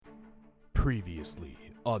Previously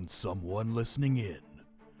on Someone Listening In.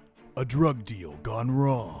 A drug deal gone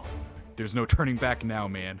wrong. There's no turning back now,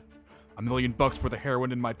 man. $1 million worth of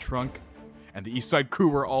heroin in my trunk, and the East Side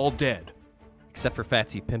crew are all dead. Except for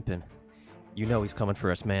Fatsy Pimpin'. You know he's coming for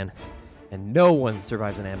us, man. And no one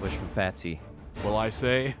survives an ambush from Fatsy. Well, I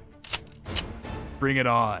say, bring it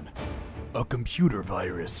on. A computer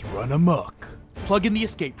virus run amok. Plug in the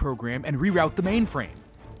escape program and reroute the mainframe.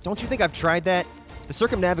 Don't you think I've tried that? The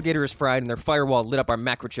Circumnavigator is fried and their firewall lit up our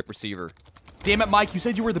macrochip receiver. Damn it, Mike, you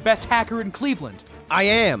said you were the best hacker in Cleveland. I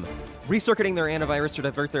am! Recircuiting their antivirus to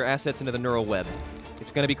divert their assets into the neural web. It's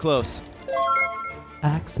gonna be close.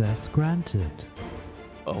 Access granted.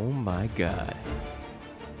 Oh my god.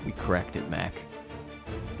 We cracked it, Mac.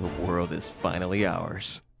 The world is finally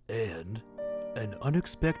ours. And an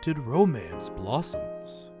unexpected romance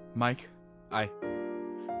blossoms. Mike, I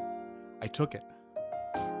took it.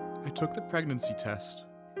 I took the pregnancy test.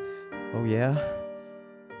 Oh yeah?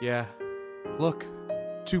 Yeah. Look,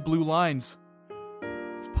 2 blue lines.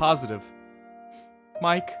 It's positive.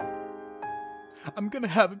 Mike, I'm gonna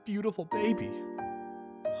have a beautiful baby.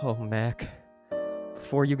 Oh, Mac.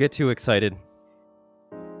 Before you get too excited,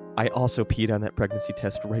 I also peed on that pregnancy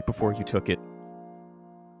test right before you took it.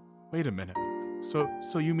 Wait a minute.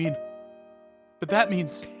 So you mean... But that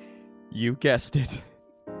means... You guessed it.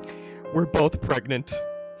 We're both pregnant.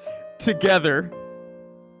 Together.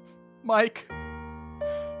 Mike,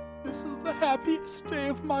 this is the happiest day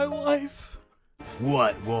of my life.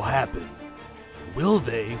 What will happen? Will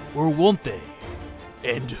they or won't they?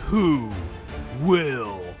 And who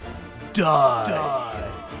will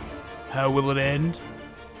die? How will it end?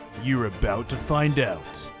 You're about to find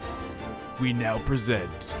out. We now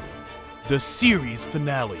present the series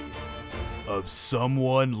finale of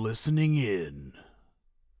Someone Listening In.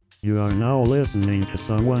 You are now listening to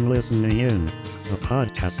Someone Listening In, a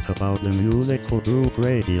podcast about the musical group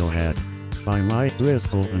Radiohead, by Mike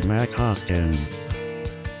Driscoll and Mac Hoskins.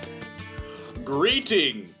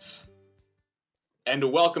 Greetings!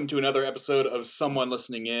 And welcome to another episode of Someone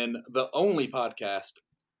Listening In, the only podcast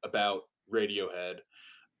about Radiohead.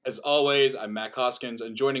 As always, I'm Mac Hoskins,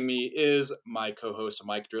 and joining me is my co-host,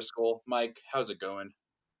 Mike Driscoll. Mike, how's it going?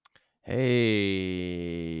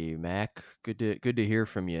 Hey, Mac. Good to hear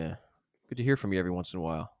from you. Good to hear from you every once in a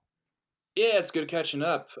while. Yeah, it's good catching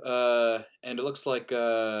up. And it looks like,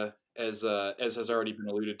 as has already been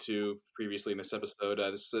alluded to previously in this episode,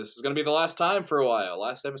 this is going to be the last time for a while.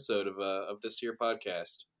 Last episode of this here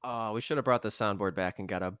podcast. Oh, we should have brought the soundboard back and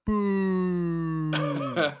got a boo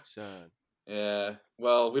sound. Yeah,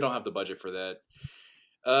 well, we don't have the budget for that.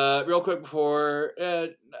 Real quick before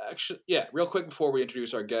we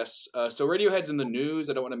introduce our guests. So Radiohead's in the news.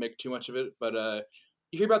 I don't want to make too much of it, but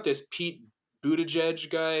you hear about this Pete Buttigieg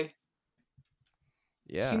guy?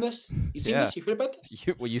 Yeah. Seen this? You seen this? You heard about this?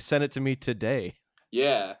 You sent it to me today.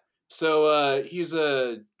 Yeah. So he's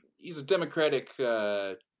a Democratic,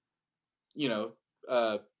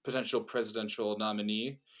 potential presidential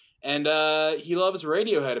nominee, and he loves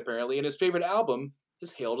Radiohead apparently, and his favorite album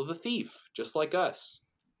is Hail to the Thief, just like us.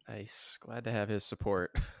 Nice. Glad to have his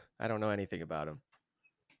support. I don't know anything about him.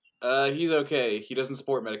 He's okay. He doesn't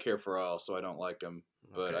support Medicare for all, so I don't like him.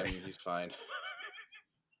 But Okay. I mean, he's fine.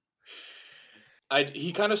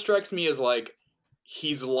 He kind of strikes me as like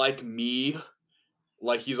he's like me,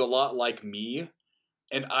 like he's a lot like me,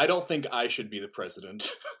 and I don't think I should be the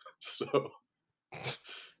president. So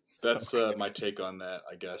that's my take on that,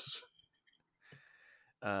 I guess.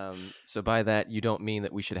 So by that, you don't mean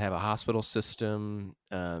that we should have a hospital system.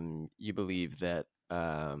 You believe that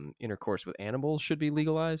intercourse with animals should be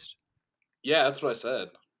legalized? Yeah, that's what I said.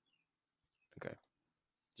 Okay.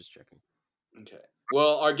 Just checking. Okay.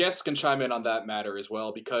 Well, our guests can chime in on that matter as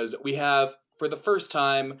well, because we have, for the first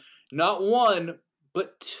time, not one,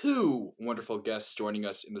 but 2 wonderful guests joining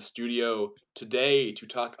us in the studio today to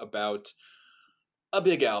talk about a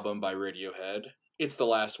big album by Radiohead. It's the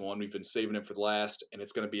last one. We've been saving it for the last, and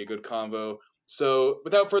it's going to be a good convo. So,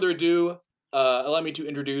 without further ado, allow me to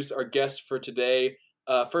introduce our guests for today.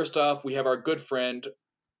 First off, we have our good friend,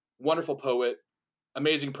 wonderful poet,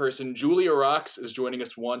 amazing person, Julia Rocks is joining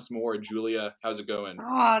us once more. Julia, how's it going?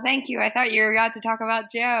 Oh, thank you. I thought you were about to talk about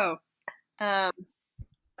Joe.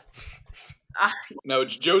 No,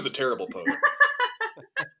 Joe's a terrible poet.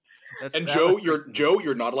 And Joe,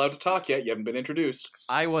 you're not allowed to talk yet. You haven't been introduced.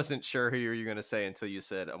 I wasn't sure who you were going to say until you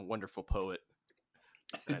said a wonderful poet.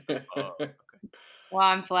 And I thought, oh, okay. Well,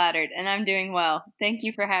 I'm flattered, and I'm doing well. Thank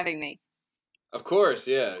you for having me. Of course,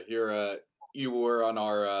 yeah. You were on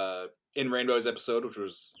our In Rainbows episode, which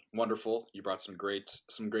was wonderful. You brought some great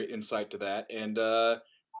insight to that, and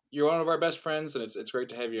you're one of our best friends, and it's great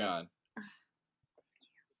to have you on.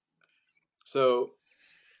 So,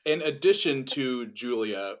 in addition to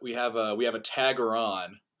Julia, we have a tagger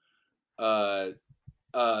on. The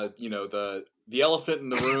elephant in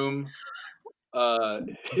the room.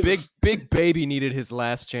 Big baby needed his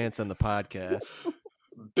last chance on the podcast.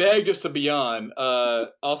 Begged us to be on.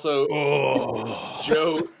 Also,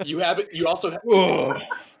 Joe, Joe,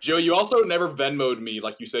 you also never Venmo'd me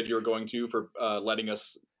like you said you were going to for letting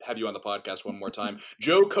us have you on the podcast one more time.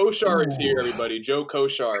 Joe Koshar is here, everybody. Joe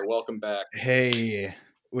Koshar, welcome back. Hey,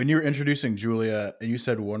 when you were introducing Julia and you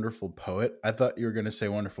said wonderful poet, I thought you were going to say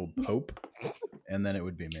wonderful pope, and then it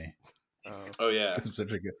would be me. Oh yeah, I'm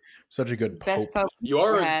such a good Best pope. pope You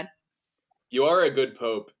are ever had. You are a good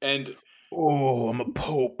pope, and Oh, I'm a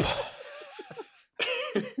pope.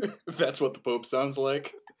 that's what the pope sounds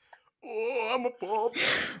like. Oh, I'm a pope.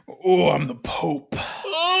 Oh, I'm the pope.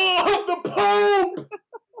 Oh, I'm the pope.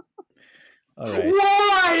 All right.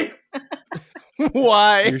 Why?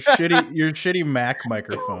 Why? Your shitty Mac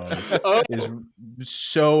microphone Oh, is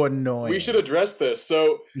so annoying. we should address this.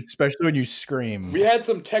 So especially when you scream. we had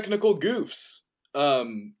some technical goofs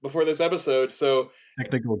before this episode. So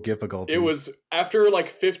Technical difficulties. it was after like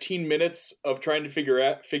 15 minutes of trying to figure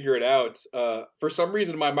it out. For some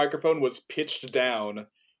reason, my microphone was pitched down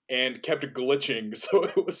and kept glitching, so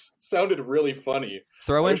it sounded really funny.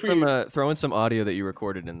 Throw I in wish throw in some audio that you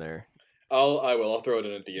recorded in there. I'll throw it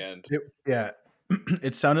in at the end. Yeah.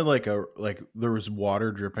 It sounded like there was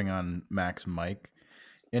water dripping on Mac's mic,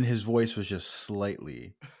 and his voice was just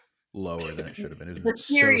slightly lower than it should have been. It was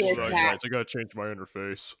so Serious, strange. Mac. I gotta change my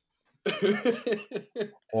interface.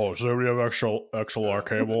 Oh, so we have XLR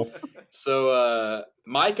cable? So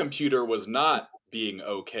my computer was not being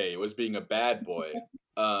okay; it was being a bad boy.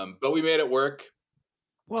 But we made it work.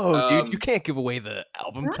 Whoa, dude! You can't give away the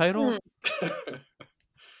album title.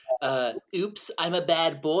 Oops, I'm a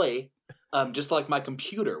bad boy. Just like my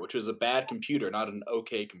computer, which was a bad computer, not an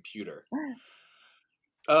okay computer.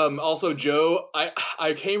 Also, Joe,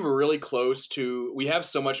 I came really close to. We have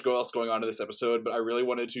so much else going on in this episode, but I really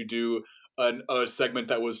wanted to do a segment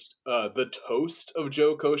that was the toast of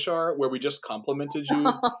Joe Koshar, where we just complimented you.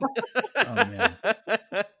 Oh man,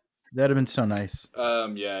 that'd have been so nice.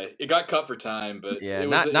 Yeah, it got cut for time, but Yeah, it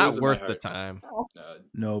was, not in my worth the heart. time.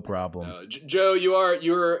 No problem. Joe,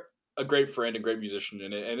 you're a great friend and great musician,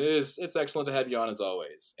 and it's excellent to have you on as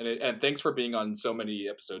always. And thanks for being on so many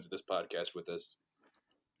episodes of this podcast with us.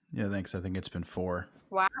 Yeah, thanks. I think it's been 4.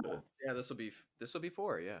 Wow. Yeah, this will be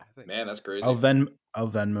 4. Yeah, I think. Man, that's crazy. I'll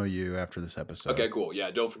Venmo you after this episode. Okay, cool. Yeah,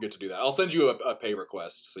 don't forget to do that. I'll send you a pay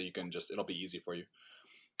request so you can it'll be easy for you.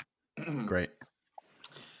 Great.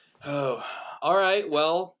 Oh, all right.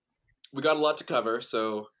 Well, we got a lot to cover,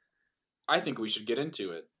 so I think we should get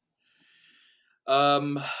into it.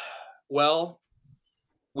 Well,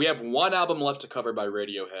 we have one album left to cover by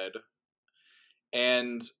Radiohead,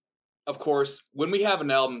 and of course, when we have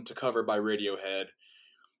an album to cover by Radiohead,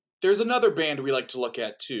 there's another band we like to look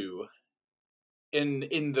at too,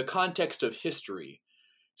 in the context of history.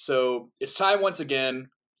 So it's time once again,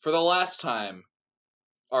 for the last time,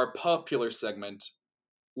 our popular segment,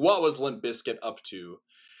 What Was Limp Bizkit Up To?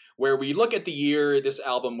 Where we look at the year this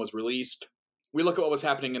album was released, we look at what was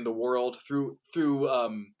happening in the world through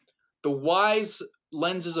the wise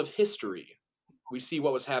lenses of history. We see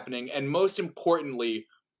what was happening, and most importantly,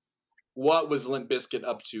 what was Limp Bizkit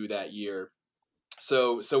up to that year.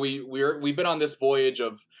 So we've been on this voyage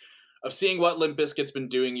of seeing what Limp Bizkit's been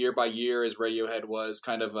doing year by year, as Radiohead was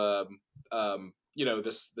kind of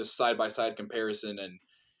this side by side comparison, and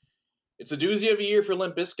it's a doozy of a year for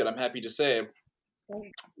Limp Bizkit, I'm happy to say.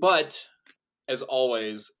 But as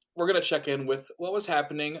always, we're gonna check in with what was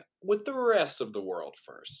happening with the rest of the world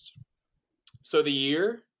first. So the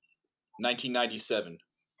year 1997.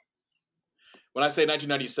 When I say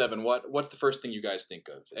 1997, what's the first thing you guys think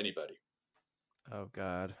of? Anybody? Oh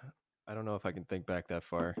God, I don't know if I can think back that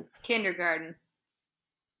far. Kindergarten.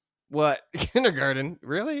 What? Kindergarten?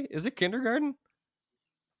 Really? Is it kindergarten?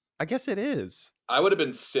 I guess it is. I would have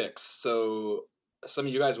been 6, so some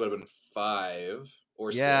of you guys would have been 5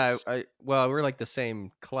 or 6. Well, we're like the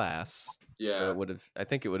same class. Yeah. So I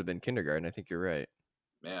think it would have been kindergarten. I think you're right.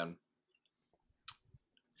 Man.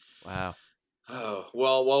 Wow. Oh,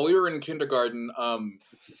 well, while we were in kindergarten,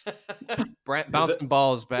 Bouncing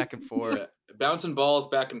balls back and forth. yeah, bouncing balls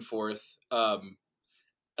back and forth. An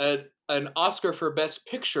Oscar for Best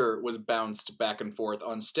Picture was bounced back and forth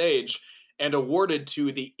on stage and awarded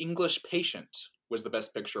to The English Patient, was the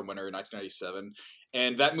Best Picture winner in 1997.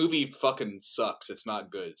 And that movie fucking sucks. It's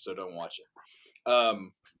not good, so don't watch it.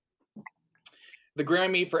 The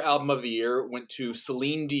Grammy for Album of the Year went to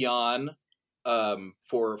Celine Dion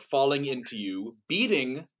for Falling Into You,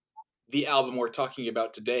 beating the album we're talking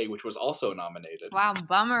about today, which was also nominated. Wow,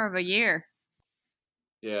 bummer of a year.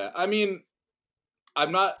 Yeah, I mean,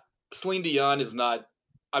 Celine Dion is not,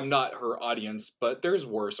 I'm not her audience, but there's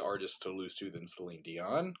worse artists to lose to than Celine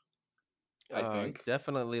Dion, I think.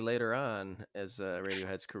 Definitely later on, as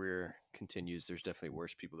Radiohead's career continues, there's definitely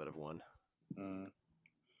worse people that have won.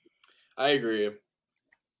 I agree.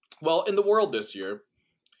 Well, in the world this year,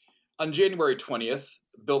 on January 20th,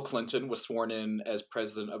 Bill Clinton was sworn in as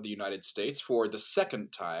President of the United States for the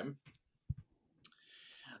second time.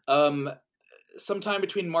 Sometime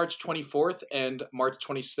between March 24th and March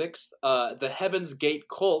 26th, the Heaven's Gate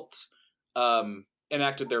cult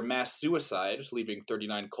enacted their mass suicide, leaving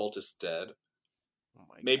 39 cultists dead. Oh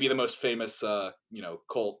my Maybe God. the most famous,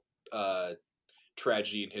 cult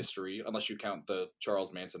tragedy in history, unless you count the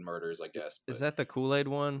Charles Manson murders, I guess. Is But that the Kool-Aid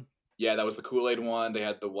one? yeah, that was the Kool-Aid one. They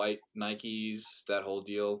had the white Nikes, that whole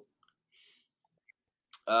deal.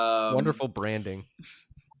 Wonderful branding.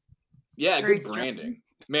 Yeah, Very good strong. branding.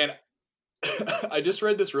 Man, I just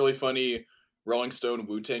read this really funny Rolling Stone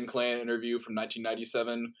Wu-Tang Clan interview from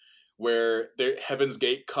 1997 where their Heaven's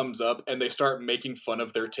Gate comes up and they start making fun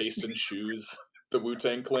of their taste in shoes. The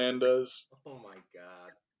Wu-Tang Clan does. Oh my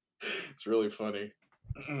God. It's really funny.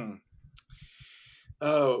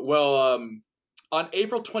 Oh, well, on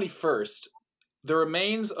April 21st, the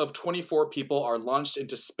remains of 24 people are launched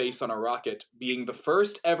into space on a rocket, being the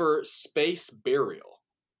first ever space burial.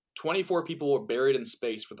 24 people were buried in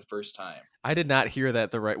space for the first time. I did not hear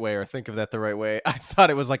that the right way or think of that the right way. I thought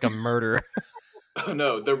it was like a murder. Oh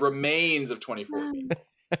no, the remains of 24 people.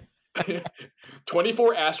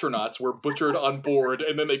 24 astronauts were butchered on board,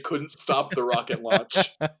 and then they couldn't stop the rocket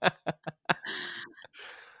launch.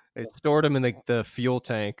 They stored him in the fuel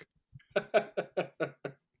tank.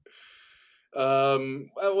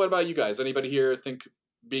 What about you guys? Anybody here think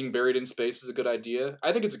being buried in space is a good idea?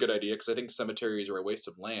 I think it's a good idea because I think cemeteries are a waste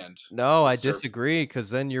of land. No, I Sir. disagree, because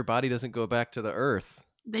then your body doesn't go back to the earth.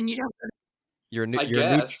 Then you don't. I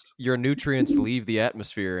guess. Your nutrients leave the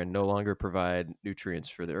atmosphere and no longer provide nutrients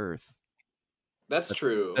for the earth. That's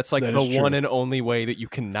true. That's like That the is true. one and only way that you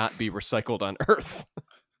cannot be recycled on Earth.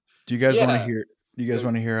 Do you guys want Yeah. to hear? Do you guys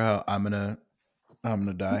want to hear how I'm gonna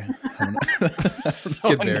die?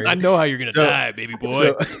 I know how you're gonna So- die, baby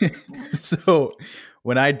boy. So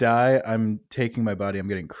when I die, I'm taking my body, I'm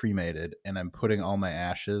getting cremated, and I'm putting all my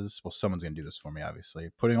ashes. Well, someone's gonna do this for me, obviously.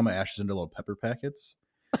 Putting all my ashes into little pepper packets,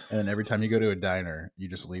 and then every time you go to a diner, you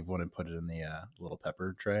just leave one and put it in the little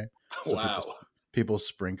pepper tray. So Wow. People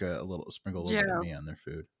sprinkle a little bit Joe. of me on their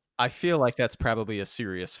food. I feel like that's probably a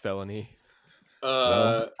serious felony.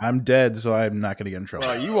 Well, I'm dead, so I'm not gonna get in trouble.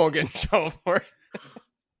 Well, you won't get in trouble for it.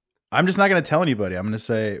 I'm just not going to tell anybody. I'm going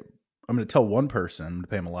to tell one person. I'm going to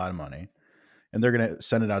pay them a lot of money, and they're going to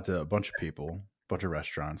send it out to a bunch of people, a bunch of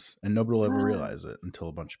restaurants, and nobody will ever Wow. realize it until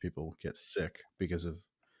a bunch of people get sick because of.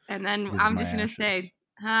 And then Because I'm my just gonna ashes. say,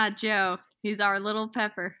 Joe, he's our little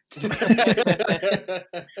pepper.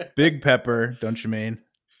 Big Pepper, don't you mean?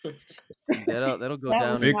 That'll go That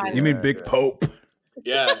down. was Big, my- you mean Big Pope?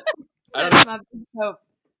 Yeah. I don't That's my big hope.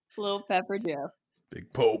 Little pepper Joe.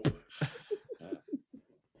 Big Pope.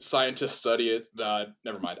 Scientists study it.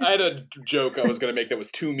 Never mind. I had a joke I was going to make that was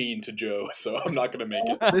too mean to Joe, so I'm not going to make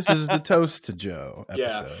it. This is the Toast to Joe episode.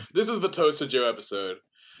 Yeah. This is the Toast to Joe episode.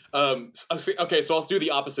 Okay, so I'll do the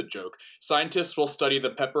opposite joke. Scientists will study the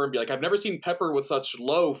pepper and be like, I've never seen pepper with such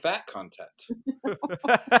low fat content.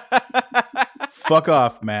 Fuck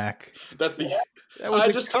off, Mac. That's the. That was I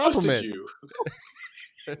a just compliment. toasted you.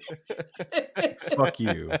 Fuck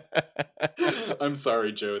you. I'm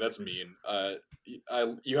sorry, Joe. That's mean.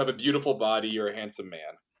 You have a beautiful body. You're a handsome man.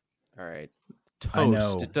 All right. I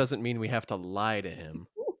know. Toast. It doesn't mean we have to lie to him.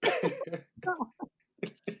 God.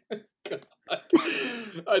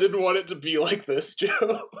 I didn't want it to be like this,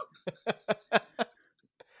 Joe.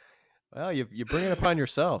 Well, you bring it upon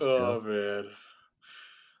yourself. Oh Joe. man.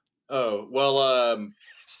 Oh well.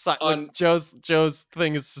 Look, Joe's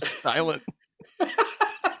thing is just silent.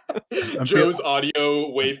 Joe's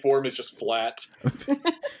audio waveform is just flat.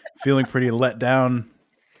 Feeling pretty let down.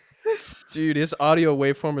 Dude, his audio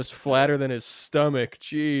waveform is flatter than his stomach.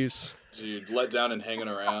 Jeez. Dude, let down and hanging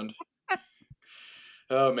around.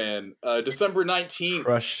 Oh man. December 19th.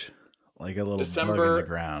 Crushed like a little bug in December- the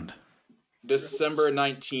ground. December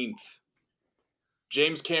 19th.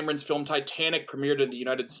 James Cameron's film Titanic premiered in the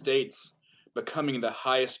United States, becoming the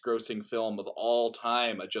highest grossing film of all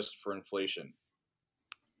time, adjusted for inflation.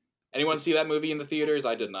 Anyone see that movie in the theaters?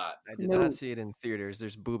 I did not. I did No. not see it in theaters.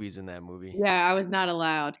 There's boobies in that movie. Yeah, I was not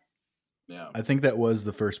allowed. Yeah. I think that was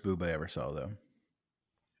the first boob I ever saw, though.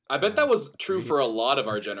 I bet that was true for a lot of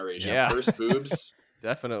our generation. Yeah. First boobs.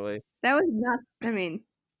 Definitely. That was not. I mean,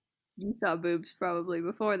 you saw boobs probably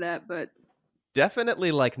before that, but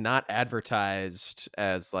Definitely like not advertised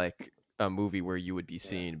as like a movie where you would be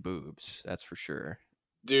seeing boobs. That's for sure.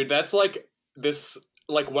 Dude, that's like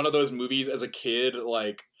one of those movies as a kid,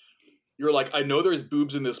 like you're like, I know there's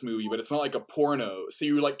boobs in this movie, but it's not like a porno. So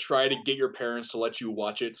you like try to get your parents to let you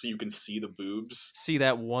watch it so you can see the boobs. See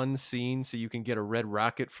that one scene so you can get a red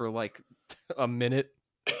rocket for like a minute.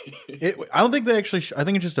 I don't think they actually. I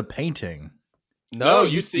think it's just a painting. No,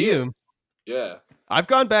 you see it. him. Yeah. I've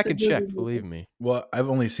gone back and checked. Believe me. Well, I've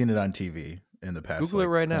only seen it on TV in the past. Google it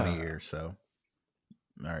right 20 now. years. So,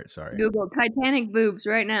 all right, sorry. Google Titanic boobs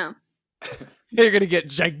right now. You're gonna get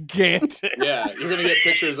gigantic. Yeah, you're gonna get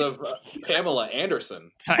pictures of Pamela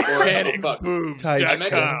Anderson. Titanic Or- oh, fuck. boobs. I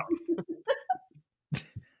meant to-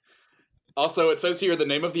 Also, it says here the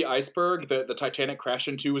name of the iceberg that the Titanic crashed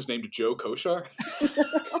into was named Joe Koshar.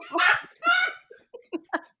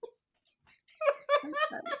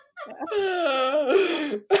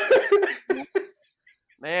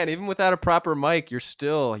 Man, even without a proper mic, you're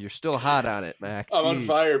still hot on it, Mac. I'm on Jeez.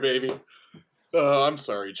 fire, baby. I'm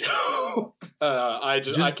sorry, Joe. I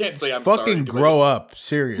can't say I'm Fucking sorry. grow up,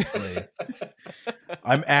 seriously.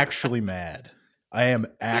 I'm actually mad. I am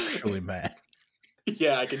actually mad.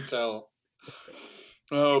 Yeah, I can tell.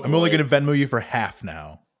 Oh, I'm only boy. going to Venmo you for half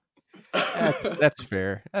now. That's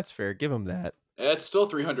fair. That's fair. Give him that. It's still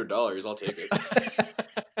 $300. I'll take it.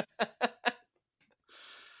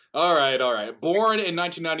 All right. Born in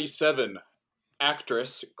 1997,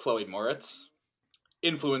 actress Chloe Moretz,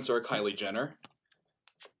 influencer Kylie Jenner,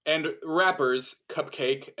 and rappers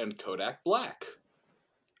Cupcake and Kodak Black.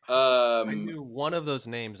 I knew one of those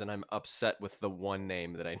names, and I'm upset with the one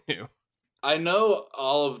name that I knew. I know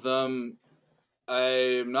all of them.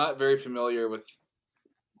 I'm not very familiar with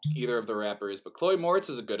either of the rappers, but Chloe Moretz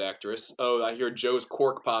is a good actress. Oh, I hear Joe's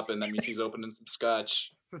cork popping. That means he's opening some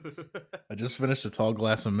scotch. I just finished a tall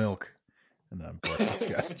glass of milk, and I'm pouring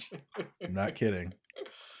scotch. I'm not kidding.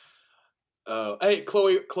 Hey,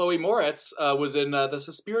 Chloe Moretz was in the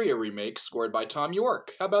Suspiria remake scored by Tom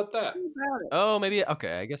York. How about that? Oh, maybe.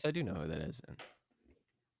 Okay, I guess I do know who that is. Then.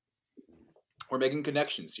 We're making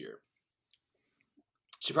connections here.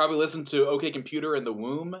 She probably listened to OK Computer in the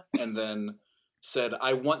womb and then said,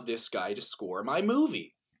 I want this guy to score my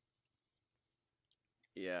movie.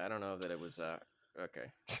 Yeah, I don't know that it was. Okay.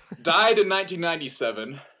 Died in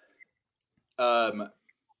 1997.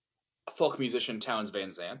 Folk musician Townes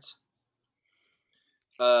Van Zandt.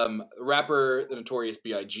 Rapper The Notorious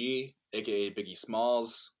B.I.G., aka Biggie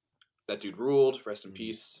Smalls. That dude ruled. Rest in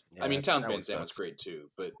peace. Yeah, I mean, Townes that Van one Zandt was sucks. great too,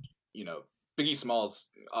 but you know, Biggie Smalls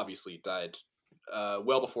obviously died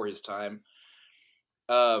well before his time.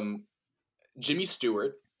 Jimmy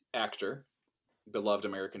Stewart, actor, beloved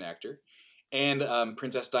American actor, and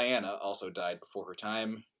Princess Diana also died before her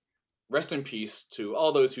time. Rest in peace to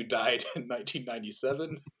all those who died in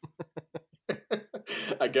 1997.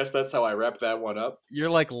 I guess that's how I wrap that one up. You're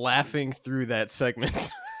like laughing through that segment.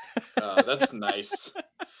 That's nice.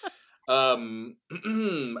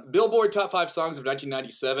 Billboard Top 5 Songs of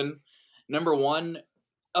 1997. Number 1.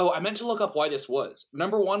 Oh, I meant to look up why this was.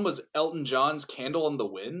 Number 1 was Elton John's Candle in the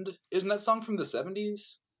Wind. Isn't that song from the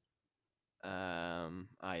 70s?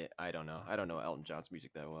 I don't know. I don't know Elton John's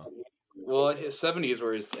music that well. Well, his 70s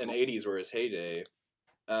were his, and 80s were his heyday.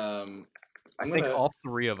 I think all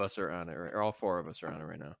three of us are on it, or all four of us are on it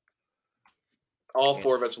right now. All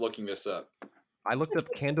four of us are looking this up. I looked up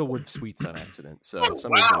Candlewood Suites on accident, so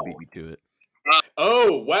somebody's gonna beat me to it.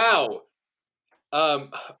 Oh, wow.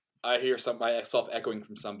 I hear myself echoing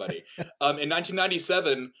from somebody. In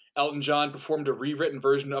 1997, Elton John performed a rewritten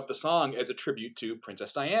version of the song as a tribute to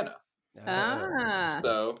Princess Diana. Ah.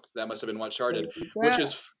 So that must have been what charted, Yeah.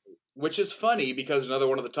 which is funny because another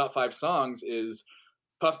one of the top 5 songs is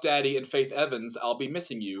Puff Daddy and Faith Evans' "I'll Be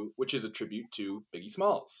Missing You," which is a tribute to Biggie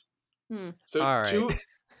Smalls. So All right.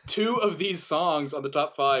 two of these songs on the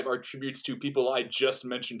top 5 are tributes to people I just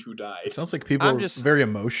mentioned who It died. sounds like people I'm were just- very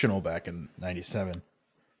emotional back in '97.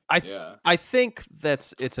 Yeah. I think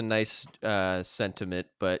it's a nice sentiment,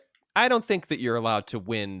 but I don't think that you're allowed to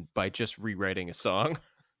win by just rewriting a song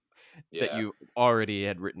Yeah. that you already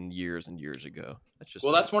had written years and years ago. That's just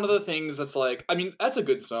Well, that's one of the things that's like, I mean, that's a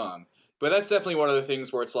good song, but that's definitely one of the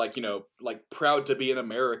things where it's like, you know, like Proud to Be an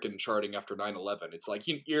American charting after 9/11. It's like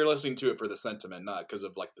you're listening to it for the sentiment, not because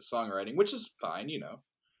of like the songwriting, which is fine, you know.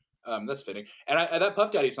 That's fitting. And that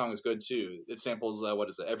Puff Daddy song is good too. It samples, what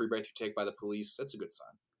is it, Every Breath You Take by the Police. That's a good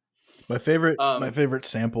song. My favorite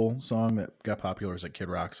sample song that got popular is a Kid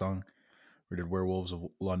Rock song. We did "Werewolves of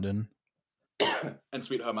London." And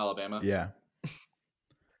Sweet Home Alabama. Yeah,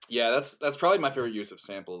 Yeah, that's probably my favorite use of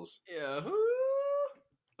samples. Yeah.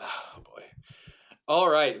 Oh boy. All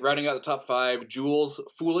right, rounding out the top 5, Jules'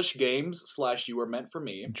 Foolish Games / You Were Meant for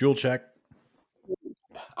Me. Jewel check.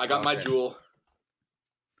 I got my Okay. Jewel.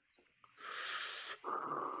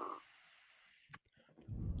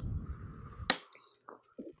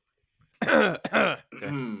 Okay.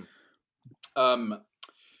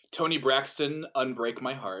 Tony Braxton, Unbreak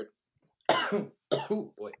My Heart.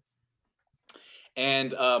 Oh boy.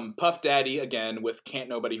 And Puff Daddy again with Can't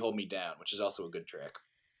Nobody Hold Me Down, which is also a good track.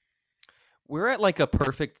 We're at like a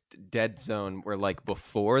perfect dead zone where like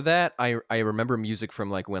before that I remember music from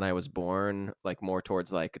like when I was born, like more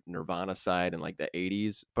towards like Nirvana side and like the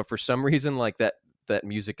 80s, but for some reason like that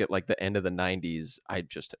music at like the end of the 90s, I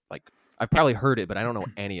just like I've probably heard it but I don't know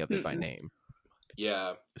any of it by name.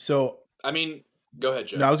 Yeah. So I mean, go ahead,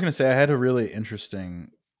 Joe. no, I was gonna say I had a really interesting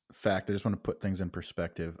fact. I just want to put things in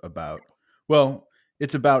perspective about. Well,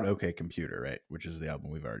 it's about OK Computer, right? Which is the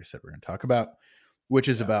album we've already said we're gonna talk about. Which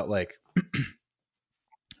is about like.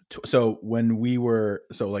 So when we were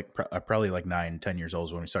probably like 9-10 years old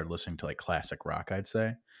is when we started listening to like classic rock, I'd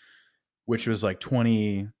say, which was like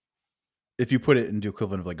 20. If you put it into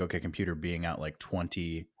equivalent of like OK Computer being out like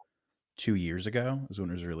 22 years ago is when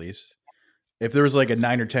it was released. If there was like a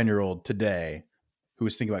 9 or 10-year-old today who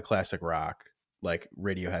was thinking about classic rock, like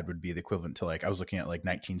Radiohead would be the equivalent to like I was looking at like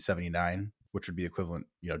 1979, which would be equivalent,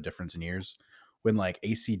 difference in years. When like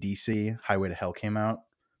AC/DC, Highway to Hell came out,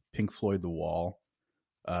 Pink Floyd, The Wall,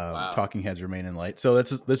 Wow. Talking Heads, Remain in Light. So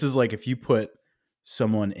this is like if you put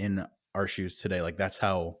someone in our shoes today, like that's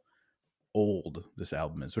how old this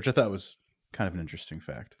album is, which I thought was kind of an interesting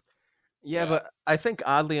fact. Yeah, Yeah. but I think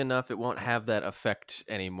oddly enough it won't have that effect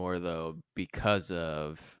anymore though because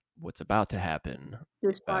of what's about to happen,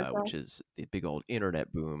 This podcast. which is the big old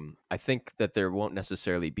internet boom. I think that there won't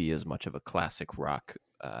necessarily be as much of a classic rock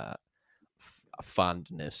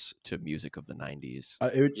fondness to music of the 90s.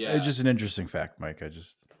 Yeah. It's just an interesting fact, Mike. I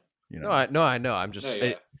just, No, I know. I'm just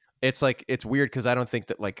Yeah. it's like it's weird because I don't think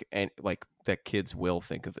that like that kids will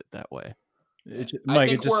think of it that way. Mike,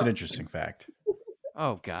 think it's just an we're- interesting fact.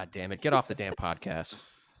 Oh god damn it! Get off the damn podcast.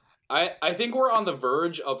 I think we're on the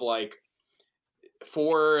verge of like,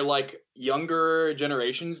 for like younger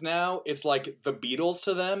generations now, it's like the Beatles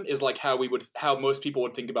to them is like how most people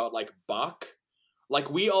would think about like Bach. Like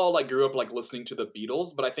we all like grew up like listening to the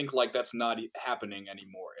Beatles, but I think like that's not happening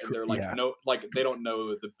anymore. And they're like Yeah. no, like they don't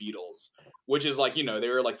know the Beatles, which is like, they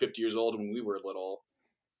were like 50 years old when we were little,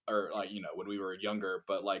 or like, when we were younger.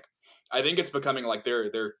 But like I think it's becoming like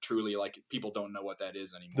they're truly like people don't know what that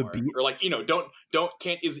is anymore, or like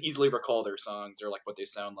can't easily recall their songs or like what they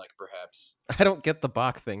sound like perhaps. I don't get the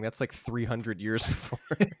Bach thing. That's like 300 years before.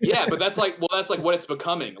 Yeah, but that's like what it's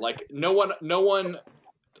becoming. Like no one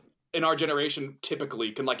in our generation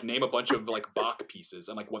typically can like name a bunch of like Bach pieces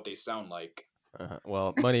and like what they sound like.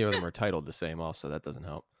 Well, many of them are titled the same. Also, that doesn't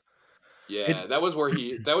help. Yeah, that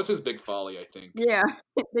was his big folly, I think. Yeah,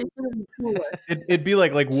 they should have been cooler. It'd be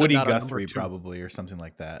like Send Woody out a number Guthrie 2. probably, or something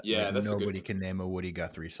like that. Yeah, Like, that's a good nobody one. can name a Woody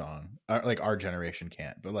Guthrie song. Like our generation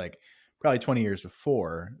can't, but like probably 20 years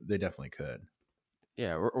before, they definitely could.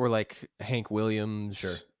 Yeah, or like Hank Williams.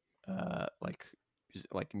 Sure.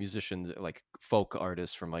 Like musicians, like folk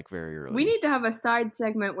artists from like very early. We need to have a side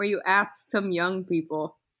segment where you ask some young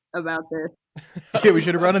people about this. Yeah, we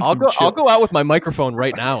should have run in I'll some I'll go out with my microphone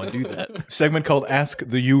right now and do that. segment called Ask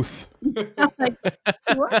the Youth. Like,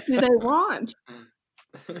 what do they want?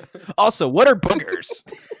 Also, what are boogers?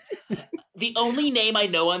 The only name I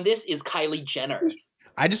know on this is Kylie Jenner.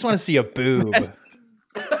 I just want to see a boob.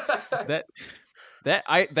 That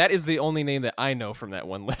is the only name that I know from that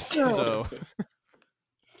one list. Oh. So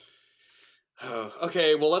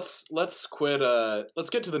Okay, well let's quit. Let's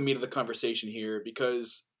get to the meat of the conversation here,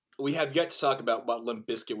 because we have yet to talk about what Limp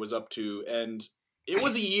Bizkit was up to, and it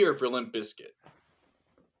was a year for Limp Bizkit.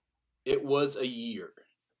 It was a year.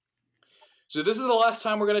 So this is the last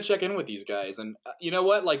time we're gonna check in with these guys, and you know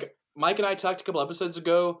what? Like Mike and I talked a couple episodes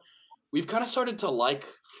ago, we've kind of started to like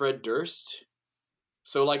Fred Durst.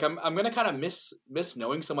 So like I'm gonna kind of miss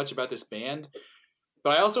knowing so much about this band,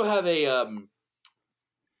 but I also have a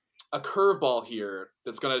curveball here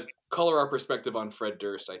that's gonna color our perspective on Fred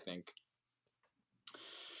Durst, I think.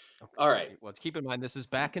 All right. Well, keep in mind this is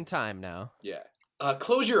back in time now. Yeah.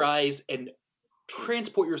 Close your eyes and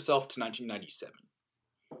transport yourself to 1997.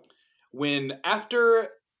 When, after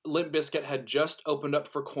Limp Bizkit had just opened up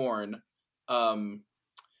for Korn,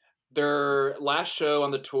 their last show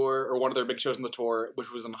on the tour, or one of their big shows on the tour,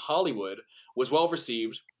 which was in Hollywood, was well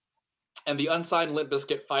received. And the unsigned Limp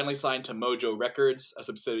Bizkit finally signed to Mojo Records, a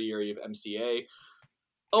subsidiary of MCA.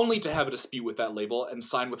 only to have a dispute with that label and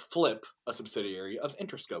sign with Flip, a subsidiary of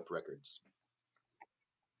Interscope Records.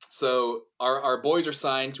 So our boys are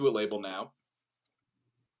signed to a label now.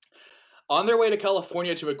 On their way to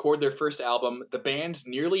California to record their first album, the band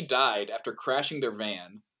nearly died after crashing their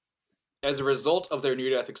van. As a result of their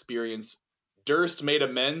near-death experience, Durst made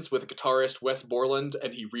amends with guitarist Wes Borland,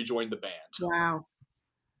 and he rejoined the band. Wow.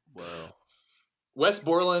 Whoa. Wes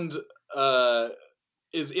Borland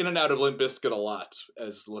is in and out of Limp Bizkit a lot,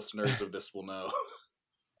 as listeners of this will know.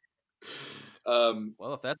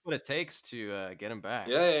 Well, if that's what it takes to get him back.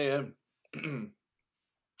 Yeah.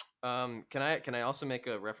 Can I also make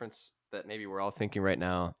a reference that maybe we're all thinking right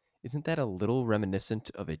now? Isn't that a little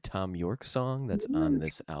reminiscent of a Tom York song that's on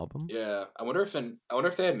this album? Yeah, I wonder if they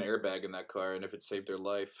had an airbag in that car and if it saved their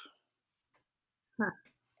life.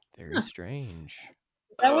 Very strange.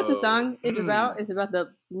 Is that what the song is about? It's about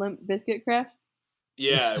the Limp Bizkit crash?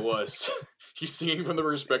 Yeah, it was. He's singing from the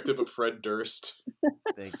perspective of Fred Durst.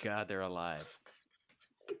 Thank God they're alive.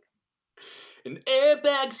 An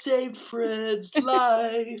airbag saved Fred's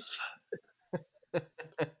life.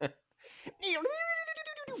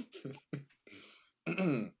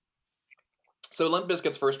 So Limp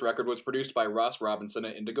Bizkit's first record was produced by Ross Robinson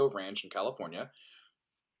at Indigo Ranch in California,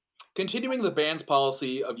 continuing the band's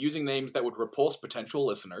policy of using names that would repulse potential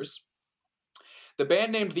listeners. The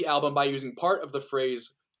band named the album by using part of the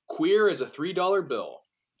phrase "queer as a $3 bill"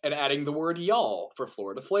 and adding the word "y'all" for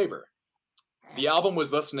Florida flavor. The album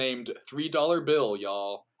was thus named $3 Bill,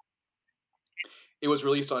 Y'all. It was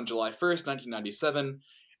released on July 1st, 1997,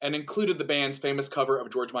 and included the band's famous cover of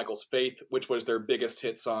George Michael's Faith, which was their biggest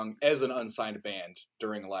hit song as an unsigned band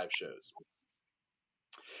during live shows.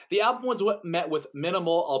 The album was met with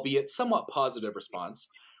minimal, albeit somewhat positive response,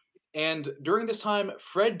 and during this time,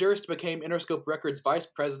 Fred Durst became Interscope Records' Vice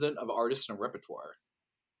President of Artists and Repertoire.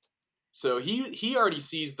 So he already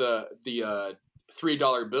sees the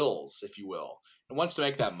 $3 bills, if you will, and wants to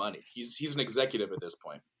make that money. He's an executive at this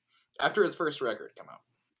point, after his first record came out.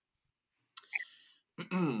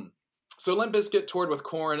 So Limp Bizkit toured with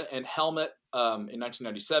Korn and Helmet in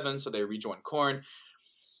 1997, so they rejoined Korn.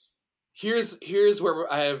 Here's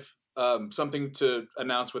where I have something to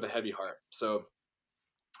announce with a heavy heart. So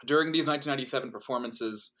during these 1997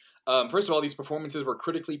 performances, first of all, these performances were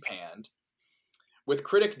critically panned, with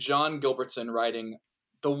critic John Gilbertson writing,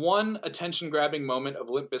 "The one attention-grabbing moment of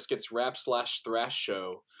Limp Bizkit's rap/thrash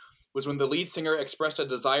show was when the lead singer expressed a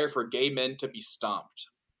desire for gay men to be stomped,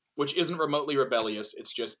 which isn't remotely rebellious,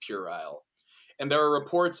 it's just puerile. And there are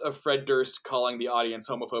reports of Fred Durst calling the audience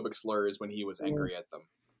homophobic slurs when he was angry at them."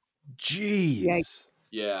 Jeez. Yikes.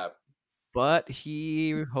 Yeah. But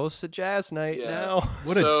he hosts a jazz night Yeah. now.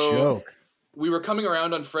 What a joke. We were coming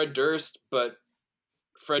around on Fred Durst, but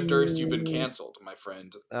Fred Durst, you've been canceled, my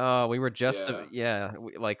friend. Oh, we were just Yeah.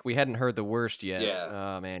 we hadn't heard the worst yet.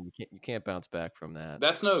 Yeah. Oh man, you can't bounce back from that.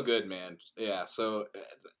 That's no good, man. Yeah, so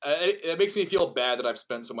it makes me feel bad that I've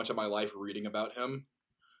spent so much of my life reading about him,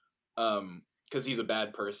 because he's a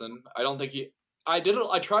bad person. I don't think I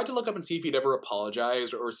tried to look up and see if he'd ever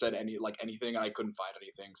apologized or said anything, and I couldn't find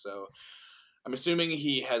anything. So I'm assuming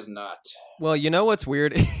he has not. Well, you know what's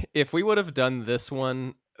weird? If we would have done this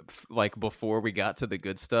one like before we got to the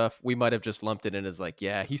good stuff, we might have just lumped it in as like,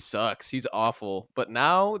 yeah, he sucks, he's awful. But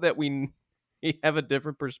now that we have a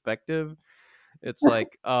different perspective, it's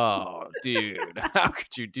like, oh, dude, how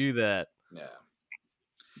could you do that?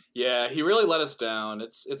 Yeah, he really let us down.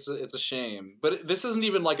 It's a shame. But this isn't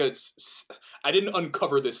even like I didn't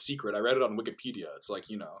uncover this secret. I read it on Wikipedia. It's like,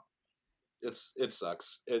 it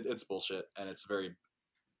sucks. It's bullshit, and it's a very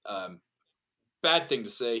bad thing to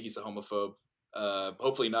say. He's a homophobe.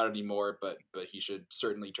 Hopefully not anymore, but he should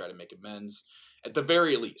certainly try to make amends at the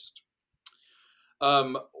very least.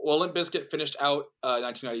 Well, Limp Bizkit finished out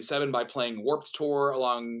 1997 by playing Warped Tour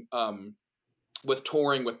along with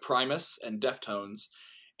touring with Primus and Deftones,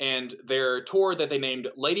 and their tour that they named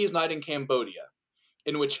Ladies' Night in Cambodia,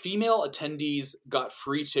 in which female attendees got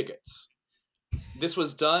free tickets. This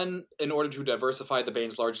was done in order to diversify the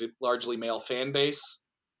band's largely male fan base,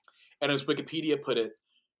 and as Wikipedia put it,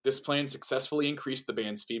 this plan successfully increased the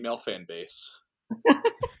band's female fan base.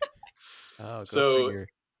 So,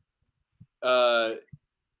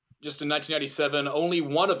 just in 1997, only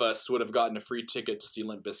one of us would have gotten a free ticket to see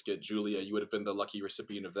Limp Bizkit. Julia, you would have been the lucky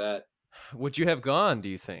recipient of that. Would you have gone, do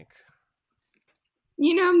you think?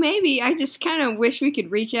 Maybe. I just kind of wish we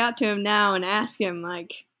could reach out to him now and ask him,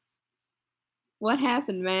 what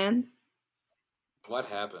happened, man? What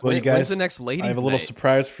happened? Well, you guys, when's the next lady I have a little night?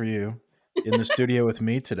 surprise for you. In the studio with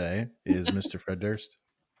me today is Mr. Fred Durst.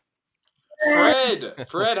 Fred,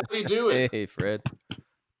 how you doing? Hey, Fred.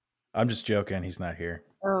 I'm just joking. He's not here.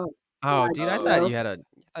 Oh, Oh, God, dude, I Oh. thought no. you had a. I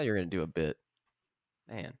thought you were gonna do a bit.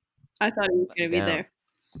 Man, I thought he was let gonna me be down. there.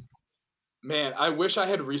 Man, I wish I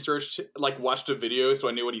had researched, like, watched a video so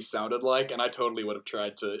I knew what he sounded like, and I totally would have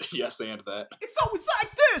tried to yes and that. It's always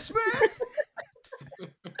like this, man.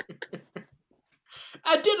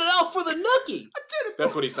 I did it all for the nookie.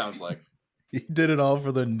 That's what he sounds like. He did it all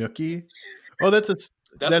for the Nookie. Oh, that's That's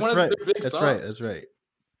one of right. their big That's songs. right. That's right.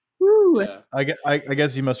 Woo! Yeah, I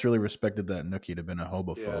guess he must really respected that Nookie to have been a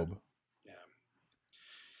homophobe. yeah.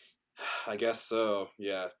 I guess so.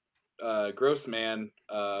 Yeah. Gross man.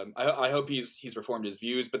 I hope he's reformed his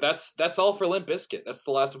views, but that's all for Limp Bizkit. That's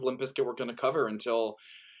the last of Limp Bizkit we're going to cover until.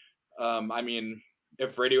 I mean,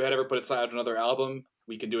 if Radiohead ever puts out another album,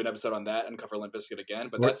 we can do an episode on that and cover Limp Bizkit again.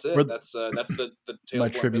 But We're- that's it. we're- That's the tale My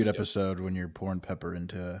of Limp tribute Bizkit. episode when you're pouring pepper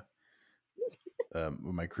into with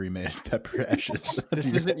my cremated pepper ashes.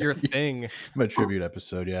 This isn't your thing. My tribute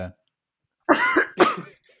episode, yeah.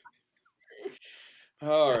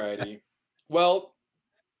 Alrighty. Well,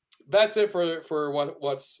 that's it for what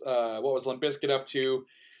was Limp Bizkit up to.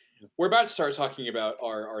 We're about to start talking about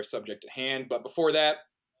our subject at hand, but before that,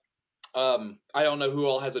 I don't know who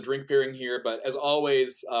all has a drink pairing here, but as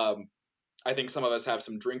always, I think some of us have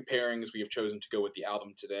some drink pairings. We have chosen to go with the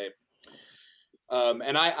album today.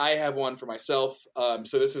 And I have one for myself.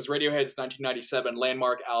 So this is Radiohead's 1997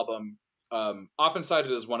 landmark album, often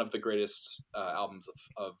cited as one of the greatest albums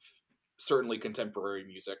of certainly contemporary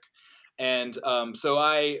music. And so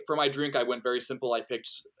for my drink, I went very simple. I picked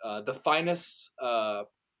the finest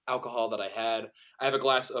alcohol that I had. I have a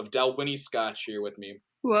glass of Dalwhinnie Scotch here with me.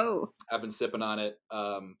 Whoa! I've been sipping on it.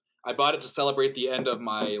 I bought it to celebrate the end of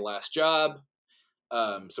my last job.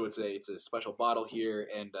 So it's a special bottle here,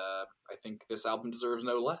 and I think this album deserves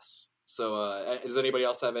no less. So does anybody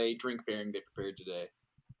else have a drink pairing they prepared today?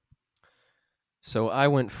 So I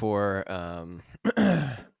went for.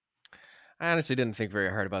 I honestly didn't think very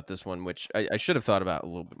hard about this one, which I should have thought about a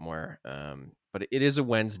little bit more. But it is a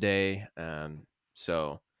Wednesday,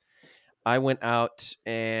 so I went out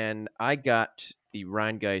and I got the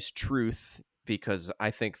Rheingeist Truth because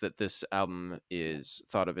I think that this album is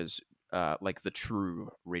thought of as like the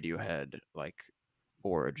true Radiohead like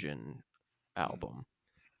origin album.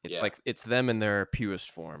 It's Yeah. like it's them in their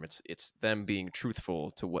purest form. It's them being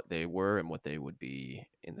truthful to what they were and what they would be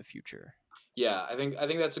in the future. Yeah, I think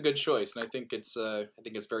that's a good choice, and I think it's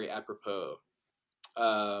very apropos.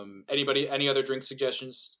 Any other drink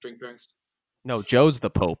suggestions? Drink pairings? No, Joe's the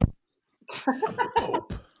Pope.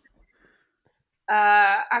 Pope.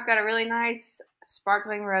 I've got a really nice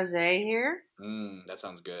sparkling rosé here. That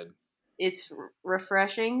sounds good. It's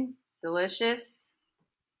refreshing, delicious,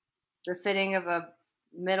 befitting of a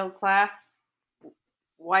middle class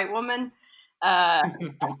white woman. Where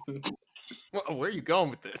are you going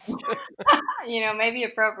with this? Maybe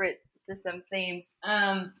appropriate to some themes.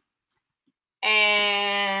 And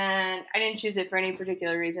I didn't choose it for any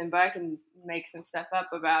particular reason, but I can make some stuff up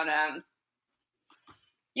about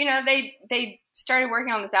they started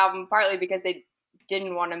working on this album partly because they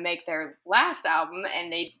didn't want to make their last album,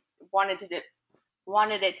 and they wanted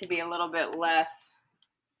it to be a little bit less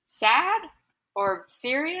sad or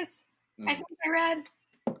serious. I think I read,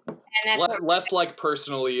 and that's less like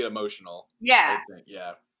personally emotional. yeah, I think.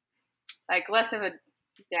 Yeah. like less of a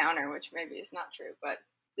downer, which maybe is not true, but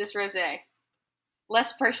this rosé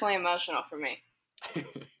less personally emotional for me.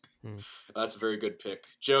 That's a very good pick.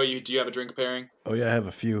 Joe, do you have a drink pairing? Oh yeah, I have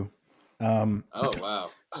a few. Oh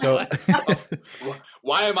wow. So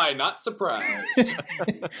Why am I not surprised?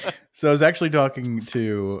 So I was actually talking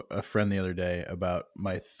to a friend the other day about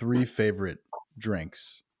my 3 favorite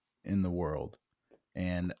drinks in the world,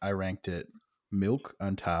 and I ranked it milk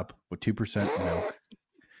on top with 2% milk,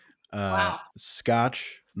 Wow.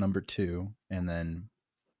 Scotch number 2, and then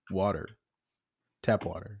water, tap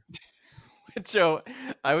water. Joe,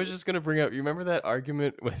 I was just gonna bring up. You remember that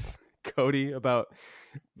argument with Cody about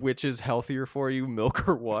which is healthier for you, milk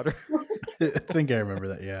or water? I think I remember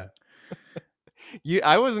that. Yeah.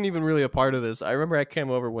 I wasn't even really a part of this. I remember I came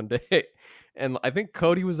over one day, and I think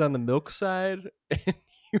Cody was on the milk side, and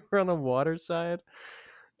you were on the water side.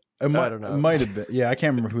 I don't know. It might have been. Yeah, I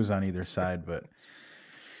can't remember who's on either side, but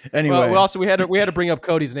anyway. Well, also we had to bring up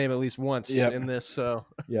Cody's name at least once Yep. in this. So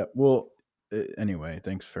Yeah. Well, anyway,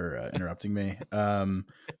 thanks for interrupting me.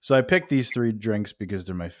 So I picked these 3 drinks because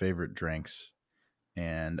they're my favorite drinks,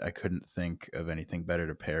 and I couldn't think of anything better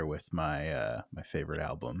to pair with my my favorite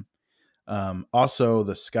album. Also,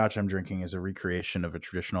 the Scotch I'm drinking is a recreation of a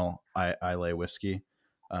traditional Islay whiskey,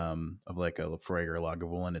 of like a Lafroig or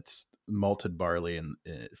Lagavulin. It's malted barley and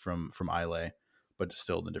from Islay, but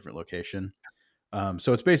distilled in a different location.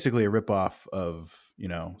 So it's basically a ripoff of,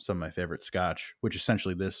 some of my favorite Scotch, which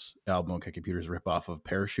essentially this album, OK Computer, is a ripoff of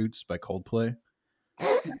Parachutes by Coldplay.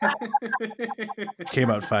 Which came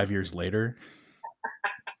out 5 years later.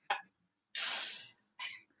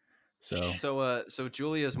 So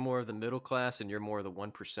Julia's more of the middle class, and you're more of the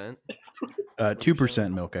 1%.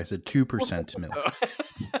 2% milk. I said 2% milk.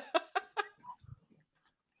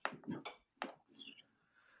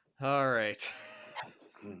 All right.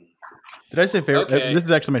 Did I say favorite? Okay. This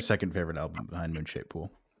is actually my second favorite album behind Moonshaped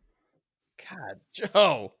Pool. God,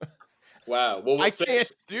 Joe, Wow. Well, I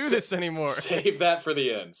can't do this anymore. Save that for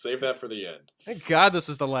the end. Save that for the end. Thank God this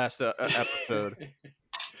is the last episode.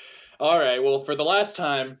 All right. Well, for the last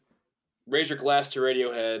time, raise your glass to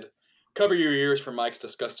Radiohead, cover your ears for Mike's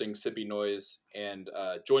disgusting sippy noise, and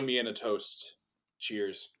join me in a toast.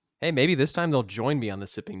 Cheers. Hey, maybe this time they'll join me on the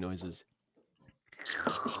sipping noises.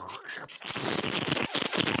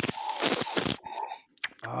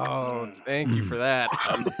 Oh, thank you for that.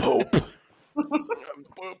 I'm the Pope.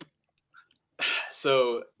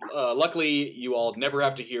 So, luckily, you all never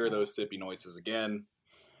have to hear those sippy noises again.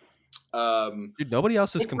 Dude, nobody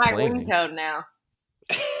else is It's my complaining. ringtone now.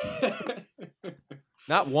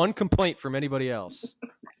 Not one complaint from anybody else.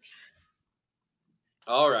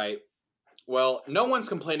 All right. Well, no one's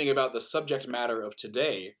complaining about the subject matter of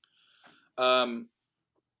today. I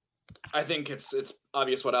think it's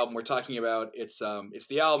obvious what album we're talking about. It's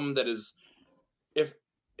the album that is, if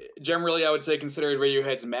generally I would say, considered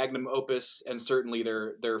Radiohead's magnum opus, and certainly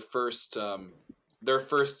their first album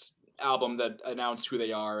that announced who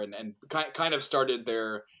they are and kind of started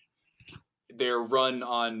their run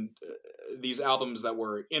on these albums that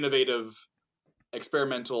were innovative,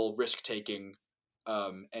 experimental, risk taking,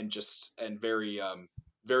 and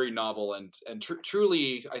very novel and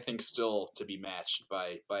truly, I think, still to be matched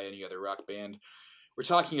by any other rock band. We're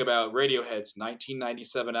talking about Radiohead's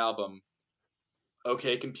 1997 album,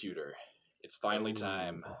 OK Computer. It's finally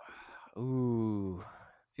time. Ooh,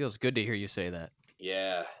 feels good to hear you say that.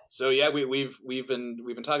 Yeah. So yeah, we've been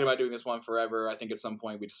talking about doing this one forever. I think at some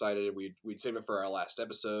point we decided we'd save it for our last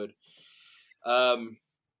episode.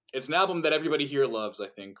 It's an album that everybody here loves. I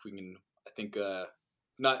don't think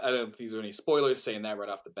these are any spoilers saying that right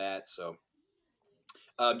off the bat. So,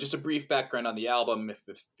 just a brief background on the album, if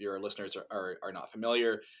your listeners are not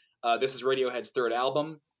familiar. This is Radiohead's third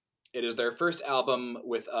album. It is their first album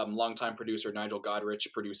with longtime producer Nigel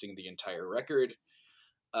Godrich producing the entire record.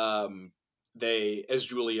 They, as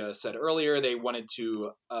Julia said earlier, they wanted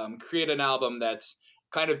to create an album that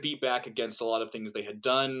kind of beat back against a lot of things they had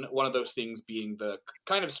done. One of those things being the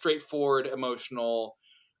kind of straightforward, emotional,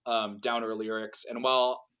 downer lyrics. And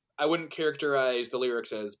while I wouldn't characterize the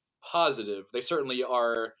lyrics as positive, they certainly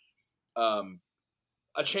are a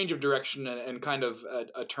change of direction and kind of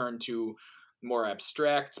a turn to more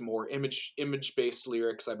abstract, more image-based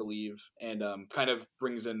lyrics, I believe, and kind of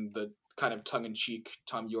brings in the kind of tongue-in-cheek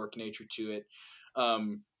Tom York nature to it.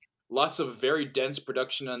 Lots of very dense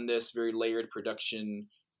production on this, very layered production.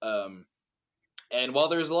 And while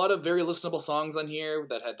there's a lot of very listenable songs on here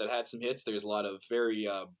that had some hits, there's a lot of very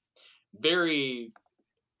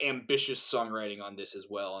ambitious songwriting on this as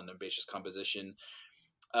well, and ambitious composition.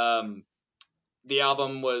 The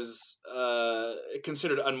album was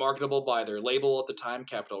considered unmarketable by their label at the time,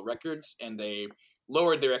 Capitol Records, and they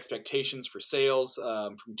lowered their expectations for sales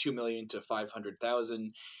from 2 million to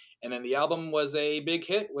 500,000. And then the album was a big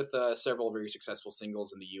hit with several very successful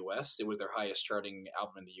singles in the U.S. It was their highest charting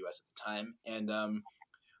album in the U.S. at the time. And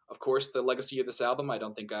of course, the legacy of this album, I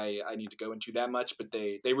don't think I need to go into that much, but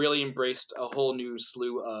they really embraced a whole new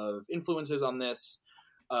slew of influences on this.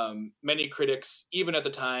 Many critics, even at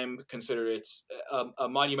the time, considered it a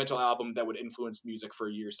monumental album that would influence music for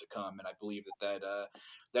years to come. And I believe that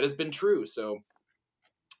has been true. So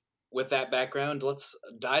with that background, let's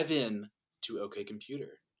dive in to OK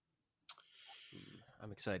Computer.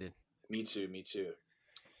 I'm excited. Me too.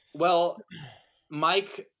 Well,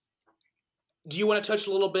 Mike, do you want to touch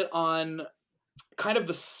a little bit on kind of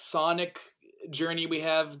the sonic journey we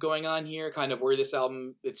have going on here, kind of where this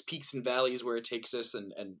album, its peaks and valleys, where it takes us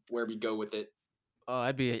and where we go with it?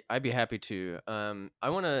 I'd be happy to. I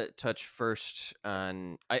want to touch first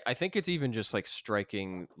on, I think it's even just like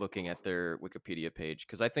striking looking at their Wikipedia page,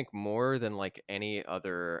 because I think more than like any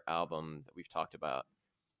other album that we've talked about,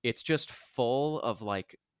 it's just full of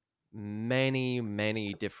like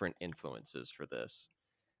many different influences for this.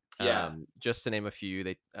 Yeah. Just to name a few,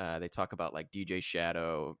 they talk about like DJ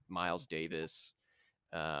Shadow, Miles Davis,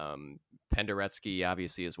 Penderecki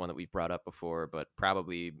obviously is one that we've brought up before, but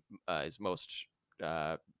probably is most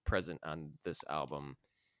present on this album.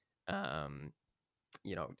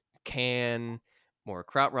 Can, more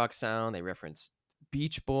krautrock sound. They reference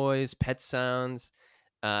Beach Boys, Pet Sounds,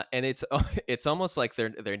 and it's it's almost like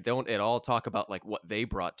they don't at all talk about like what they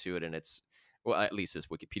brought to it, and it's well, at least this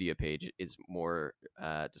Wikipedia page is more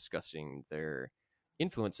discussing their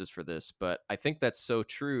influences for this. But I think that's so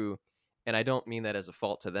true, and I don't mean that as a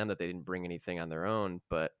fault to them that they didn't bring anything on their own,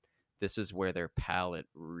 but this is where their palette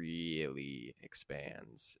really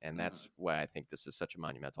expands, and that's why I think this is such a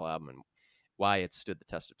monumental album and why it stood the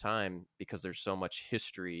test of time, because there's so much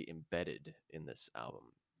history embedded in this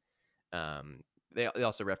album. They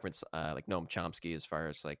also reference like Noam Chomsky as far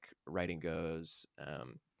as like writing goes.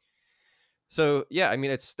 So yeah, I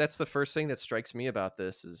mean, that's the first thing that strikes me about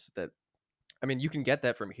this is that, I mean, you can get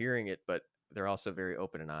that from hearing it, but they're also very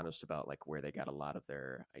open and honest about like where they got a lot of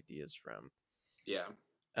their ideas from. Yeah.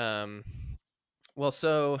 Well,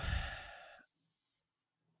 so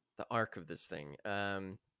the arc of this thing,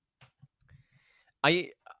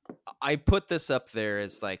 I put this up there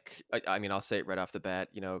as like, I mean, I'll say it right off the bat,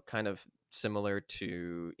 you know, kind of similar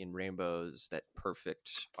to In Rainbows, that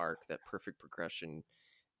perfect arc, that perfect progression.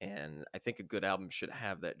 And I think a good album should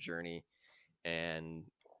have that journey. And,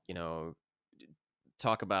 you know,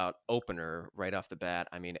 talk about opener right off the bat.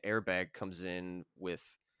 I mean, Airbag comes in with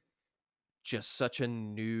just such a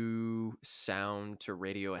new sound to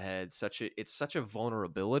Radiohead. It's such a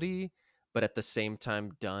vulnerability, but at the same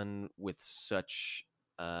time done with such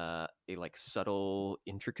a like subtle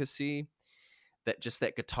intricacy that just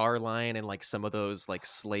that guitar line and like some of those like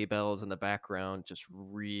sleigh bells in the background just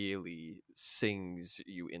really sings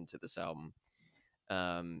you into this album.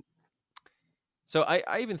 So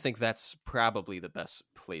I even think that's probably the best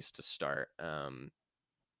place to start.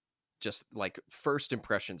 Just like first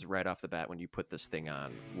impressions right off the bat when you put this thing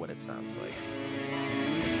on, what it sounds like.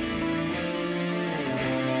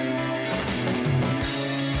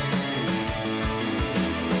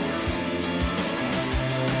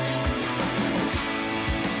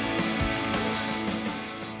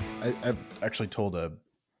 I've actually told a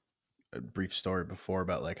brief story before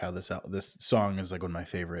about like how this song is like one of my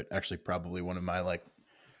favorite, actually probably one of my like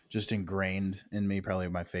just ingrained in me, probably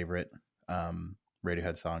my favorite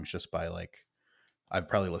Radiohead songs, just by like I've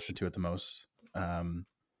probably listened to it the most.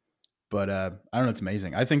 But I don't know, it's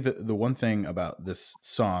amazing. I think that the one thing about this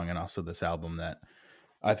song and also this album that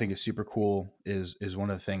I think is super cool is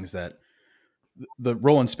one of the things that the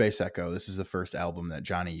Roland Space Echo, this is the first album that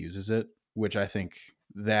Johnny uses it, which I think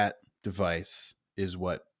that device is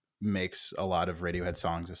what makes a lot of Radiohead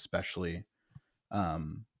songs, especially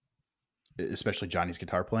Johnny's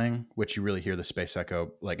guitar playing, which you really hear the Space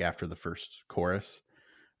Echo like after the first chorus,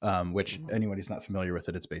 which anyone who's not familiar with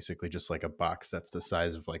it, it's basically just like a box that's the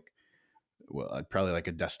size of like, well, probably like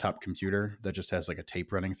a desktop computer that just has like a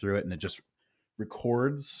tape running through it, and it just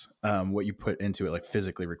records what you put into it, like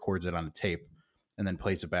physically records it on a tape and then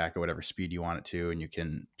plays it back at whatever speed you want it to, and you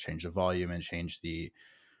can change the volume and change the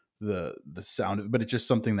sound. But it's just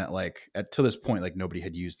something that like to this point, like nobody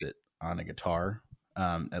had used it on a guitar,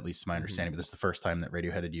 at least to my understanding. But this is the first time that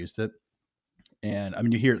Radiohead had used it, and I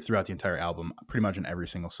mean you hear it throughout the entire album, pretty much in every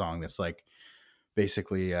single song. That's like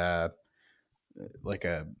basically like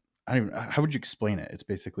a, I don't even, how would you explain it? It's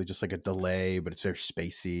basically just like a delay, but it's very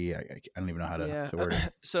spacey. I don't even know how to word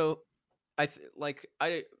it. So I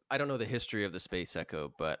don't know the history of the Space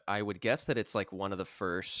Echo, but I would guess that it's like one of the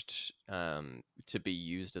first to be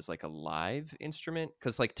used as like a live instrument,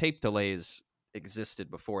 because like tape delays existed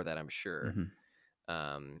before that, I'm sure.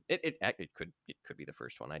 It could be the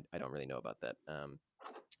first one. I don't really know about that.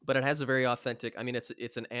 But it has a very authentic, I mean,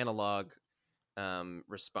 it's an analog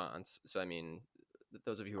response. So I mean,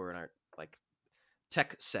 those of you who aren't like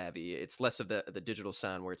tech savvy, it's less of the digital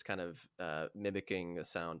sound where it's kind of mimicking a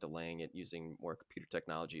sound, delaying it using more computer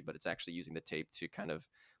technology, but it's actually using the tape to kind of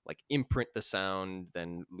like imprint the sound,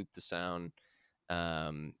 then loop the sound.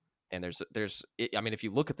 And I mean, if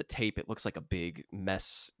you look at the tape, it looks like a big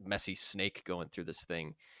messy snake going through this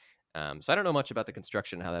thing. So I don't know much about the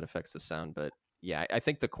construction and how that affects the sound, but yeah, I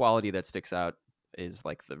think the quality that sticks out is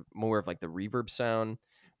like the more of like the reverb sound,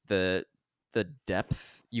 the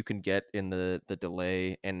depth you can get in the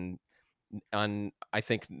delay, and I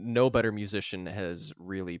think no better musician has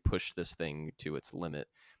really pushed this thing to its limit,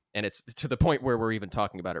 and it's to the point where we're even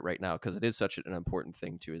talking about it right now because it is such an important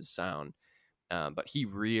thing to his sound. But he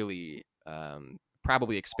really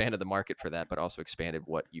probably expanded the market for that, but also expanded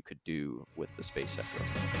what you could do with the Space Echo.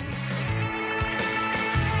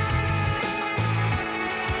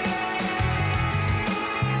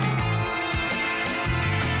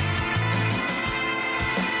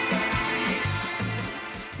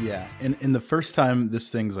 Yeah, and the first time this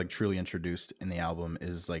thing's like truly introduced in the album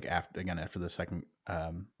is like after the second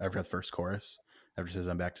after the first chorus, after he says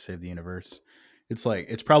I'm back to save the universe. It's like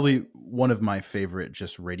it's probably one of my favorite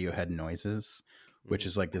just Radiohead noises, which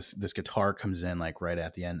is like this guitar comes in like right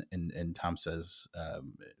at the end, and Tom says,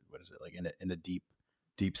 what is it, like in a deep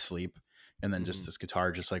sleep, and then just this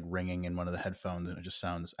guitar just like ringing in one of the headphones, and it just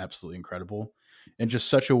sounds absolutely incredible, and just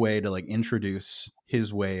such a way to like introduce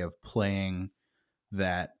his way of playing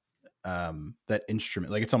that that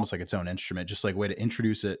instrument. Like it's almost like its own instrument, just like way to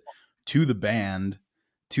introduce it to the band,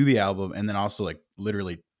 to the album, and then also like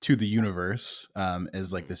literally to the universe,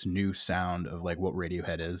 as like this new sound of like what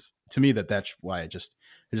Radiohead is to me. That's why it just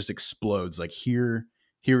explodes. Like here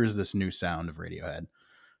is this new sound of Radiohead.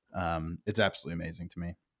 It's absolutely amazing to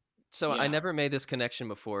me. So Yeah. I never made this connection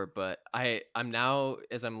before, but I'm now,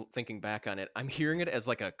 as I'm thinking back on it, I'm hearing it as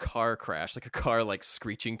like a car crash, like a car like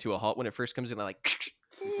screeching to a halt when it first comes in, like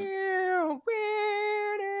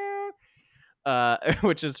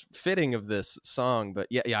which is fitting of this song. But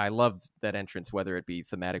yeah, I love that entrance, whether it be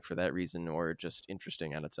thematic for that reason or just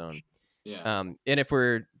interesting on its own. Yeah. And if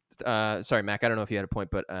we're sorry, Mac, I don't know if you had a point,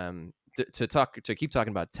 but to keep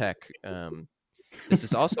talking about tech, this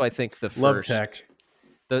is also, I think, the Love first. tech.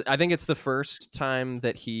 I think it's the first time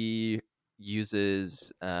that he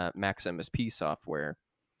uses Max MSP software,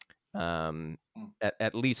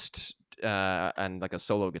 at least on like a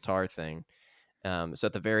solo guitar thing. So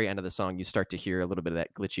at the very end of the song, you start to hear a little bit of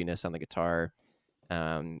that glitchiness on the guitar,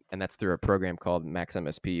 and that's through a program called Max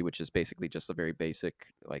MSP, which is basically just a very basic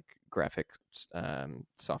like graphic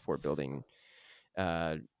software building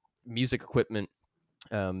music equipment.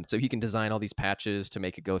 So he can design all these patches to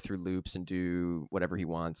make it go through loops and do whatever he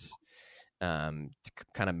wants, to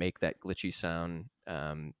kind of make that glitchy sound.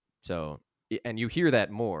 And you hear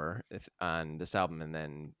that more on this album and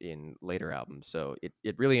then in later albums. So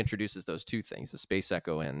it really introduces those two things, the Space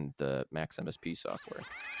Echo and the Max MSP software.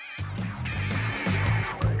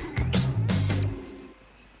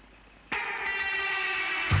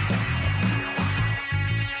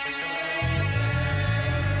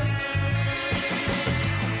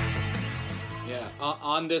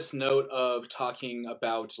 On this note of talking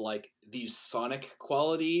about like these sonic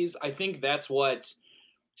qualities, I think that's what.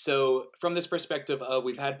 So from this perspective of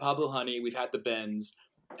we've had Pablo Honey, we've had the Bends,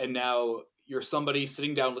 and now you're somebody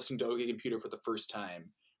sitting down listening to OK Computer for the first time.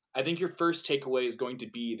 I think your first takeaway is going to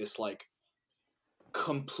be this like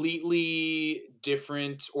completely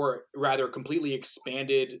different, or rather completely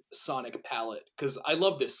expanded sonic palette. Because I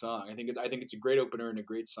love this song. I think it's a great opener and a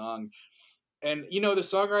great song. And, you know, the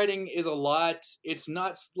songwriting is a lot. It's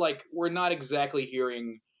not like we're not exactly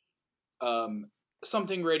hearing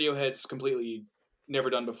something Radiohead's completely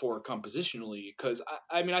never done before compositionally. Because,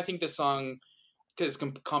 I mean, I think this song is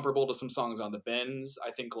comparable to some songs on the Bends.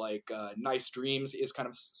 I think, like, Nice Dreams is kind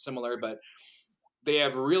of similar, but they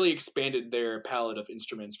have really expanded their palette of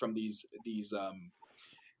instruments from these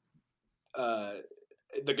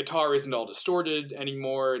the guitar isn't all distorted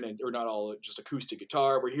anymore, or not all just acoustic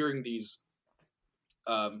guitar. We're hearing these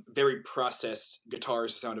very processed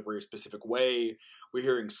guitars sound a very specific way. We're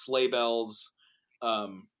hearing sleigh bells,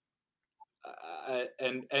 and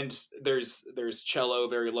there's cello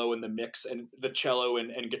very low in the mix, and the cello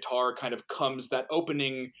and guitar kind of comes. That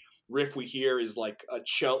opening riff we hear is like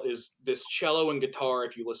this cello and guitar,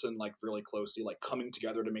 if you listen like really closely, like coming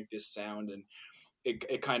together to make this sound, and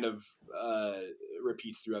it kind of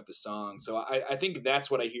repeats throughout the song. So I think that's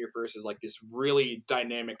what I hear first, is like this really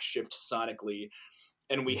dynamic shift sonically.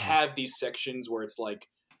 And we have these sections where it's like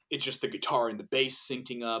it's just the guitar and the bass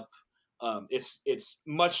syncing up. It's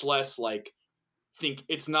much less like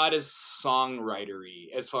it's not as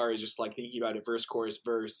songwritery as far as just like thinking about it verse, chorus,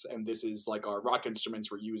 verse, and this is like our rock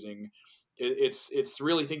instruments we're using. It's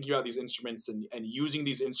really thinking about these instruments and using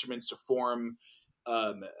these instruments to form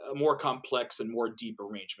a more complex and more deep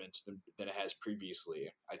arrangement than it has previously,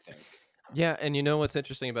 I think. Yeah, and you know what's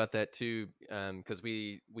interesting about that too, because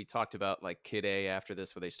we talked about like Kid A after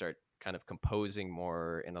this, where they start kind of composing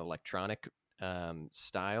more in an electronic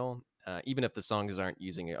style. Even if the songs aren't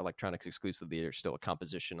using electronics exclusively, there's still a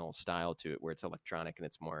compositional style to it where it's electronic and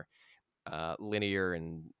it's more linear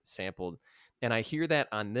and sampled. And I hear that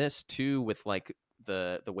on this too, with like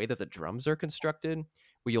the way that the drums are constructed,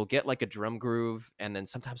 where you'll get like a drum groove, and then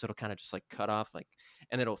sometimes it'll kind of just like cut off, like,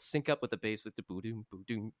 and it'll sync up with the bass, like the boo-doom,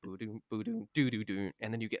 boo-doom, boo-doom, boo-doom, doo-doo-doo,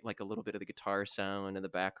 and then you get like a little bit of the guitar sound in the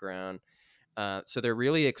background. So they're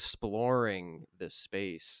really exploring this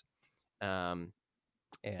space. And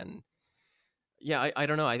yeah, I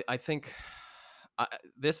don't know. I think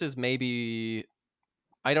this is maybe,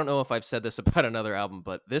 I don't know if I've said this about another album,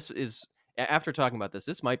 but this is, after talking about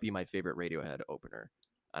this might be my favorite Radiohead opener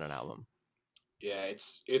on an album. Yeah,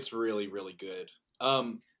 it's really, really good.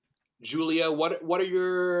 Julia, what are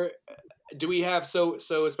your? Do we have so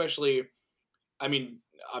especially? I mean,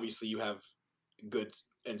 obviously you have good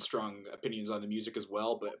and strong opinions on the music as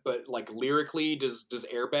well, but like lyrically, does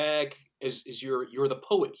Airbag is you're the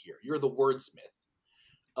poet here? You're the wordsmith.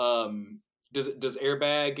 Does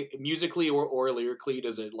Airbag musically or lyrically,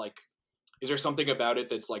 does it like, is there something about it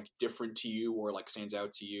that's like different to you or like stands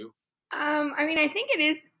out to you? I mean, I think it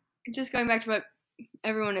is just going back to what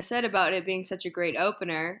everyone has said about it being such a great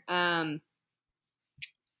opener.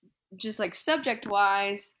 Just like subject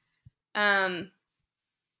wise,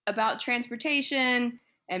 about transportation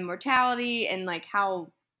and mortality and like how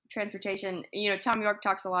transportation, Tom York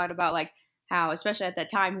talks a lot about like how, especially at that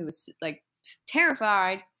time, he was like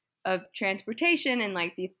terrified of transportation and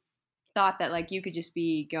like the thought that like you could just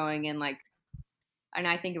be going in like, and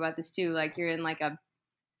I think about this too, like you're in like a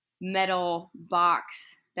metal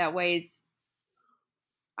box that weighs,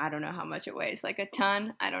 I don't know how much it weighs, like a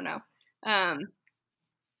ton, I don't know.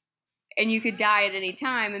 And you could die at any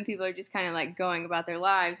time and people are just kind of like going about their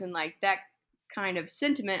lives, and like that kind of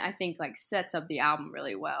sentiment I think like sets up the album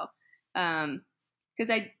really well. Because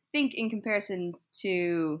I think in comparison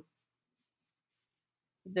to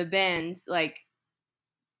the Bends, like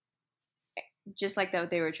just like that what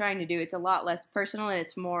they were trying to do, it's a lot less personal and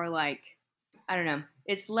it's more like, I don't know,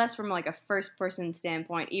 it's less from like a first person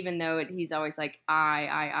standpoint, even though he's always like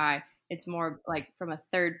I. It's more like from a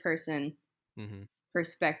third person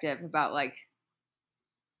perspective about like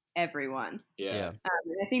everyone. Yeah.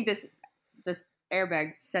 I think this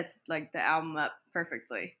Airbag sets like the album up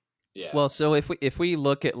perfectly. Yeah. Well, so if we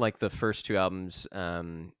look at like the first two albums,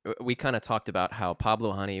 we kind of talked about how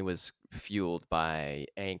Pablo Honey was fueled by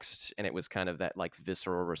angst, and it was kind of that like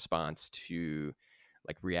visceral response to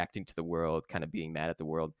like reacting to the world, kind of being mad at the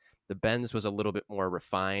world. The Bends was a little bit more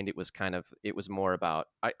refined. It was more about,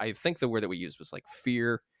 I think the word that we used was like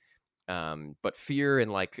fear, but fear in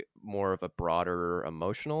like more of a broader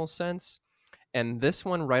emotional sense. And this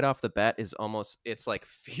one right off the bat is it's like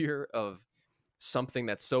fear of something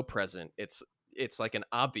that's so present. It's like an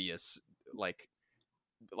obvious like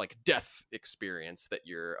death experience that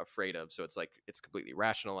you're afraid of. So it's like it's completely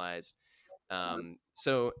rationalized.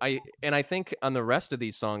 So I think on the rest of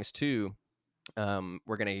these songs too,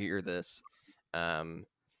 we're gonna hear this,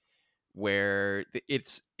 where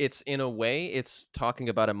it's in a way it's talking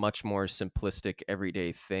about a much more simplistic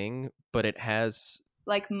everyday thing, but it has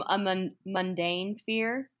like a mundane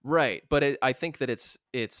fear, right? But I think that it's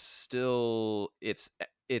still it's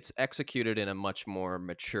executed in a much more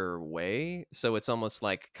mature way. So it's almost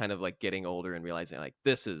like kind of like getting older and realizing like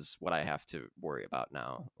this is what I have to worry about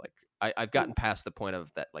now. Like I've gotten past the point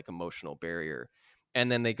of that like emotional barrier.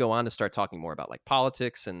 And then they go on to start talking more about like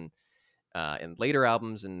politics and in later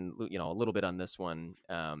albums, and a little bit on this one.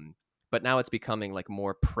 But now it's becoming like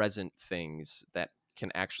more present things that can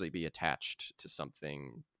actually be attached to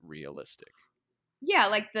something realistic. Yeah,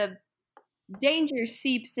 like the danger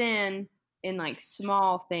seeps in like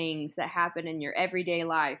small things that happen in your everyday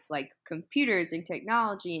life, like computers and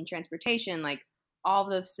technology and transportation. Like all of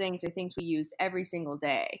those things are things we use every single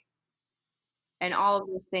day, and all of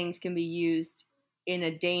those things can be used in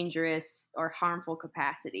a dangerous or harmful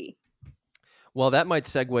capacity. Well, that might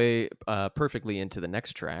segue perfectly into the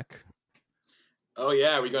next track. Oh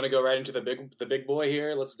yeah, are we going to go right into the big boy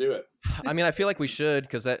here? Let's do it. I mean, I feel like we should,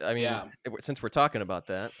 because since we're talking about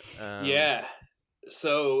that. Yeah.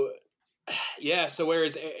 So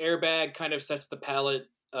whereas Airbag kind of sets the palette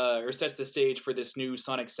or sets the stage for this new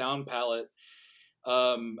sonic sound palette,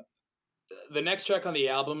 the next track on the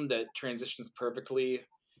album that transitions perfectly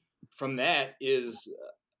from that is,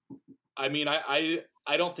 I mean,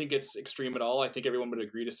 I don't think it's extreme at all. I think everyone would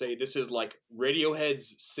agree to say this is like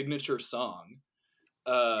Radiohead's signature song.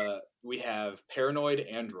 We have Paranoid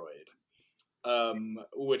Android,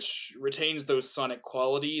 which retains those sonic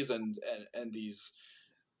qualities and these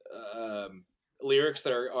lyrics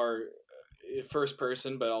that are first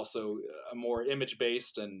person, but also a more image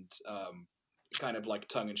based and kind of like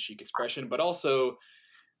tongue in cheek expression, but also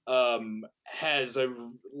has a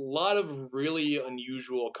lot of really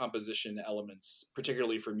unusual composition elements,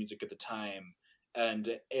 particularly for music at the time,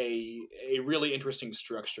 and a really interesting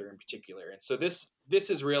structure in particular. And so this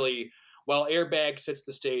is really, while Airbag sets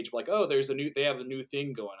the stage like, oh, they have a new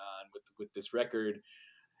thing going on with this record,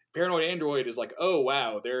 Paranoid Android is like, oh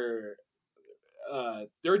wow, they're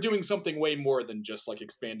doing something way more than just like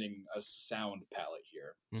expanding a sound palette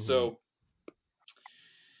here. Mm-hmm. So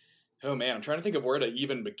oh man, I'm trying to think of where to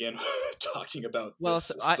even begin talking about this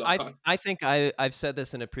song. I think I've said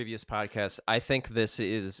this in a previous podcast. I think this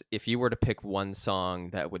is, if you were to pick one song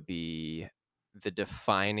that would be the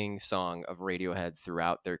defining song of Radiohead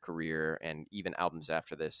throughout their career and even albums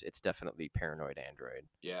after this, it's definitely Paranoid Android.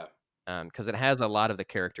 Yeah. Because it has a lot of the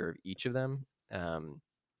character of each of them.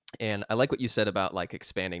 And I like what you said about like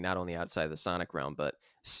expanding not only outside the sonic realm, but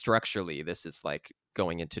structurally, this is like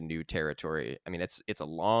going into new territory. I mean, it's a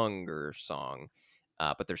longer song,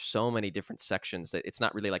 but there's so many different sections that it's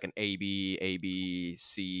not really like an A B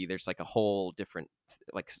C. There's like a whole different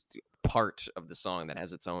like part of the song that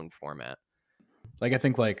has its own format. Like I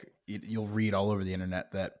think like you'll read all over the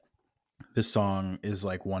internet that this song is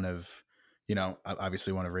like one of,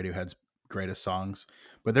 obviously one of Radiohead's greatest songs,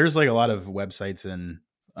 but there's like a lot of websites and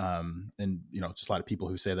just a lot of people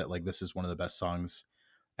who say that like this is one of the best songs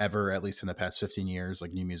ever, at least in the past 15 years.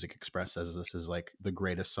 Like New Music Express says this is like the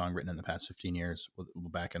greatest song written in the past 15 years.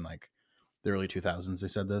 Back in like the early 2000s, they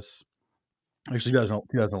said this. Actually,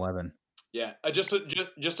 2011. Yeah, just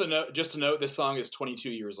to note, this song is 22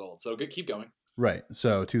 years old. So keep going. Right.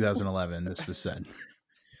 So 2011, this was said.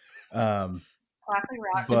 Classic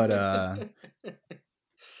rock. But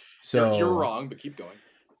so you're wrong, but keep going.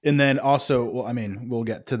 And then also, well, I mean, we'll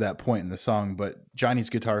get to that point in the song, but Johnny's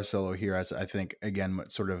guitar solo here, as I think, again,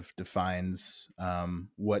 what sort of defines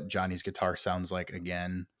what Johnny's guitar sounds like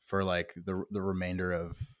again for like the remainder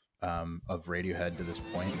of Radiohead to this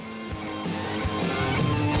point.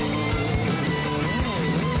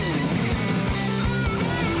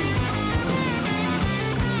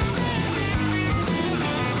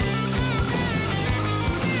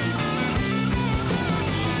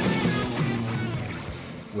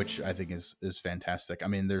 Which I think is fantastic. I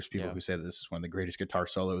mean, there's people who say that this is one of the greatest guitar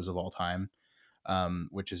solos of all time,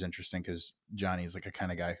 which is interesting because Johnny's like a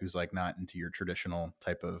kind of guy who's like not into your traditional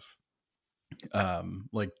type of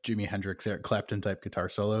like Jimi Hendrix, Eric Clapton type guitar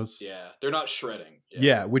solos. Yeah, they're not shredding.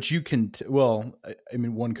 Yeah, which you can I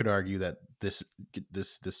mean, one could argue that this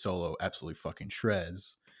solo absolutely fucking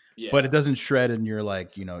shreds. Yeah. But it doesn't shred in your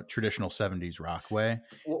like, traditional 70s rock way.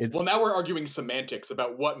 Well, now we're arguing semantics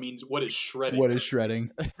about what is shredding. What is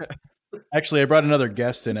shredding? Actually, I brought another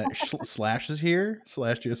guest in it. Slash is here.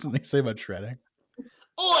 Slash, do you have something to say about shredding?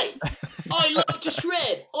 Oi! I love to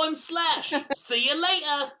shred. I'm Slash. See you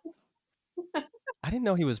later. I didn't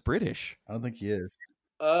know he was British. I don't think he is.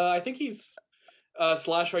 I think he's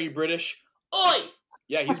Slash. Are you British? Oi!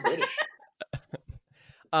 Yeah, he's British.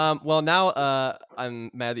 Well, now I'm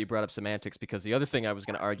mad that you brought up semantics because the other thing I was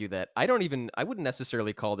going to argue that I wouldn't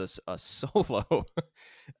necessarily call this a solo,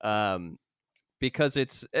 because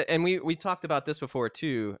it's, and we talked about this before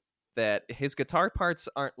too, that his guitar parts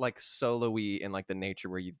aren't like solo-y in like the nature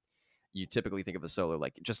where you typically think of a solo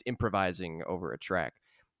like just improvising over a track.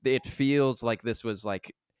 It feels like this was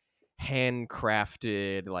like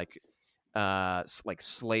handcrafted, like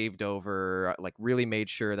slaved over, like really made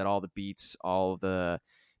sure that all the beats, all the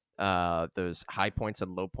those high points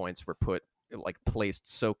and low points were placed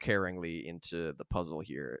so caringly into the puzzle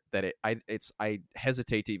here that I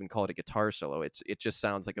hesitate to even call it a guitar solo. It just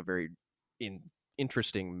sounds like a very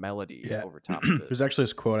interesting melody over top of it. There's actually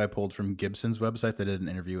this quote I pulled from Gibson's website. They did an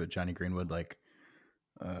interview with Johnny Greenwood like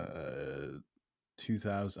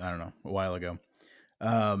 2000, I don't know, a while ago.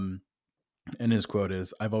 And his quote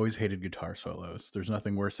is, "I've always hated guitar solos. There's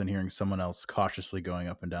nothing worse than hearing someone else cautiously going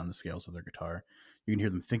up and down the scales of their guitar. You can hear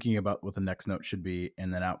them thinking about what the next note should be,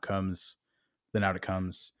 and then out it comes.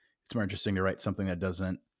 It's more interesting to write something that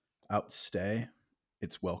doesn't outstay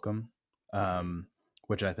its welcome,"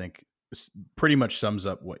 which I think pretty much sums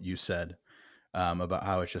up what you said about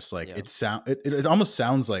how it's just like it almost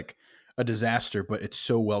sounds like a disaster, but it's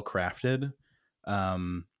so well crafted.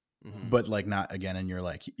 But like not again, and you're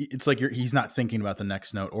like, it's like he's not thinking about the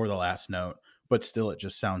next note or the last note, but still it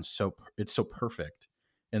just sounds it's so perfect,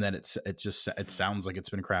 and that it sounds like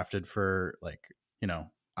it's been crafted for like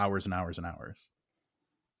hours and hours and hours.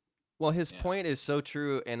 Well, his point is so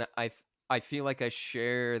true, and I feel like I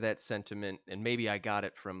share that sentiment, and maybe I got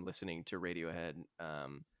it from listening to Radiohead.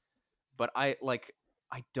 But I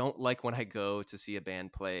don't like when I go to see a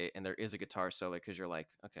band play and there is a guitar solo, because you're like,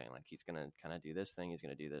 okay, like he's gonna kind of do this thing, he's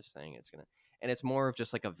gonna do this thing, and it's more of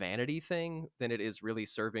just like a vanity thing than it is really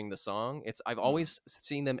serving the song. I've always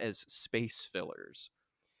seen them as space fillers,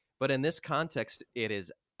 but in this context, it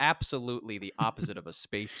is absolutely the opposite of a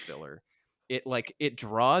space filler. It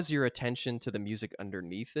draws your attention to the music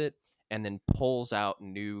underneath it and then pulls out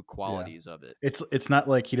new qualities of it. It's not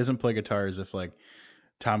like he doesn't play guitar as if like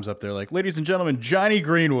Tom's up there like, "Ladies and gentlemen, Johnny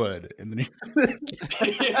Greenwood," and then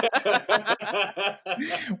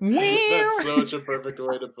That's such a perfect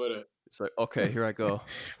way to put it. It's like, okay, here I go.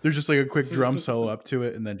 There's just like a quick drum solo up to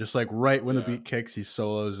it, and then just like right when the beat kicks, he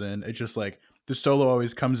solos in. It's just like the solo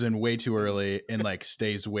always comes in way too early and like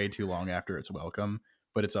stays way too long after it's welcome,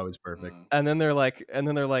 but it's always perfect. And then they're like,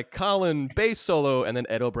 Colin bass solo, and then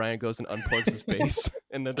Ed O'Brien goes and unplugs his bass,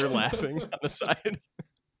 and then they're laughing on the side.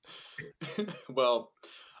 Well,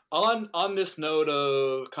 on this note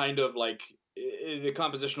of kind of like the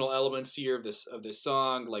compositional elements here of this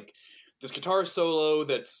song, like this guitar solo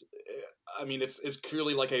that's, I mean, it's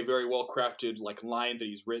clearly like a very well crafted like line that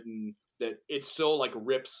he's written, that it still like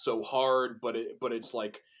rips so hard, but it's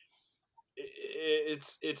like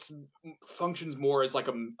it's functions more as like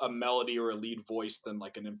a melody or a lead voice than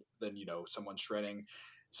like than someone shredding.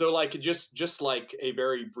 So like just like a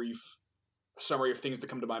very brief summary of things that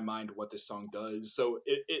come to my mind what this song does. So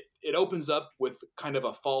it opens up with kind of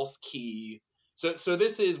a false key. So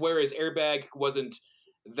this is, whereas Airbag wasn't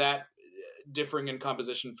that differing in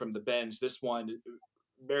composition from the Bends, this one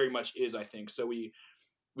very much is, I think. So we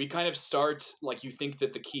kind of start like, you think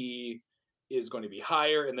that the key is going to be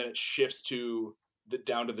higher, and then it shifts to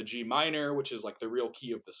down to the G minor, which is like the real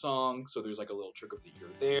key of the song. So there's like a little trick of the ear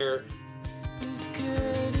there.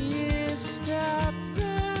 Could you stop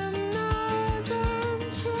the noise? I'm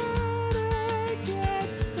trying to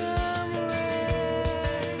get somewhere.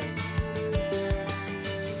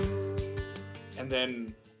 And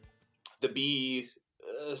then the B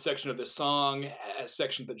section of this song has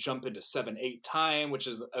sections that jump into 7/8 time, which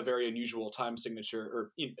is a very unusual time signature,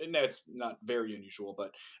 or no, it's not very unusual,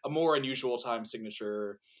 but a more unusual time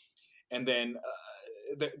signature. And then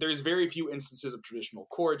there's very few instances of traditional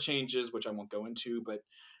chord changes, which I won't go into, but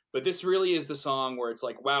this really is the song where it's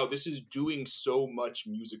like, wow, this is doing so much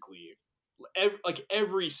musically.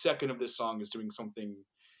 Every second of this song is doing something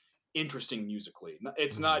interesting musically.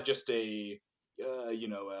 It's not just a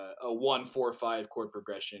 1-4-5 chord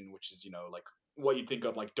progression, which is like what you'd think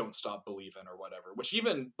of like "Don't Stop Believin'" or whatever. Which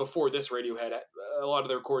even before this, Radiohead, a lot of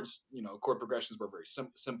their chord progressions were very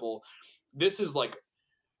simple. This is like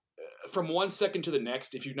from 1 second to the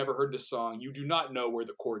next. If you've never heard this song, you do not know where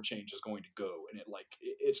the chord change is going to go, and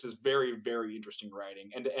it's this very, very interesting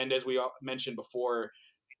writing. And as we mentioned before,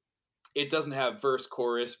 it doesn't have verse,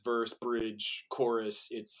 chorus, bridge, chorus.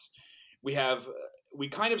 We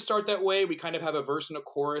kind of start that way. We kind of have a verse and a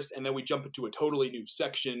chorus, and then we jump into a totally new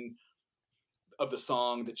section of the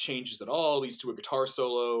song that changes it all, leads to a guitar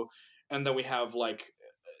solo, and then we have like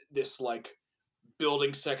this like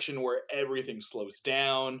building section where everything slows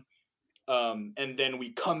down, and then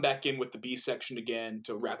we come back in with the B section again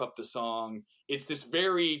to wrap up the song. It's this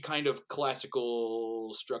very kind of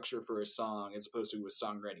classical structure for a song as opposed to a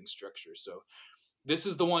songwriting structure. So this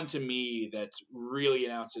is the one to me that really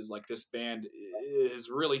announces like this band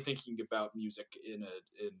is really thinking about music in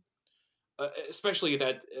especially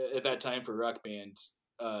at that time for rock bands,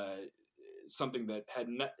 something that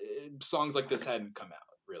songs like this hadn't come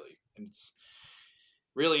out really, and it's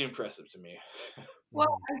really impressive to me.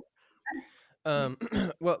 Well,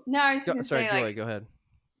 Well, no, I was go, gonna sorry, say, Joy, like, go ahead.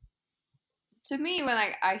 to me, when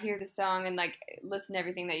I hear the song and like listen to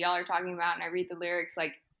everything that y'all are talking about, and I read the lyrics,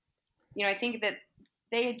 like, I think that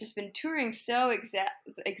they had just been touring so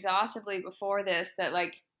exhaustively before this that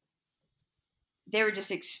like they were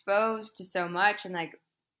just exposed to so much, and like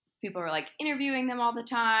people were like interviewing them all the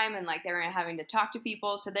time, and like they were having to talk to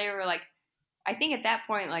people, so they were like, I think at that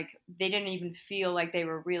point, like they didn't even feel like they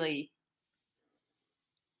were really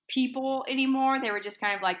people anymore. They were just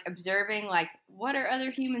kind of like observing, like, what are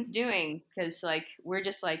other humans doing? Because like we're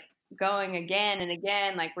just like going again and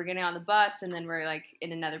again, like we're getting on the bus and then we're like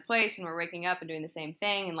in another place and we're waking up and doing the same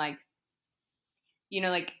thing, and like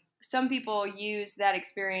like some people use that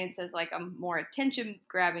experience as like a more attention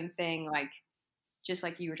grabbing thing, like just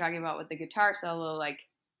like you were talking about with the guitar solo. Like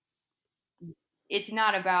it's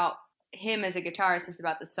not about him as a guitarist, it's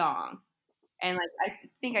about the song. And like I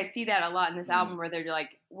think I see that a lot in this album where they're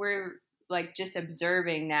like, we're like just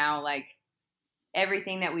observing now, like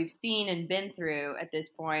everything that we've seen and been through at this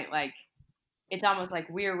point. Like it's almost like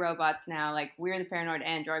we're robots now, like we're the paranoid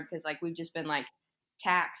android, because like we've just been like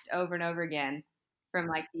taxed over and over again from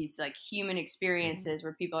like these like human experiences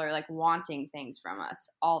where people are like wanting things from us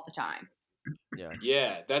all the time.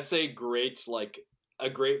 Yeah, that's a great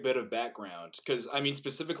bit of background, because I mean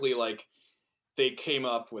specifically like they came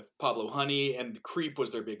up with Pablo Honey and Creep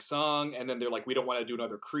was their big song, and then they're like, we don't want to do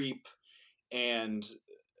another Creep, and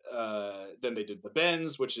then they did the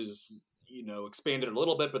Bends, which is expanded a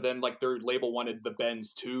little bit, but then like their label wanted the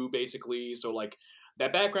Bends too, basically. So like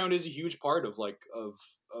that background is a huge part of like of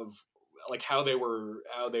like how they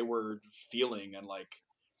were feeling, and like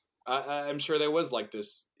I'm sure there was like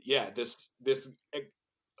this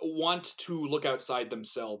want to look outside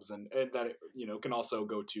themselves, and that can also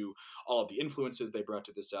go to all of the influences they brought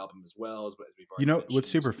to this album as well as we've already What's mentioned.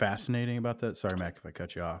 super fascinating about that? Sorry, Mac, if I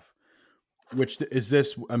cut you off. Which is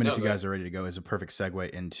this? I mean, No, if you go guys are ready to go, is a perfect segue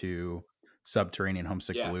into Subterranean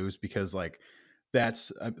Homesick Yeah. Blues, because like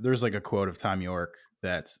that's there's like a quote of Tom York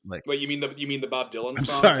that's like, Wait, you mean the Bob Dylan I'm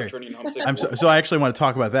song? sorry. Subterranean Homesick? so I actually want to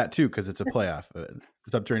talk about that too because it's a playoff.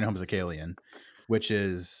 Subterranean Homesick Alien, which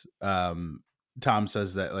is Tom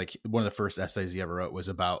says that like one of the first essays he ever wrote was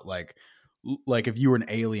about like if you were an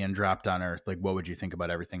alien dropped on Earth, like what would you think about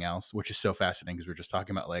everything else? Which is so fascinating because we're just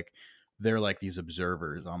talking about like they're like these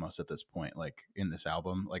observers almost at this point, like in this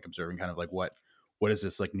album, like observing kind of like what is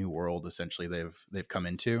this like new world essentially they've come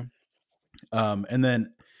into. And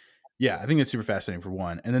then yeah, I think it's super fascinating for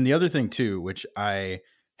one. And then the other thing too, which I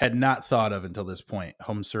had not thought of until this point,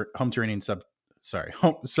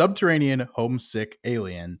 Subterranean Homesick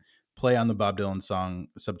Alien, play on the Bob Dylan song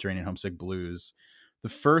Subterranean Homesick Blues. The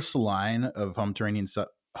first line of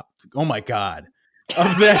oh my God,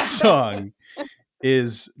 of that song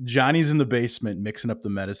is Johnny's in the basement mixing up the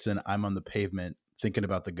medicine. I'm on the pavement thinking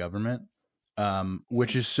about the government.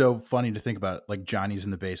 Which is so funny to think about. Like Johnny's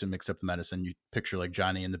in the basement, mix up the medicine. You picture like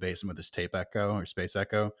Johnny in the basement with his tape echo or space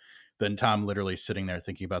echo. Then Tom literally sitting there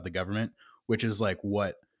thinking about the government, which is like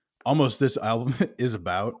what almost this album is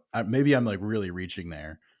about. Maybe I'm like really reaching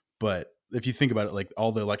there, but if you think about it, like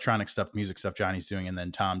all the electronic stuff, music stuff Johnny's doing, and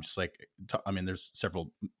then Tom just like, I mean, there's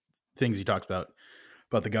several things he talks about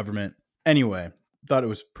the government. Anyway, thought it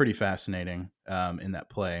was pretty fascinating in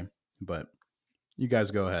that play, but you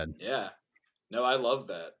guys go ahead. Yeah. No, I love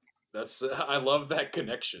that. I love that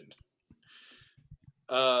connection.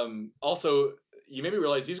 Also, you made me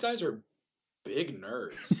realize these guys are big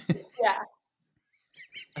nerds. Yeah.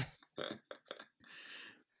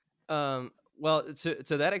 Well,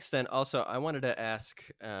 to that extent, also, I wanted to ask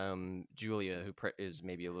Julia, who is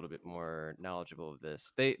maybe a little bit more knowledgeable of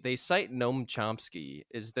this. They cite Noam Chomsky.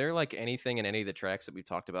 Is there like anything in any of the tracks that we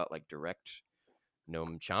talked about, like direct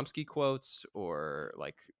Noam Chomsky quotes or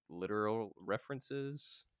like literal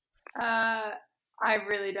references? I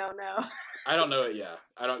really don't know. I don't know it. Yeah,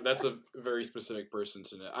 I don't. That's a very specific person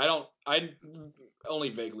to know. I only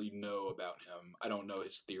vaguely know about him. I don't know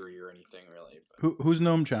his theory or anything really. But Who's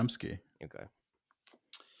Noam Chomsky? Okay.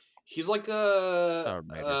 he's like writer.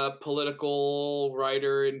 a political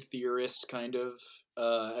writer and theorist, kind of.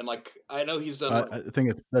 And like I know he's done. I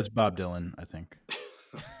think that's Bob Dylan. I think.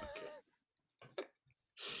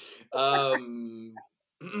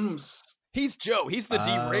 He's Joe. He's the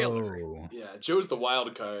derailer. Oh. Yeah, Joe's the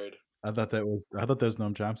wild card. I thought that was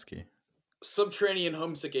Noam Chomsky. Subterranean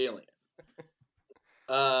Homesick Alien.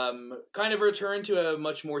 Kind of return to a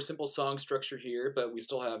much more simple song structure here, but we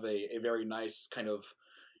still have a very nice kind of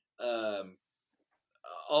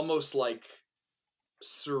almost like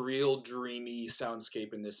surreal, dreamy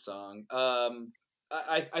soundscape in this song.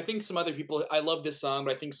 I think some other people, I love this song,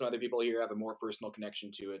 but I think some other people here have a more personal connection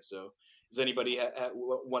to it. So does anybody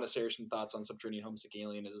want to share some thoughts on Subterranean Homesick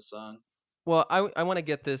Alien as a song? Well, I want to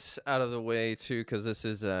get this out of the way too, because this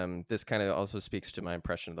is this kind of also speaks to my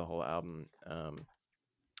impression of the whole album.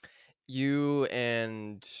 You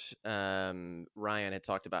and Ryan had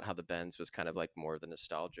talked about how the Bends was kind of like more of the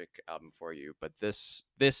nostalgic album for you, but this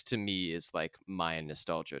to me is like my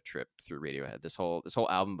nostalgia trip through Radiohead. This whole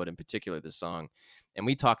album, but in particular this song. And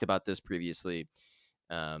we talked about this previously,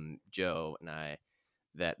 Joe and I,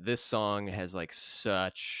 that this song has like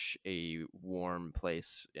such a warm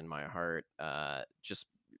place in my heart. Just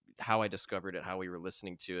how I discovered it, how we were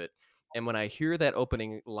listening to it. And when I hear that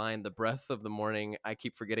opening line, the breath of the morning, I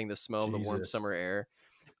keep forgetting the smell of the warm summer air.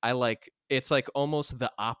 It's like almost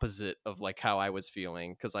the opposite of like how I was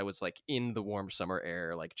feeling, because I was like in the warm summer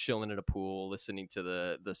air, like chilling in a pool, listening to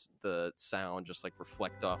the sound just like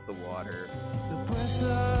reflect off the water. The breath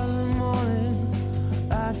of the morning,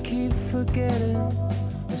 I keep forgetting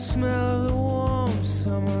the smell of the warm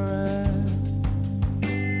summer air.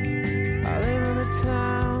 I live in a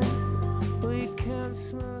town where you can't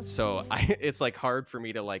smell. So it's like hard for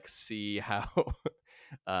me to like see how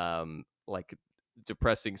like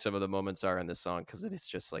depressing some of the moments are in this song, because it is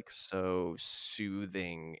just like so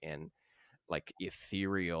soothing and like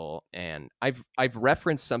ethereal. And I've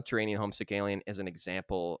referenced Subterranean Homesick Alien as an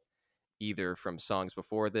example, either from songs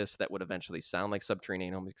before this that would eventually sound like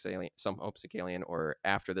Subterranean Homesick Alien, or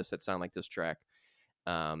after this that sound like this track.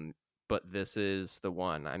 But this is the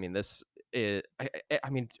one. I mean, this is, I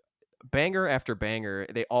mean, banger after banger,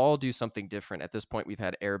 they all do something different. At this point, we've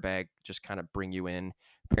had Airbag just kind of bring you in.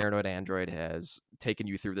 Paranoid Android has taken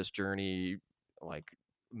you through this journey, like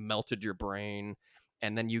melted your brain,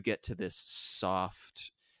 and then you get to this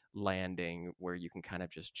soft, landing where you can kind of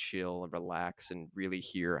just chill and relax and really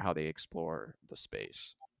hear how they explore the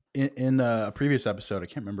space. In a previous episode, I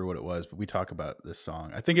can't remember what it was, but we talk about this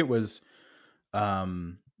song. I think it was, it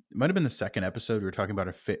might have been the second episode. We were talking about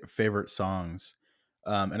our favorite songs,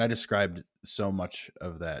 and I described so much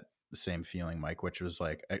of that same feeling, Mike, which was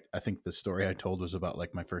like, I think the story I told was about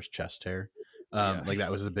like my first chest hair. Like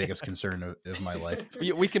that was the biggest concern of my life.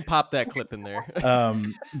 We can pop that clip in there.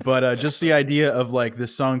 But just the idea of like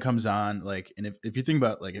this song comes on, like, and if you think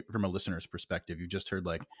about like from a listener's perspective, you just heard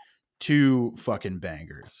like two fucking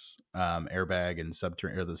bangers, Airbag and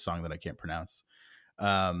Subterranean, or the song that I can't pronounce.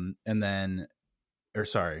 And then, or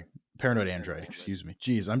sorry, Paranoid Android, excuse me.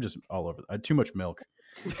 Jeez, I'm just all over. I had too much milk.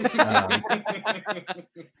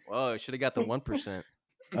 Whoa, should have got the 1%.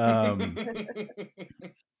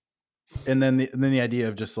 And then the idea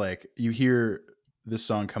of just like, you hear this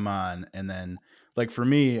song come on, and then like for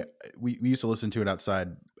me, we used to listen to it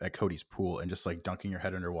outside at Cody's pool and just like dunking your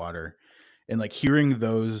head underwater. And like hearing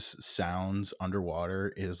those sounds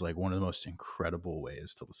underwater is like one of the most incredible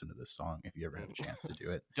ways to listen to this song if you ever have a chance to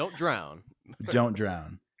do it. Don't drown. Don't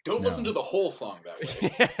drown. Don't listen to the whole song that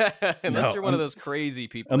way. Unless you're one of those crazy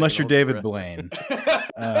people. Unless you're David Blaine.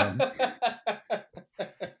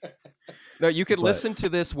 No, you could listen to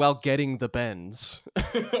this while getting the bends.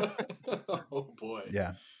 Oh boy.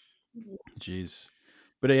 Yeah. Jeez.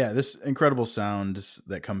 But yeah, this incredible sounds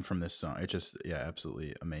that come from this song, it's just, yeah,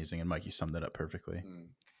 absolutely amazing. And Mike, you summed that up perfectly.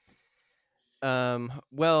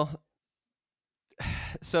 Well,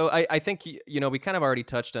 so I think, you know, we kind of already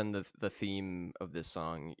touched on the theme of this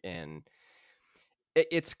song, and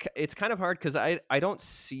it's kind of hard because I don't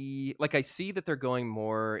see, like, I see that they're going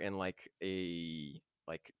more in like a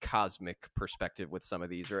like cosmic perspective with some of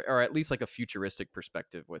these, or at least like a futuristic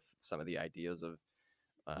perspective with some of the ideas of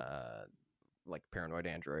like Paranoid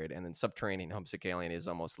Android, and then Subterranean Homesick Alien is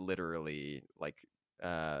almost literally like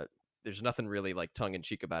there's nothing really like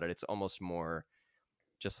tongue-in-cheek about it. It's almost more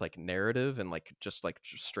just like narrative and like just like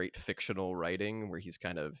straight fictional writing, where he's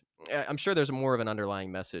kind of, I'm sure there's more of an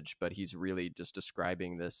underlying message, but he's really just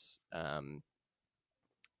describing this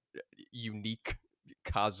unique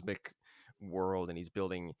cosmic world, and he's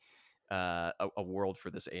building a world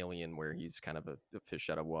for this alien where he's kind of a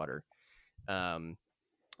fish out of water.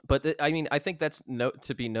 But I mean, I think that's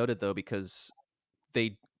to be noted though, because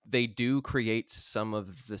they do create some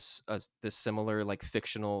of this similar like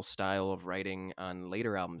fictional style of writing on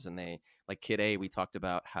later albums, and they, like Kid A, we talked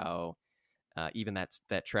about how even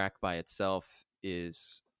that track by itself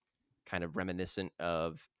is kind of reminiscent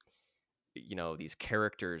of, you know, these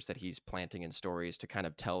characters that he's planting in stories to kind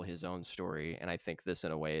of tell his own story, and I think this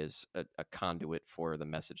in a way is a conduit for the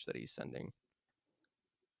message that he's sending.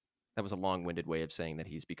 That was a long-winded way of saying that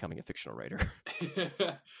he's becoming a fictional writer.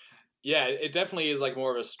 Yeah, it definitely is like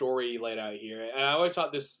more of a story laid out here. And I always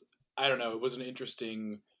thought this, I don't know, it was an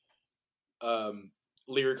interesting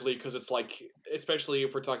lyrically, because it's like, especially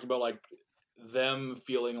if we're talking about like them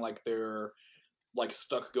feeling like they're like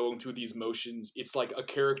stuck going through these motions, it's like a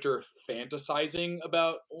character fantasizing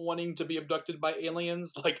about wanting to be abducted by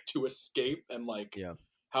aliens, like to escape, and like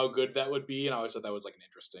how good that would be. And I always thought that was like an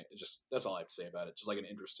interesting, that's all I have to say about it. Just like an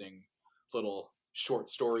interesting little short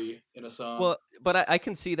story in a song. Well, but I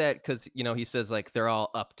can see that because, you know, he says like they're all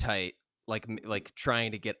uptight, like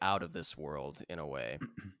trying to get out of this world in a way.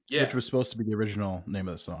 Yeah, Which was supposed to be the original name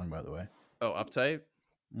of the song, by the way. Oh, Uptight?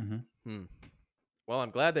 Mm-hmm. Well,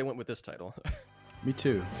 I'm glad they went with this title. Me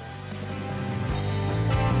too.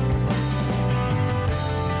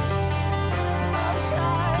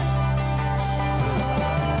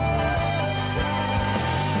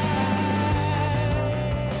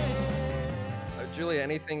 Julia,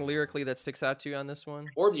 anything lyrically that sticks out to you on this one?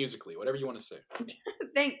 Or musically, whatever you want to say.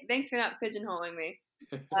 Thanks for not pigeonholing me.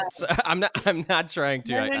 So, I'm not trying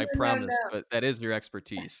to. I promise, no. but that is your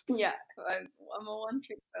expertise. Yeah, I'm a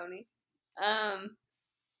one-trick pony.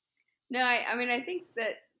 No, I mean, I think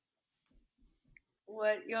that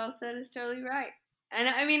what y'all said is totally right. And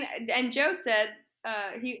I mean, and Joe said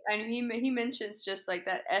he mentions just like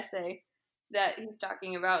that essay that he's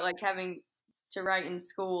talking about, like having to write in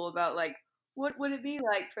school about like what would it be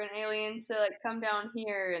like for an alien to like come down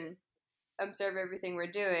here and observe everything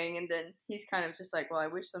we're doing, and then he's kind of just like, well, I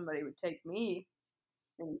wish somebody would take me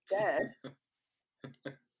instead.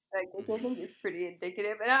 Like, which I think is pretty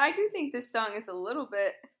indicative, and I do think this song is a little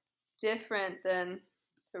bit different than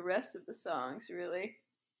the rest of the songs, really.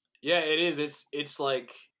 Yeah, it is. It's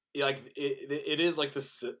like it is like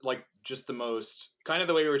this, like just the most kind of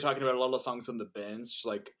the way we were talking about a lot of the songs on the Bends. Just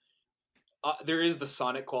like there is the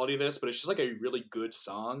sonic quality of this, but it's just like a really good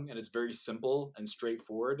song, and it's very simple and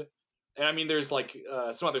straightforward. And I mean, there's like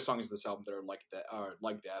some other songs in this album that are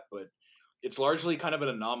like that, but it's largely kind of an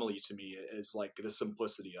anomaly to me. Is like the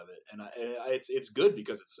simplicity of it, and it's good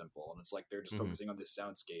because it's simple, and it's like they're just focusing on this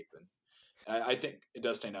soundscape, and I think it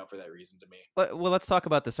does stand out for that reason to me. Well, let's talk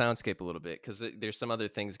about the soundscape a little bit, because there's some other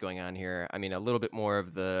things going on here. I mean, a little bit more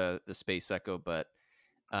of the space echo, but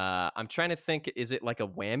I'm trying to think, is it like a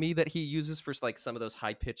whammy that he uses for like some of those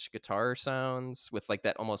high pitched guitar sounds with like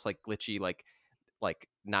that almost like glitchy, like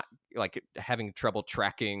not like having trouble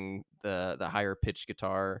tracking the higher pitched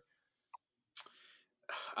guitar?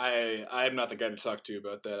 I'm not the guy to talk to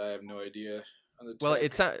about that. I have no idea on the Well,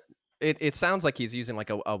 tech. it sounds like he's using like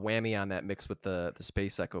a whammy on that mix with the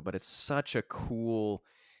space echo, but it's such a cool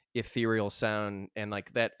ethereal sound, and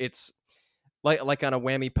like that it's like on a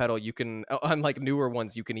whammy pedal you can, unlike newer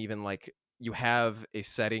ones, you can even like, you have a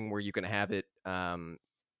setting where you can have it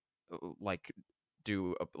like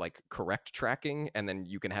do like correct tracking, and then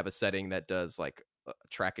you can have a setting that does like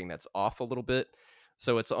tracking that's off a little bit,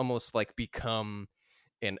 so it's almost like become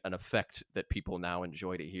an effect that people now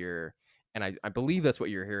enjoy to hear, and I believe that's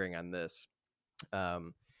what you're hearing on this.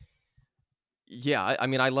 Yeah, I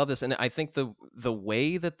mean, I love this, and I think the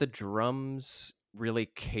way that the drums really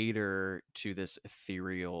cater to this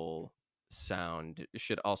ethereal sound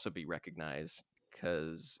should also be recognized,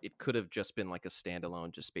 because it could have just been like a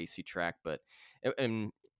standalone, just spacey track, but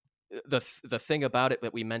and the thing about it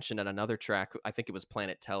that we mentioned on another track, I think it was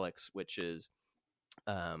Planet Telex, which is,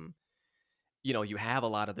 you have a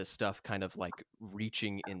lot of this stuff kind of like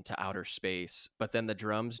reaching into outer space, but then the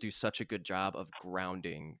drums do such a good job of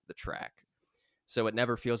grounding the track. So it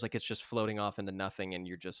never feels like it's just floating off into nothing and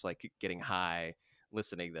you're just like getting high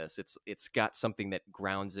listening to this. It's got something that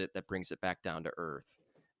grounds it, that brings it back down to earth.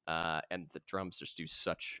 And the drums just do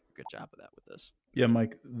such a good job of that with this. Yeah,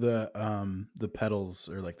 Mike, the pedals,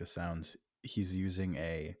 or like the sounds, he's using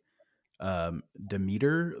a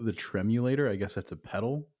Demeter, the tremulator, I guess that's a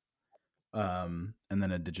pedal. And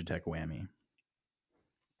then a Digitech whammy.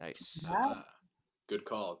 Nice. Good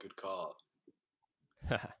call. Good call.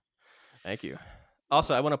 Thank you.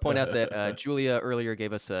 Also, I want to point out that Julia earlier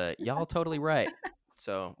gave us a "y'all totally right,"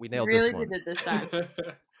 so we nailed this one. Really did it this time.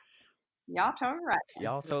 Y'all totally right.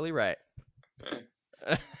 Y'all totally right.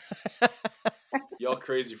 Y'all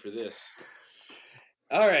crazy for this.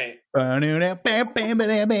 All right. Oh,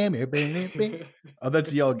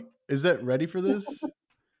 that's y'all. Is that ready for this?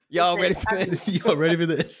 Y'all ready for this? Y'all ready for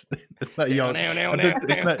this? It's not y'all.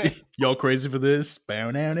 It's not y'all crazy for this.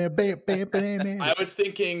 I was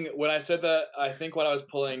thinking when I said that, I think what I was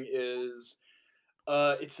pulling is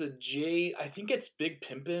it's I think it's Big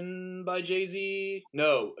Pimpin' by Jay-Z.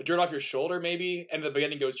 No, Dirt Off Your Shoulder maybe. And at the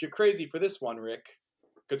beginning goes, "You're crazy for this one, Rick."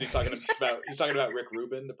 Because he's talking about Rick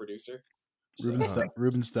Rubin, the producer. So,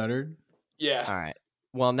 Ruben stuttered. Yeah. All right.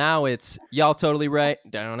 Well, now it's y'all totally right.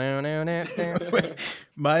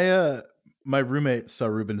 My roommate saw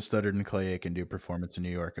Ruben Studdard and Clay Aiken do a performance in New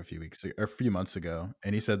York a few months ago,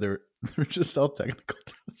 and he said they're just all technical.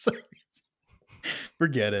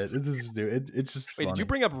 Forget it. It's just it's just. Wait, funny. did you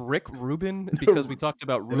bring up Rick Rubin because we talked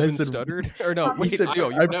about Ruben Studdard? Or no, He wait, said,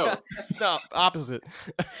 no, opposite.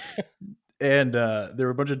 And there were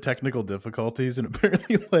a bunch of technical difficulties, and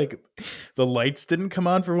apparently, like, the lights didn't come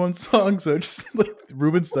on for one song, so it's just like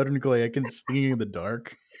Ruben Studdard and Clay Aiken singing in the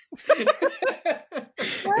dark,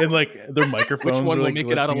 and like their microphones. Which one were, will like, make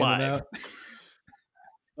it out glitching in and alive? out.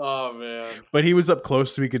 Oh man. But he was up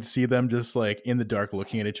close, so we could see them just like in the dark,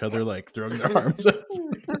 looking at each other, like throwing their arms up.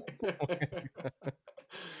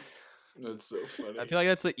 That's so funny. I feel like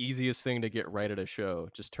that's the easiest thing to get right at a show.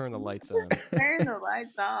 Just turn the lights on. Turn the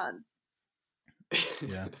lights on.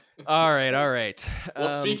 Yeah. All right.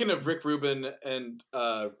 Well, speaking of Rick Rubin and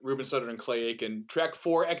Ruben Studdard and Clay Aiken, track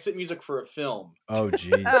 4, exit music for a film. Oh,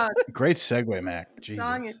 geez. Oh, Great segue, Mac. the Jesus.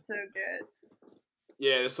 song is so good.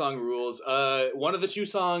 Yeah, this song rules. One of the 2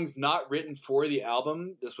 songs not written for the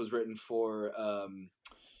album. This was written for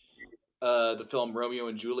the film Romeo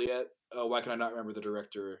and Juliet. Why can I not remember the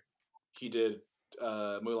director? He did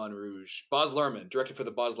Moulin Rouge. Baz Luhrmann, directed for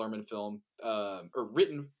the Baz Luhrmann film, or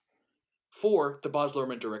written for the Baz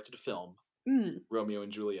Luhrmann directed film, Romeo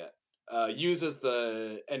and Juliet. Used as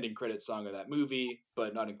the ending credit song of that movie,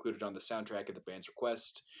 but not included on the soundtrack at the band's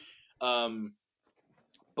request.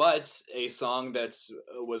 But a song that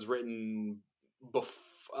was written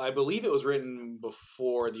I believe it was written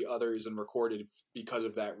before the others and recorded because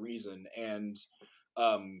of that reason. And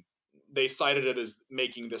they cited it as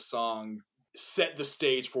making this song set the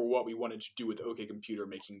stage for what we wanted to do with OK Computer,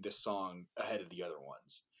 making this song ahead of the other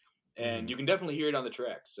ones. And you can definitely hear it on the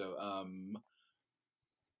track. So,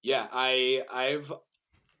 yeah, I've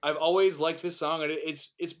I've always liked this song, and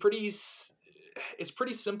it's pretty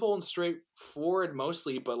simple and straightforward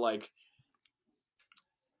mostly, but like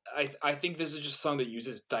I think this is just a song that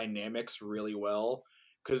uses dynamics really well,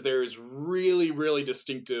 because there's really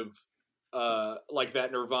distinctive like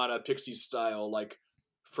that Nirvana Pixies style, like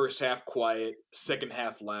first half quiet, second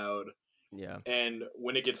half loud. Yeah. And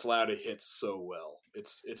when it gets loud, it hits so well.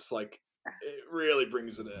 It's like it really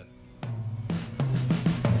brings it in.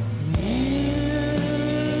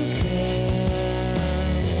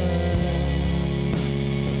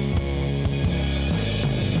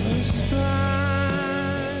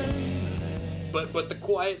 But the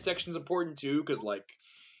quiet section is important too, because like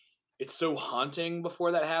it's so haunting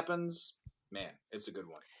before that happens. Man, it's a good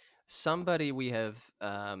one. Somebody we have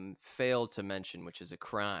failed to mention, which is a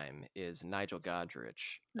crime, is Nigel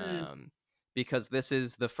Godrich. Because this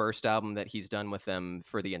is the first album that he's done with them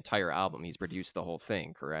for the entire album. He's produced the whole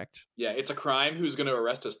thing, correct? Yeah, it's a crime. Who's going to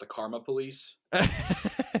arrest us? The Karma Police?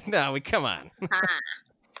 No, come on.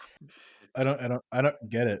 I don't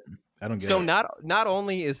get it. I don't get it. So not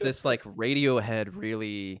only is this like Radiohead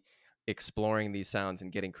really exploring these sounds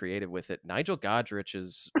and getting creative with it, Nigel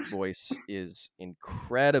Godrich's voice is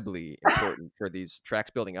incredibly important for these tracks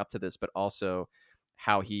building up to this, but also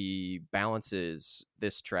how he balances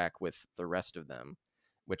this track with the rest of them,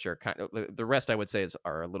 which are kind of the rest I would say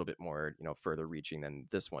are a little bit more, further reaching than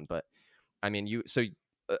this one. But I mean,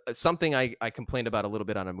 something I complained about a little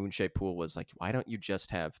bit on A Moonshaped Pool was like, why don't you just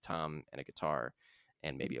have Tom and a guitar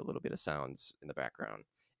and maybe a little bit of sounds in the background?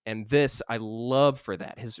 And this I love for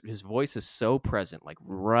that. His voice is so present, like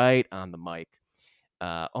right on the mic,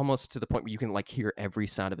 almost to the point where you can like hear every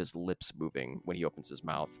sound of his lips moving when he opens his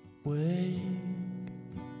mouth. Wake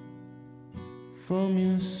from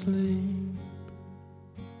your sleep,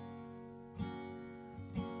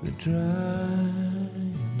 the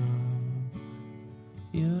drying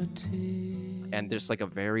of your tears. And there's like a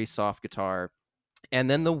very soft guitar, and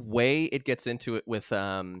then the way it gets into it with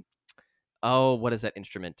what is that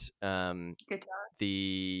instrument? Guitar.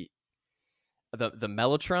 The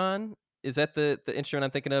mellotron, is that the instrument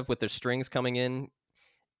I'm thinking of with the strings coming in?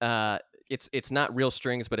 It's not real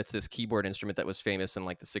strings, but it's this keyboard instrument that was famous in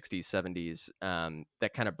like the 60s, 70s,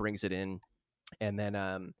 that kind of brings it in. And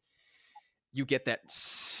then you get that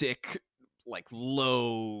sick, like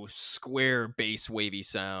low, square bass wavy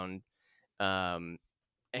sound. And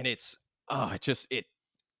it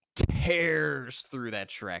tears through that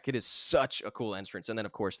track. It is such a cool entrance. And then,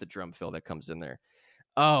 of course, the drum fill that comes in there.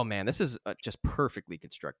 Oh, man, this is just perfectly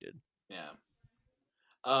constructed. Yeah.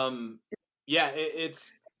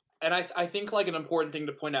 It's... And I think like an important thing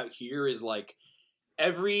to point out here is like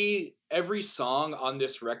every song on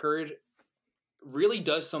this record really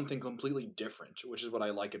does something completely different, which is what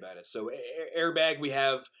I like about it. So Airbag, we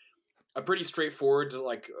have a pretty straightforward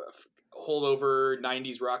like holdover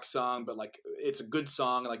 90s rock song, but like it's a good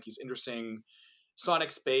song, like he's interesting.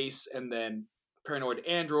 Sonic Space, and then Paranoid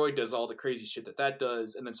Android does all the crazy shit that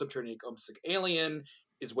does, and then Subterranean Homesick Alien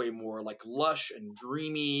is way more like lush and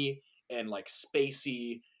dreamy and like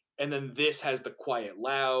spacey. And then this has the quiet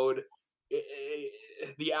loud.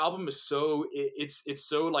 The album is so it's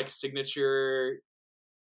so like signature.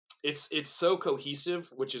 It's so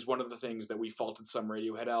cohesive, which is one of the things that we faulted some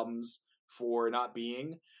Radiohead albums for not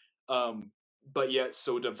being, but yet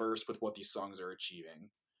so diverse with what these songs are achieving.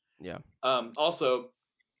 Yeah. Also,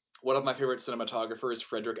 one of my favorite cinematographers,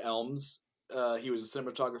 Frederick Elms. He was a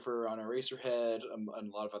cinematographer on Eraserhead and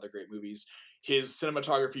a lot of other great movies. His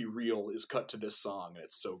cinematography reel is cut to this song, and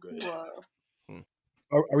it's so good. Whoa.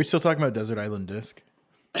 Are we still talking about Desert Island Disc?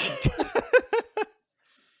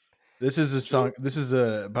 This is a song. This is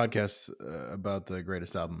a podcast about the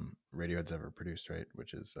greatest album Radiohead's ever produced, right?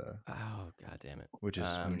 Which is oh god damn it! Which is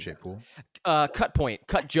Moonshaped Pool. Cut point.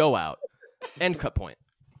 Cut Joe out. End cut point.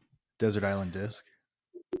 Desert Island Disc.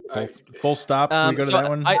 Full stop. We go to that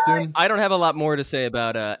one. I don't have a lot more to say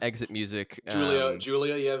about Exit Music.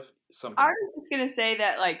 Julia, you have something. I was just gonna say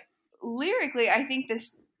that, like, lyrically, I think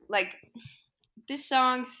this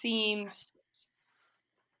song seems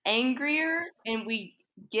angrier, and we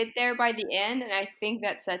get there by the end, and I think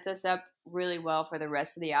that sets us up really well for the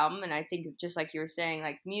rest of the album. And I think, just like you were saying,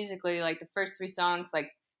 like musically, like the first three songs,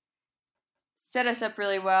 like set us up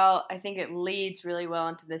really well. I think it leads really well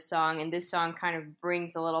into this song, and this song kind of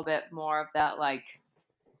brings a little bit more of that like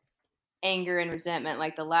anger and resentment.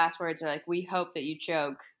 Like the last words are like, "We hope that you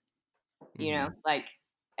choke," you know, like,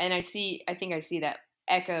 and I think I see that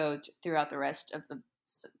echoed throughout the rest of the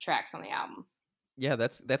tracks on the album. Yeah,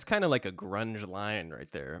 that's kind of like a grunge line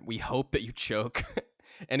right there. We hope that you choke.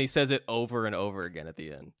 And he says it over and over again at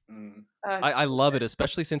the end. I love it,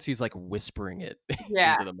 especially since he's like whispering it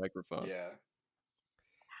Yeah. into the microphone. Yeah.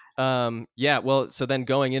 Yeah. Well, so then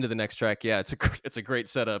going into the next track, yeah, it's a great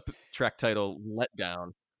setup. Track title, "Let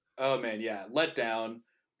Down." Oh man, yeah. Let Down.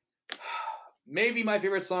 Maybe my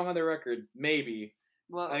favorite song on the record. Maybe.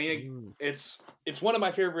 Well, I mean, it's one of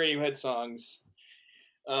my favorite Radiohead songs.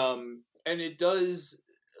 And it does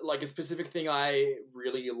like a specific thing I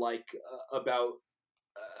really like about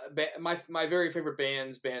my very favorite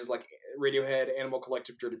bands like Radiohead, Animal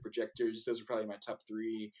Collective, Dirty Projectors. Those are probably my top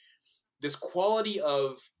 3. This quality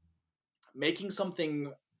of making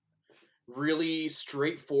something really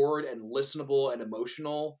straightforward and listenable and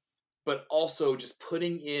emotional, but also just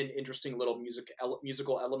putting in interesting little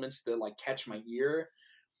musical elements that like catch my ear.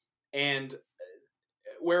 And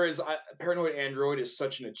whereas Paranoid Android is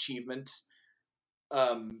such an achievement,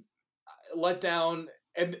 Letdown's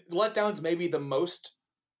maybe the most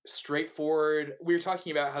straightforward. We were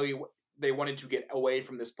talking about how they wanted to get away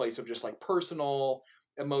from this place of just like personal,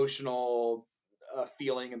 emotional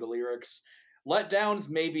feeling in the lyrics. Letdown's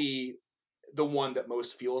maybe the one that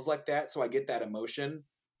most feels like that, so I get that emotion.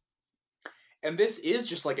 And this is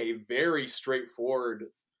just like a very straightforward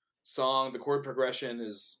song. The chord progression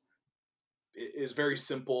is very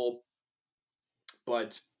simple,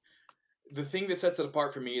 but the thing that sets it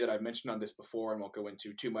apart for me that I've mentioned on this before and won't go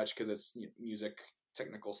into too much because it's music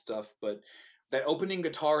technical stuff, but that opening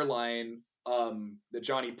guitar line that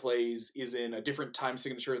Johnny plays is in a different time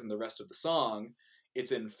signature than the rest of the song.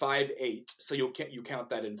 It's in 5/8, so you count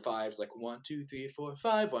that in fives, like 1 2 3 4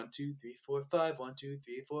 5, 1 2 3 4 5, 1 2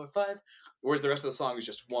 3 4 5. Whereas the rest of the song is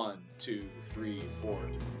just 1 2 3 4.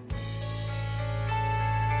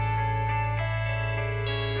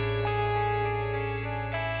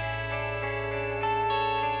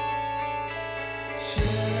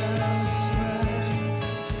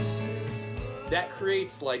 That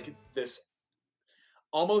creates like this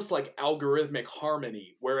almost like algorithmic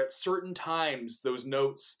harmony where at certain times those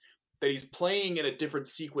notes that he's playing in a different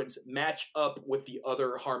sequence match up with the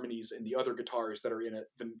other harmonies and the other guitars that are in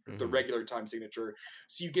the regular time signature.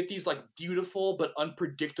 So you get these like beautiful but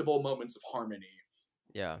unpredictable moments of harmony.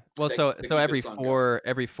 Yeah. Well, that so keep every the song going.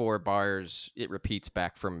 every 4 bars it repeats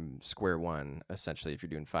back from square one essentially if you're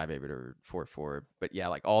doing 5/8 or 4/4. But yeah,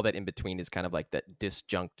 like all that in between is kind of like that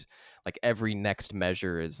disjunct. Like every next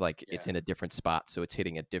measure is like it's in a different spot, so it's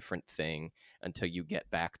hitting a different thing until you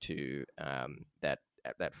get back to that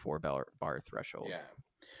 4 bar threshold. Yeah.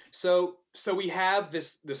 So we have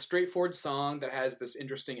this straightforward song that has this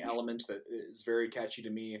interesting element that is very catchy to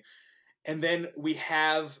me, and then we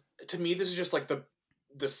have, to me, this is just like the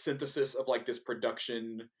synthesis of like this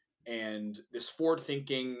production and this forward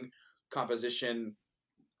thinking composition.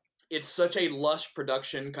 It's such a lush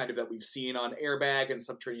production kind of that we've seen on Airbag and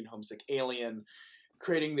Subterranean Homesick Alien,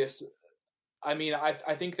 creating this. I mean, I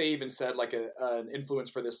think they even said like an influence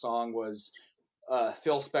for this song was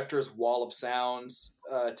Phil Spector's Wall of Sound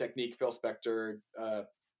technique. Phil Spector,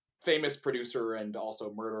 famous producer and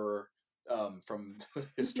also murderer from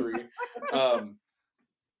history.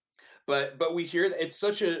 But we hear that it's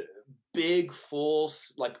such a big, full,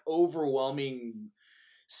 like overwhelming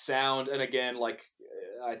sound. And again, like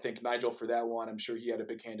I think Nigel for that one, I'm sure he had a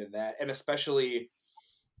big hand in that. And especially,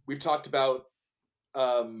 we've talked about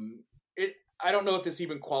it. I don't know if this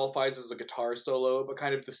even qualifies as a guitar solo, but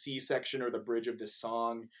kind of the C section or the bridge of this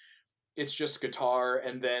song. It's just guitar,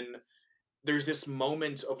 and then there's this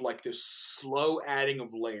moment of like this slow adding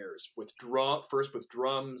of layers with first with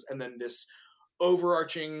drums, and then this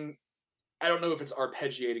overarching, I don't know if it's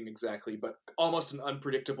arpeggiating exactly, but almost an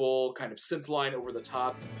unpredictable kind of synth line over the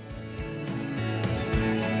top.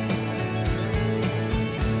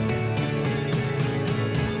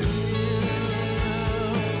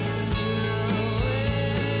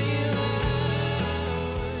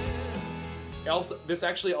 Also, this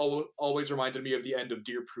actually always reminded me of the end of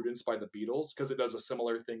Dear Prudence by the Beatles, because it does a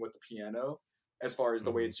similar thing with the piano as far as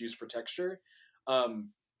the way it's used for texture.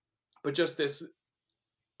 But just this,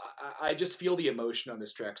 I just feel the emotion on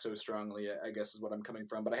this track so strongly, I guess is what I'm coming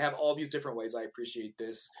from. But I have all these different ways I appreciate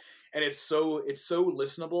this, and it's so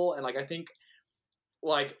listenable. And like, I think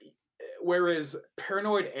like, whereas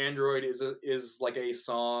Paranoid Android is like a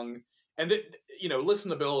song, and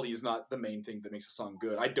listenability is not the main thing that makes a song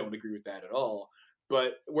good. I don't agree with that at all.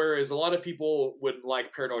 But whereas a lot of people wouldn't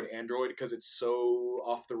like Paranoid Android because it's so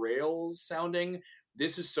off the rails sounding,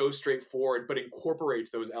 this is so straightforward, but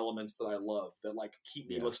incorporates those elements that I love, that like keep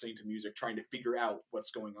me listening to music, trying to figure out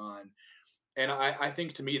what's going on. And I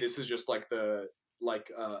think to me, this is just like they're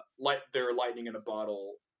lightning in a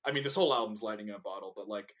bottle. I mean, this whole album's lightning in a bottle, but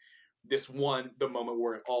like the moment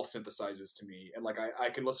where it all synthesizes to me, and like I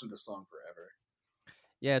can listen to the song forever.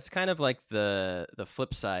 Yeah, it's kind of like the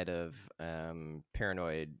flip side of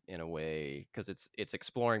Paranoid in a way, because it's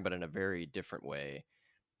exploring, but in a very different way.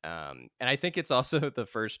 And I think it's also the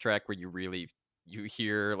first track where you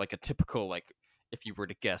hear like a typical, like, if you were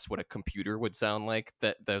to guess what a computer would sound like,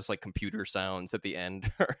 that those like computer sounds at the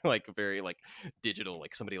end are like very like digital,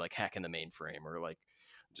 like somebody like hacking the mainframe, or like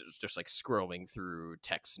just like scrolling through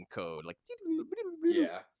text and code, like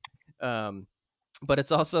Yeah. But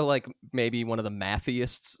it's also like maybe one of the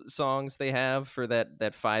mathiest songs they have for that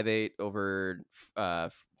 5/8 over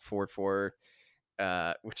 4/4,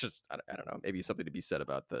 which is, I don't know, maybe something to be said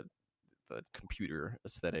about the computer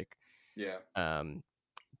aesthetic. Yeah.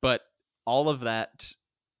 But all of that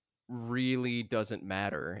really doesn't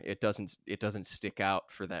matter. It doesn't stick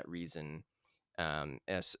out for that reason.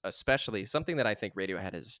 Especially something that I think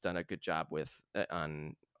Radiohead has done a good job with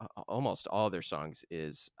on almost all their songs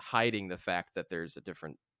is hiding the fact that there's a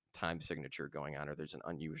different time signature going on, or there's an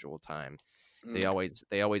unusual time. They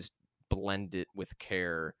always blend it with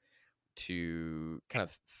care to kind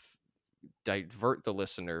of divert the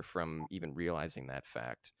listener from even realizing that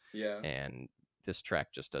fact. Yeah. And this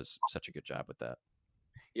track just does such a good job with that.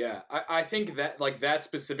 Yeah, I think that like that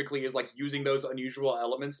specifically is like using those unusual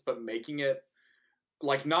elements, but making it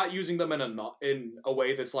like not using them in a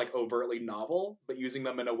way that's like overtly novel, but using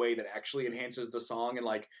them in a way that actually enhances the song. And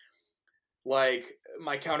like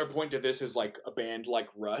my counterpoint to this is like a band like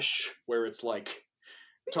Rush, where it's like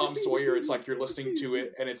Tom Sawyer. It's like you're listening to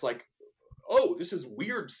it and it's like, oh, this is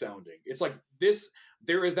weird sounding. It's like this.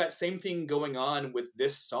 There is that same thing going on with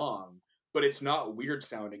this song, but it's not weird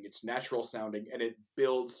sounding, it's natural sounding, and it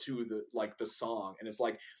builds to the song. And it's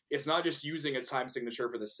like, it's not just using a time signature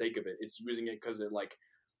for the sake of it, it's using it because it like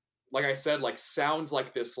I said, like sounds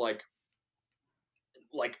like this like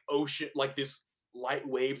ocean, like this light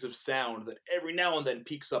waves of sound that every now and then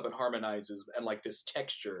peaks up and harmonizes, and like this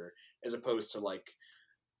texture, as opposed to like,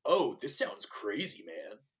 oh, this sounds crazy,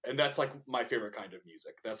 man. And that's like my favorite kind of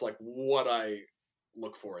music. That's like what I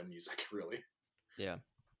look for in music, really. Yeah.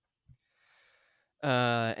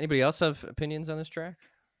 Anybody else have opinions on this track?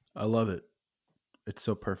 I love it. It's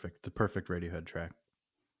so perfect. It's a perfect Radiohead track.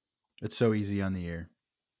 It's so easy on the ear.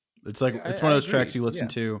 It's like it's one of those tracks you listen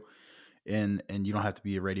to, and you don't have to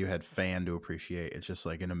be a Radiohead fan to appreciate. It's just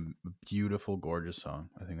like a beautiful, gorgeous song.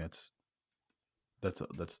 I think that's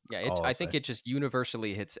yeah. I think it just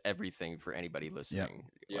universally hits everything for anybody listening.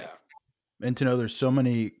 Yeah. And to know there's so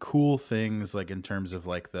many cool things, like in terms of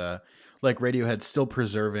like Radiohead still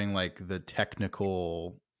preserving like the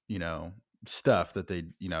technical, stuff that they,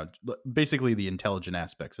 basically the intelligent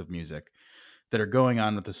aspects of music that are going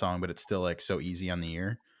on with the song, but it's still like so easy on the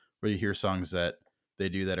ear, where you hear songs that they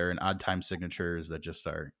do that are in odd time signatures that just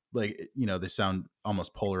are like, they sound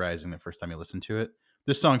almost polarizing the first time you listen to it.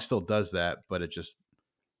 This song still does that, but it's just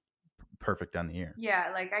perfect on the ear. Yeah,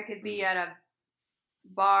 like I could be at a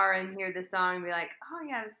bar and hear the song and be like, oh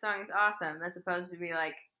yeah, this song's awesome, as opposed to be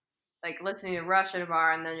like listening to Rush at a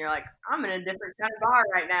bar and then you're like, I'm in a different kind of bar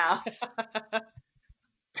right now.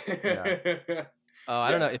 Oh, I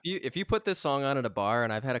don't know. If you put this song on at a bar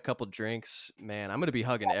and I've had a couple drinks, man, I'm gonna be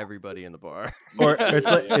hugging everybody in the bar. Or it's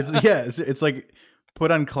like it's like put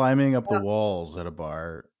on Climbing Up the Walls at a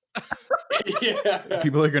bar. Yeah.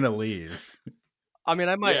 People are gonna leave. I mean,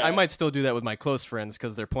 I might still do that with my close friends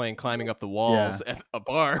because they're playing Climbing Up the Walls at a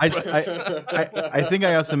bar. I think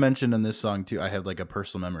I also mentioned in this song too, I have like a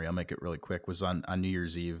personal memory, I'll make it really quick, was on New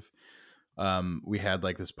Year's Eve. We had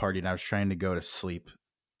like this party and I was trying to go to sleep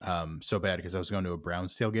so bad because I was going to a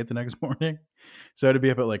Browns tailgate the next morning. So I had to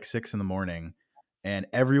be up at like 6 a.m. and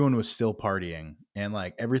everyone was still partying and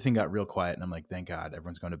like everything got real quiet. And I'm like, thank God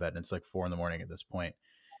everyone's going to bed. And it's like 4 a.m. at this point.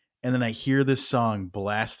 And then I hear this song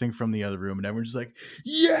blasting from the other room and everyone's just like,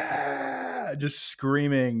 yeah, just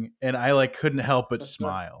screaming. And I like couldn't help but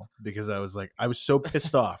smile because I was so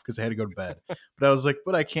pissed off because I had to go to bed. But I was like,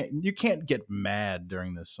 you can't get mad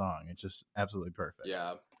during this song. It's just absolutely perfect.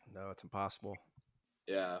 Yeah. No, it's impossible.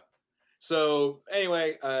 Yeah. So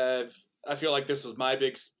anyway, I feel like this was my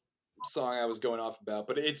big song I was going off about,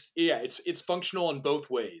 but it's functional in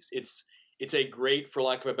both ways. It's a great, for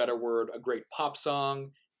lack of a better word, a great pop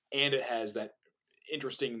song. And it has that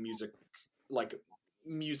interesting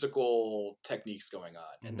musical techniques going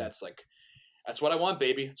on. And that's what I want,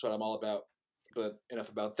 baby. That's what I'm all about. But enough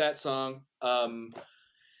about that song.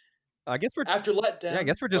 I guess we're after Letdown. Yeah, I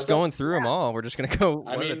guess we're just going through them all. We're just going to go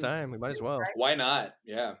one at a time. We might as well. Why not?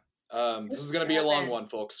 Yeah. This is going to be a long one,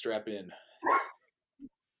 folks. Strap in.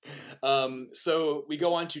 So we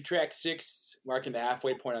go on to track 6, marking the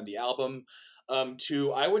halfway point on the album.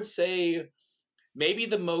 to, I would say, maybe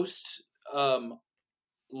the most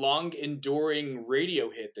long enduring radio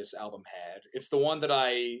hit this album had. It's the one that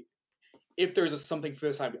if there's something for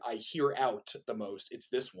this time I hear out the most, it's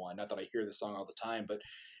this one. Not that I hear the song all the time, but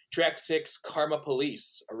track 6, Karma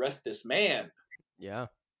Police, Arrest This Man. Yeah.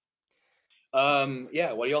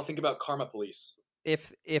 Yeah, what do y'all think about Karma Police?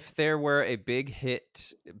 If there were a big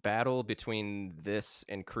hit battle between this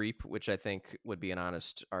and Creep, which I think would be an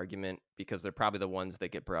honest argument, because they're probably the ones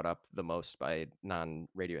that get brought up the most by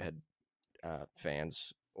non-Radiohead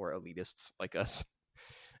fans or elitists like us,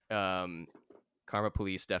 Karma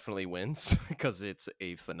Police definitely wins because it's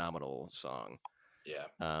a phenomenal song. Yeah.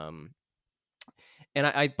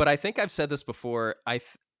 But I think I've said this before.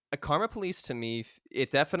 Karma Police, to me,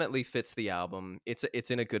 it definitely fits the album.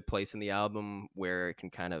 It's in a good place in the album where it can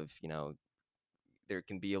kind of, there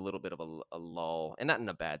can be a little bit of a lull, and not in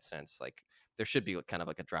a bad sense. Like there should be kind of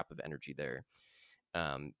like a drop of energy there.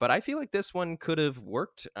 But I feel like this one could have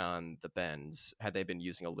worked on the bends had they been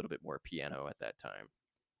using a little bit more piano at that time.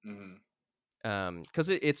 Mm-hmm. Because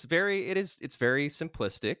it's very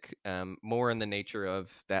simplistic, more in the nature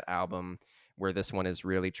of that album, where this one is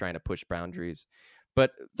really trying to push boundaries.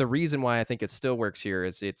 But the reason why I think it still works here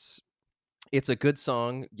is it's a good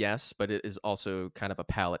song, yes, but it is also kind of a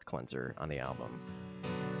palate cleanser on the album.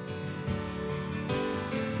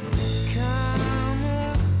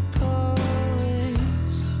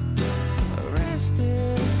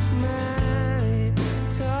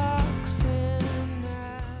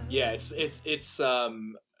 Yeah, it's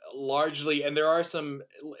largely, and there are some,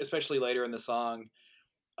 especially later in the song,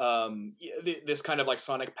 this kind of like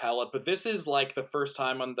sonic palette, but this is like the first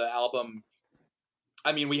time on the album.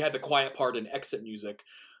 I mean, we had the quiet part in Exit Music,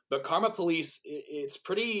 but Karma Police, it's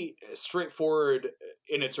pretty straightforward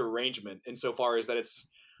in its arrangement, insofar as that it's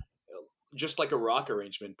just like a rock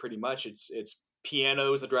arrangement. Pretty much, it's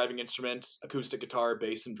piano as the driving instrument, acoustic guitar,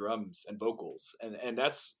 bass, and drums, and vocals, and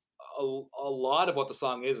that's a lot of what the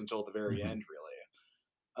song is until the very end,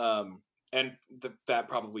 really. And that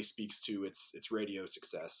probably speaks to its radio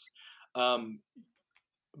success. But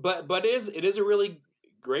it is a really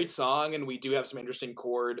great song, and we do have some interesting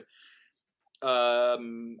chord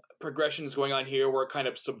progressions going on here, where it kind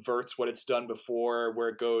of subverts what it's done before, where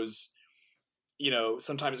it goes,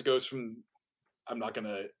 sometimes it goes from, I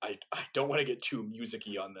don't want to get too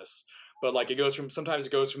music-y on this, but like sometimes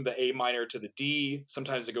it goes from the A minor to the D,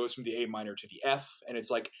 sometimes it goes from the A minor to the F, and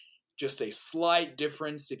it's like just a slight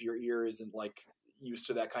difference. If your ear isn't like used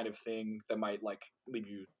to that kind of thing, that might like leave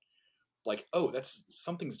you like, oh, that's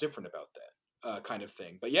something's different about that kind of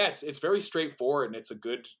thing. But yeah, it's very straightforward, and it's a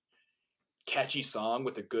good catchy song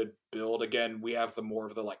with a good build. Again, we have the more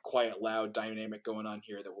of the like quiet, loud dynamic going on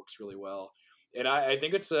here that works really well. And I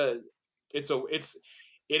think it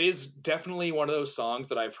is definitely one of those songs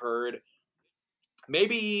that I've heard.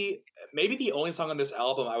 Maybe the only song on this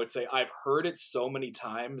album, I would say I've heard it so many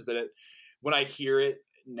times that when I hear it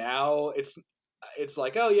now, it's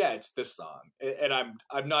like, oh yeah, it's this song, and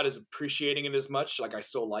I'm not as appreciating it as much. Like I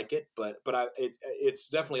still like it, but it's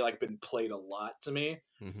definitely like been played a lot to me.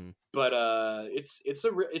 Mm-hmm. But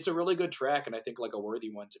it's a really good track, and I think like a worthy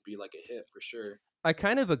one to be like a hit for sure. I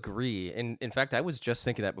kind of agree, and in fact, I was just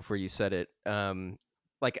thinking that before you said it.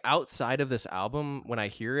 Like outside of this album, when I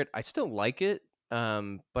hear it, I still like it.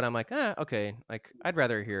 But I'm like, okay, like I'd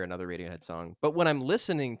rather hear another Radiohead song. But when I'm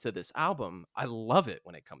listening to this album, I love it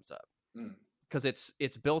when it comes up because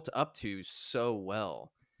it's built up to so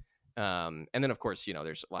well. And then of course,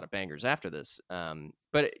 there's a lot of bangers after this.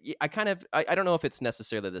 But I don't know if it's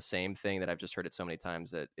necessarily the same thing that I've just heard it so many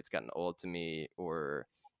times that it's gotten old to me, or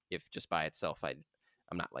if just by itself I'm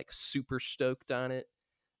not like super stoked on it.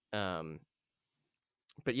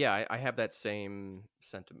 But yeah, I have that same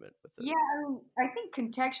sentiment with it. Yeah, I think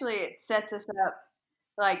contextually it sets us up,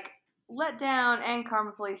 like Let Down and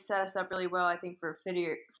Karma Police set us up really well, I think, for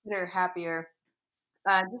Fitter, Happier.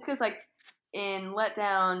 Just because like in Let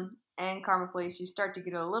Down and Karma Police, you start to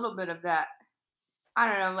get a little bit of that, I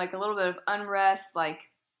don't know, like a little bit of unrest,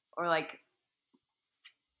 or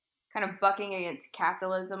kind of bucking against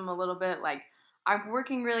capitalism a little bit. Like, I'm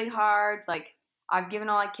working really hard, like I've given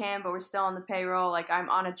all I can, but we're still on the payroll. Like I'm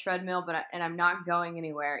on a treadmill, and I'm not going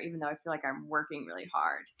anywhere, even though I feel like I'm working really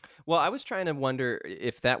hard. Well, I was trying to wonder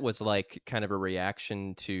if that was like kind of a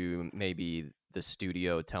reaction to maybe the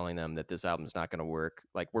studio telling them that this album's not going to work.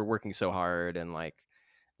 Like we're working so hard, and like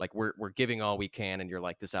we're giving all we can, and you're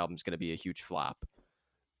like, this album's going to be a huge flop.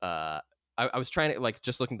 I was trying to, like,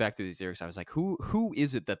 just looking back through these lyrics, I was like, who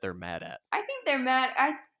is it that they're mad at? I think they're mad.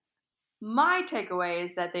 My takeaway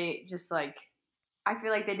is that they just like I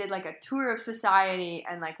feel like they did like a tour of society,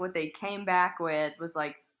 and like what they came back with was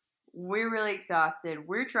like, we're really exhausted,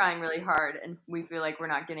 we're trying really hard, and we feel like we're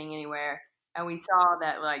not getting anywhere. And we saw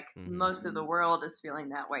that like most of the world is feeling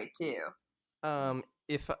that way too.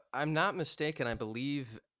 If I'm not mistaken, I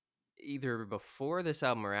believe either before this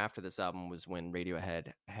album or after this album was when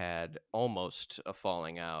Radiohead had almost a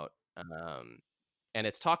falling out. And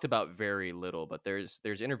it's talked about very little, but there's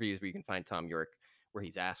interviews where you can find Tom York where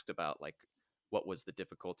he's asked about like what was the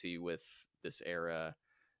difficulty with this era,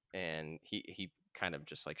 and he kind of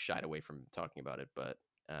just like shied away from talking about it, but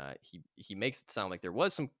he makes it sound like there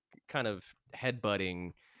was some kind of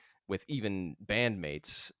headbutting with even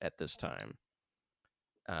bandmates at this time.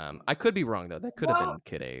 I could be wrong though. That could have been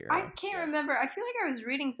Kid A. I can't remember. I feel like I was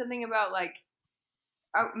reading something about like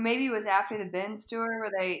maybe it was after the Benz tour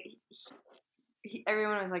where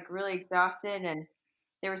everyone was like really exhausted, and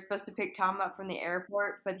they were supposed to pick Tom up from the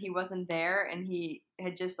airport, but he wasn't there, and he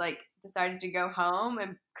had just like decided to go home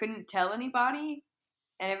and couldn't tell anybody,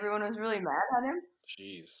 and everyone was really mad at him.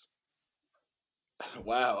 Jeez.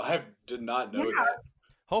 Wow, I did not know that.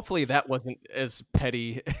 Hopefully that wasn't as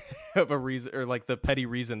petty of a reason, or like the petty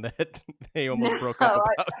reason that they almost broke up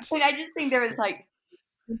about. I just think there was like...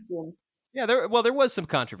 Yeah, there was some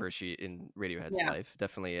controversy in Radiohead's life,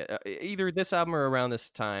 definitely. Either this album or around this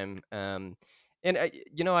time. And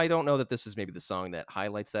I don't know that this is maybe the song that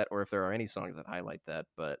highlights that, or if there are any songs that highlight that.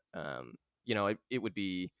 But it would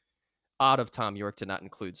be odd of Tom York to not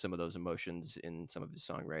include some of those emotions in some of his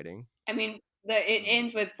songwriting. I mean, it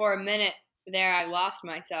ends with, for a minute there, I lost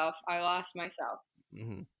myself.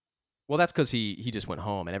 Mm-hmm. Well, that's because he just went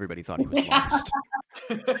home and everybody thought he was lost.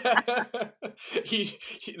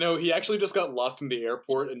 He actually just got lost in the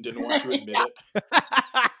airport and didn't want to admit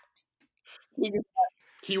it.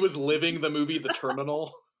 He was living the movie The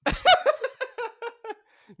Terminal.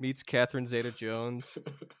 Meets Catherine Zeta-Jones.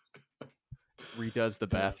 Redoes the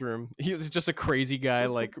bathroom. He was just a crazy guy,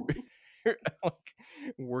 like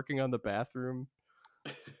working on the bathroom.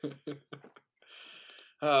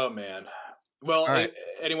 Oh man. Well, right.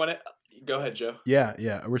 Anyone? Go ahead, Joe.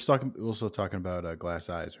 Yeah. We're also talking about Glass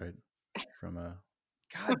Eyes, right? From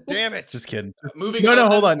God damn it! Just kidding. Moving. No,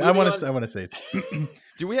 on, hold on. I want want to say.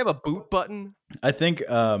 Do we have a boot button? I think.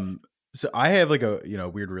 So I have like a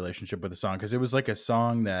weird relationship with the song because it was like a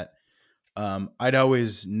song that I'd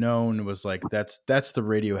always known was like that's the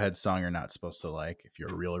Radiohead song you're not supposed to like if you're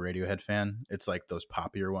a real Radiohead fan. It's like those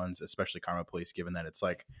poppier ones, especially Karma Police. Given that it's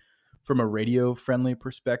like from a radio friendly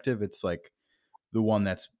perspective, it's like the one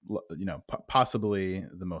that's possibly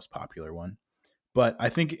the most popular one. But I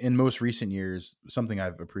think in most recent years, something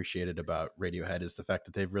I've appreciated about Radiohead is the fact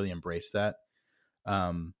that they've really embraced that.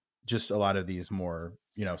 Just a lot of these more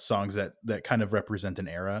songs that kind of represent an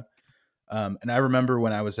era. And I remember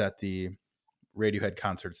when I was at the Radiohead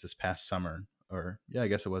concerts this past summer, I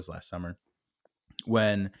guess it was last summer,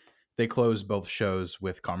 when they closed both shows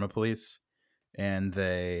with Karma Police, and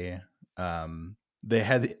they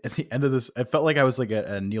had at the end of this, it felt like I was like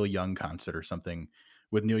a Neil Young concert or something,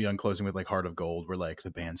 with Neil Young closing with like Heart of Gold, where like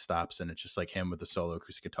the band stops and it's just like him with the solo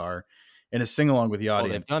acoustic guitar and a sing along with the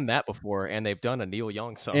audience. Well, they've done that before, and they've done a Neil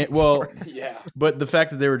Young song. Yeah. But the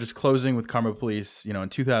fact that they were just closing with Karma Police, in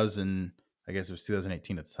 2000, I guess it was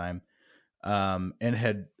 2018 at the time, and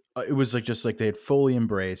it was like just like they had fully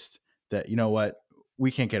embraced that. You know what?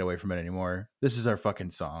 We can't get away from it anymore. This is our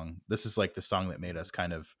fucking song. This is like the song that made us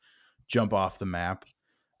kind of jump off the map.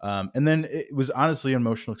 And then it was honestly an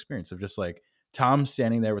emotional experience of just like Tom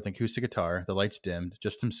standing there with an acoustic guitar, the lights dimmed,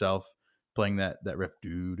 just himself playing that riff,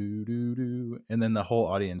 do do do do, and then the whole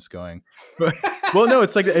audience going. Well, no,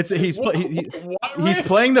 it's like he's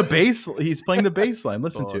playing the bass. He's playing the bass line.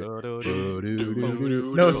 Listen to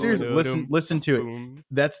it. No, seriously, listen to it.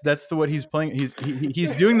 That's what he's playing.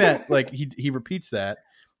 He's doing that. Like he repeats that,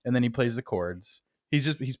 and then he plays the chords.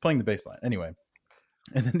 He's playing the bass line anyway.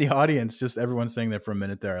 And then the audience, just everyone saying that for a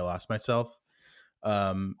minute there, I lost myself.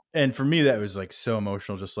 And for me, that was like so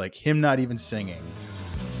emotional, just like him not even singing.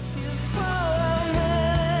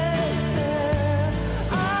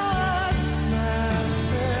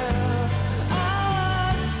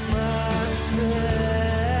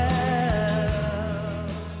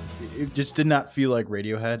 It just did not feel like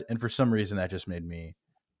Radiohead, and for some reason that just made me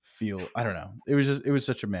feel, I don't know. It was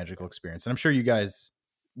such a magical experience, and I'm sure you guys,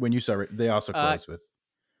 when you saw it, they also closed with.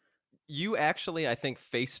 You actually, I think,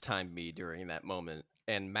 FaceTimed me during that moment,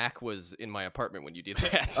 and Mac was in my apartment when you did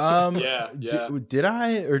that. Yeah. Did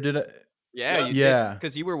I or did I? Yeah, you did,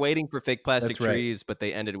 because you were waiting for Fake Plastic Trees, but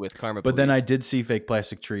they ended with Karma Police. But then I did see Fake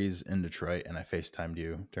Plastic Trees in Detroit, and I FaceTimed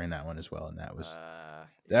you during that one as well, and that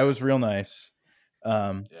was real nice.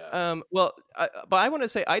 Yeah. Well, but I want to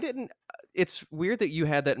say I didn't. It's weird that you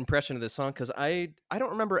had that impression of this song because I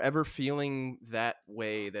don't remember ever feeling that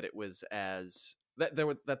way. That it was as that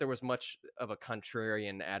there was much of a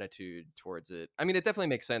contrarian attitude towards it. I mean, it definitely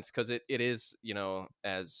makes sense because it is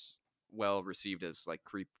as well received as like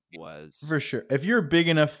Creep was. For sure. If you're a big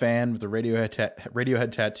enough fan with the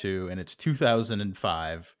Radiohead tattoo and it's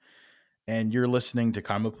 2005 and you're listening to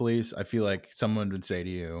Karma Police, I feel like someone would say to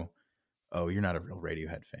you, "Oh, you're not a real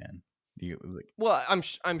Radiohead fan." Well,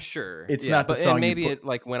 I'm sure It's not the but song and you maybe put- it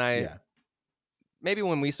like maybe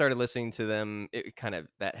when we started listening to them, it kind of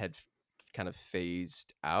that had kind of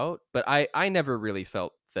phased out. But I never really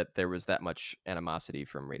felt that there was that much animosity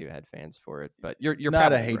from Radiohead fans for it. But you're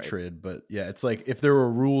not a probably right. hatred, but yeah, it's like if there were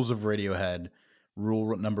rules of Radiohead,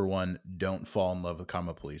 rule number 1, don't fall in love with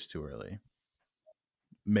Karma Police too early.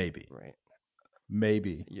 Maybe. Right.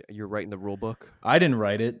 Maybe. You're writing the rule book. I didn't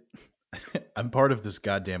write it. I'm part of this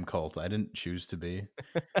goddamn cult. I didn't choose to be.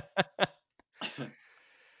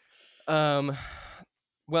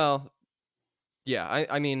 Well, yeah.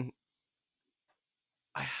 I mean,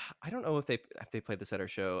 I don't know if they played this at our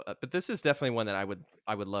show, but this is definitely one that I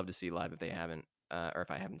would love to see live if they haven't, or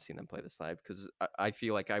if I haven't seen them play this live, because I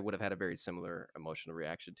feel like I would have had a very similar emotional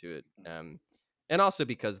reaction to it, and also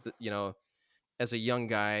because as a young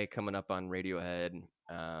guy coming up on Radiohead,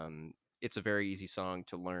 it's a very easy song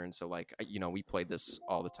to learn. So like we played this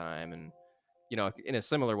all the time, and in a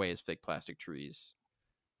similar way as Fake Plastic Trees.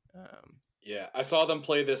 Yeah, I saw them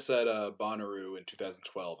play this at Bonnaroo in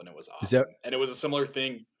 2012, and it was Is awesome. that- And it was a similar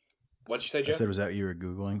thing. What'd you say, I Jeff? said, was that you were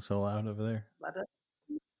Googling so loud over there?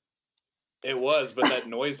 It was, but that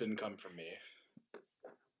noise didn't come from me.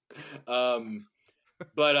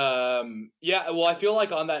 Yeah. Well, I feel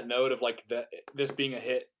like on that note of like this being a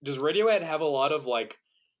hit, does Radiohead have a lot of like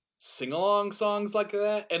sing along songs like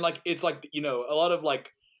that? And like it's like a lot of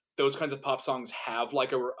like those kinds of pop songs have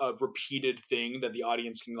like a repeated thing that the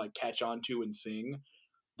audience can like catch on to and sing.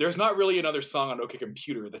 There's not really another song on OK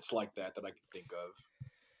Computer that's like that I can think of.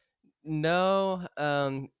 No,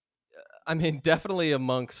 I mean, definitely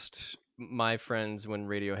amongst my friends when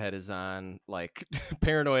Radiohead is on, like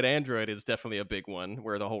Paranoid Android is definitely a big one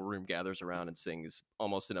where the whole room gathers around and sings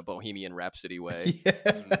almost in a Bohemian Rhapsody way.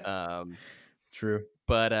 Yeah. True.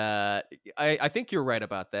 But I think you're right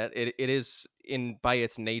about that. It is by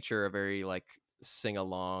its nature a very like sing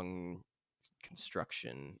along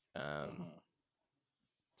construction.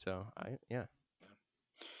 So yeah.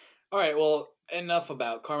 All right, well, enough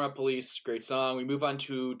about Karma Police. Great song. We move on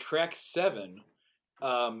to track 7.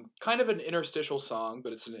 Kind of an interstitial song,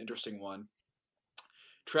 but it's an interesting one.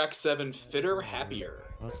 Track 7, Fitter Happier.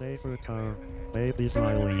 A safer car, baby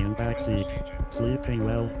smiling in backseat, sleeping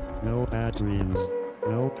well, no bad dreams,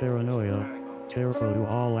 no paranoia, careful to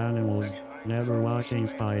all animals, never washing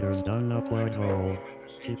spiders down a plug hole,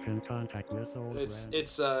 keep in contact with old It's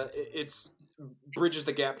friends. bridges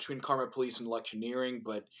the gap between Karma Police and Electioneering,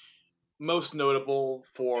 but most notable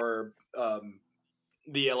for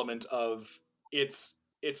the element of it's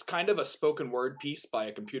kind of a spoken word piece by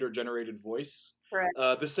a computer generated voice. Correct.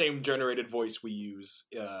 The same generated voice we use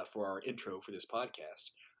for our intro for this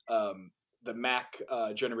podcast. The Mac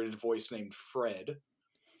generated voice named Fred.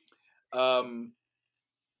 Yeah,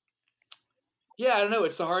 I don't know.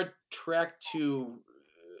 It's a hard track to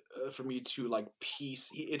for me to like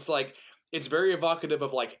piece. It's like it's very evocative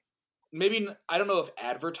of like maybe I don't know if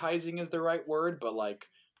advertising is the right word, but like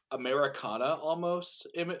Americana almost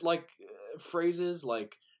like phrases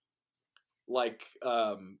like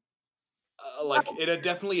it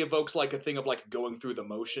definitely evokes like a thing of like going through the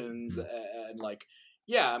motions and like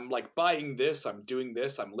yeah, I'm like buying this, I'm doing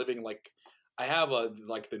this, I'm living like I have a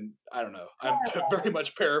like the I don't know, I'm very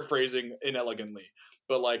much paraphrasing inelegantly,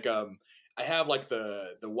 but like I have like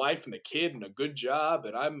the wife and the kid and a good job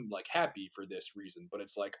and I'm like happy for this reason, but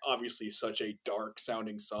it's like obviously such a dark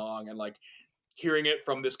sounding song, and like hearing it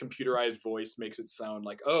from this computerized voice makes it sound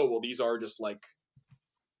like, oh well, these are just like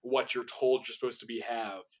what you're told you're supposed to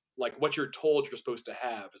what you're told you're supposed to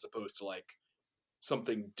have, as opposed to like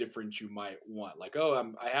something different you might want. Like,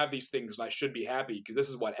 oh, I have these things and I should be happy because this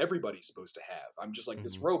is what everybody's supposed to have. I'm just like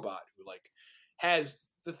this robot who like has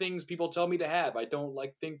the things people tell me to have. I don't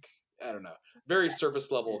like think. I don't know. Very surface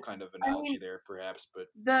level kind of analogy there, perhaps. But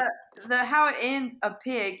the how it ends, a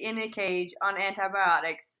pig in a cage on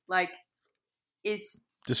antibiotics, like is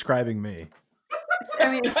describing me.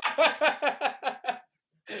 I mean, yes.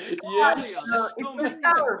 it's the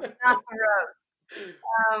toast, not the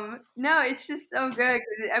roast. No, it's just so good.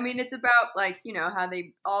 'Cause I mean, it's about like how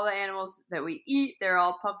all the animals that we eat, they're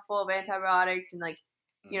all pumped full of antibiotics, and like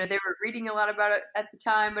you know, they were reading a lot about it at the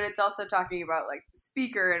time, but it's also talking about like the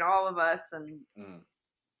speaker and all of us and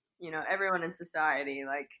you know, everyone in society.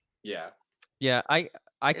 Like, Yeah,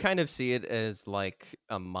 I kind of see it as like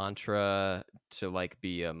a mantra to like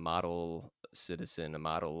be a model citizen, a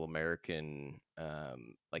model American,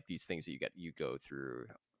 like these things that you go through,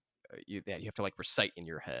 that you have to like recite in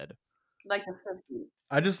your head. like the 50s.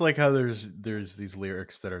 I just like how there's these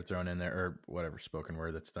lyrics that are thrown in there, or whatever spoken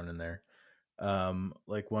word that's thrown in there.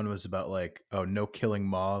 Like one was about like, oh, no killing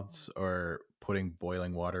moths or putting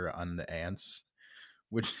boiling water on the ants,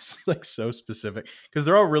 which is like so specific because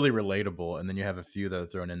they're all really relatable, and then you have a few that are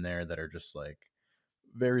thrown in there that are just like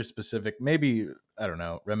very specific. Maybe, I don't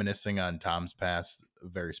know, reminiscing on Tom's past,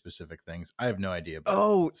 very specific things. I have no idea.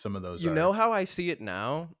 But some of those. You know how I see it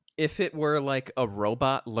now? If it were like a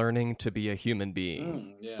robot learning to be a human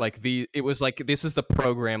being, like it was like, this is the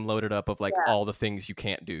program loaded up of like all the things you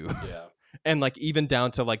can't do. Yeah. And like even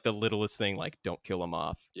down to like the littlest thing, like don't kill them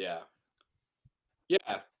off. Yeah,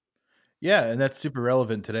 and that's super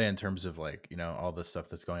relevant today in terms of like, you know, all the stuff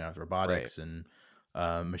that's going on with robotics and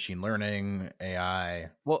machine learning,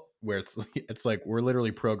 AI. Well, where it's like we're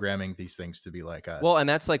literally programming these things to be like us. Well, and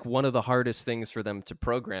that's like one of the hardest things for them to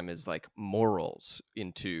program is like morals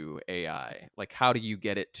into AI. Like, how do you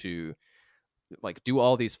get it to like do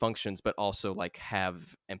all these functions, but also like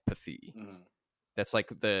have empathy? That's like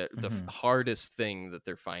the hardest thing that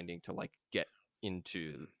they're finding to like get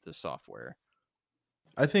into the software.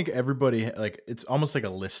 I think everybody, like, it's almost like a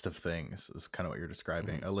list of things is kind of what you're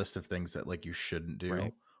describing. A list of things that like you shouldn't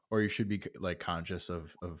do, or you should be like conscious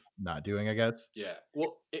of not doing, I guess. Yeah.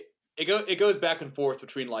 Well, it goes back and forth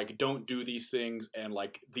between like don't do these things and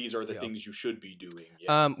like these are the things you should be doing.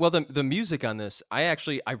 Yeah. Well, the music on this, I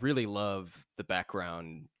really love the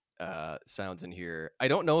background sounds in here. I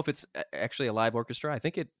don't know if it's actually a live orchestra. I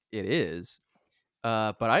think it is.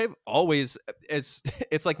 But I've always, it's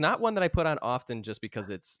like not one that I put on often just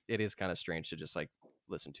because it is kind of strange to just like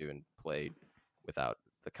listen to and play without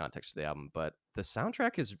the context of the album. But the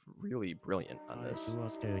soundtrack is really brilliant on this.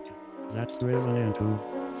 That's driven into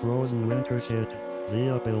frozen winter shit,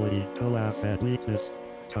 the ability to laugh at weakness,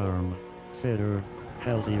 calm, fitter,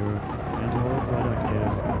 healthier, and more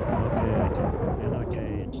productive. A pig in a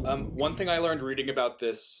cage. One thing I learned reading about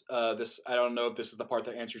this, I don't know if this is the part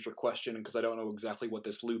that answers your question because I don't know exactly what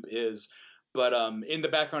this loop is, but in the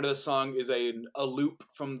background of the song is a loop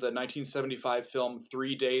from the 1975 film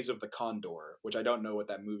 3 Days of the Condor, which I don't know what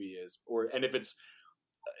that movie is, and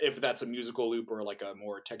if that's a musical loop or like a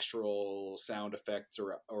more textural sound effects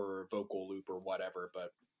or vocal loop or whatever,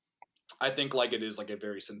 but I think like it is like a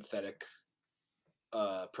very synthetic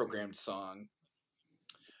programmed song.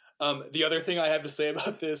 The other thing I have to say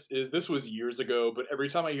about this was years ago, but every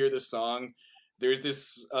time I hear this song, there's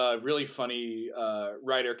this really funny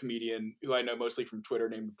writer comedian who I know mostly from Twitter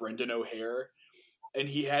named Brendan O'Hare, and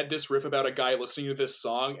he had this riff about a guy listening to this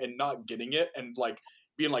song and not getting it and like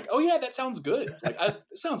being like, oh yeah, that sounds good, like it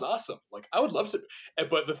sounds awesome, like I would love to.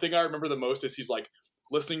 But the thing I remember the most is he's like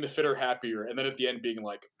listening to Fitter Happier, and then at the end being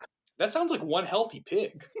like, that sounds like One Healthy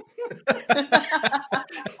Pig.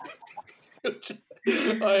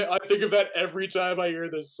 I think of that every time I hear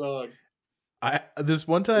this song. This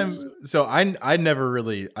one time, so I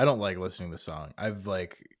don't like listening to the song. I've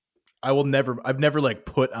never like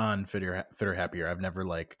put on Fitter Happier. I've never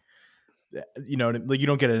like, you know, like you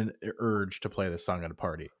don't get an urge to play this song at a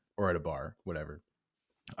party or at a bar, whatever.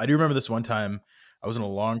 I do remember this one time I was in a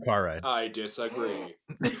long car ride. I disagree.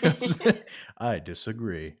 I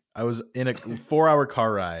disagree. I was in a 4-hour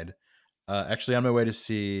car ride, actually on my way to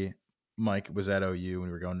see Mike was at OU when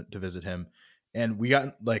we were going to visit him. And we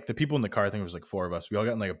got like the people in the car, I think it was like 4 of us. We all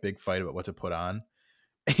got in like a big fight about what to put on.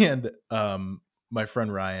 And my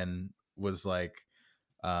friend Ryan was like,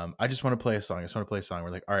 I just want to play a song.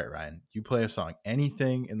 We're like, all right, Ryan, you play a song,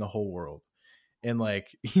 anything in the whole world. And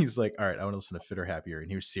like, he's like, all right, I want to listen to Fitter Happier. And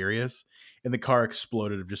he was serious. And the car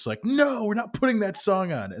exploded of just like, no, we're not putting that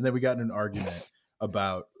song on. And then we got in an argument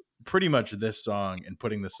about pretty much this song and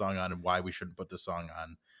putting this song on and why we shouldn't put this song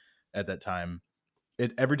on at that time.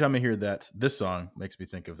 Every time I hear this song makes me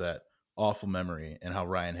think of that awful memory and how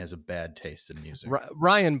Ryan has a bad taste in music.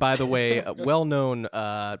 Ryan, by the way, a well-known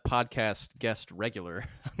podcast guest regular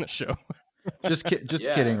on the show. Just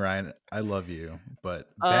kidding, Ryan. I love you, but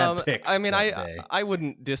bad pick. I mean, I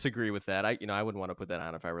wouldn't disagree with that. I wouldn't want to put that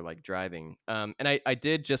on if I were like driving. And I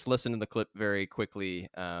did just listen to the clip very quickly.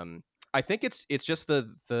 I think it's just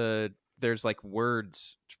the there's like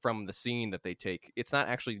words from the scene that they take. It's not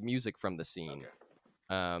actually music from the scene.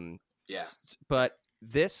 Okay. Yeah. But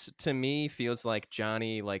this to me feels like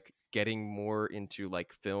Johnny like getting more into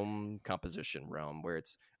like film composition realm, where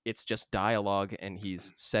it's just dialogue and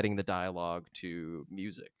he's setting the dialogue to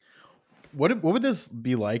music. What would this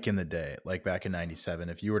be like in the day, like back in '97,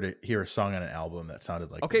 if you were to hear a song on an album that sounded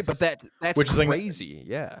like Okay, this? but that's Which is like- crazy.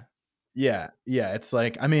 Yeah. Yeah, it's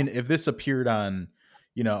like, I mean, if this appeared on,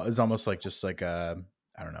 it's almost like just like I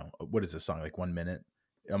don't know, what is this song, like 1 minute,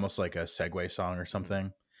 almost like a segue song or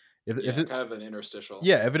something. If it, kind of an interstitial.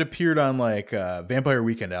 yeah, if it appeared on like Vampire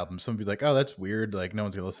Weekend album, someone would be like, oh, that's weird, like no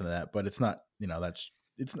one's gonna listen to that. But it's not,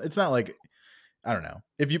 it's not like, I don't know,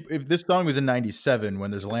 if this song was in '97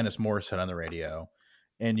 when there's Alanis Morissette on the radio,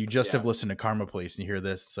 and you just have listened to Karma Police and you hear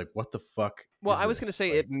this, it's like, what the fuck? Well, is I was this? going to say,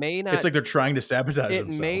 Like, it may not. It's like they're trying to sabotage It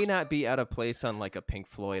themselves. may not be out of place on like a Pink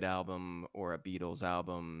Floyd album or a Beatles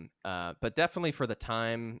album, but definitely for the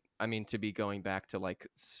time. I mean, to be going back to like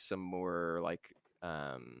some more like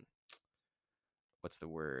what's the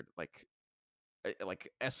word,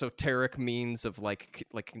 like esoteric means of like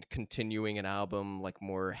continuing an album, like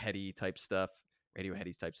more heady type stuff,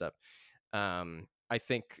 Radioheady type stuff. I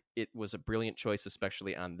think it was a brilliant choice,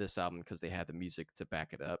 especially on this album, because they had the music to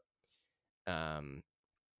back it up.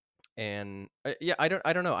 And yeah, I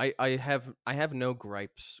don't know. I have no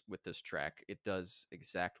gripes with this track. It does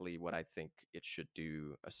exactly what I think it should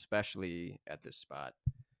do, especially at this spot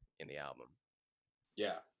in the album.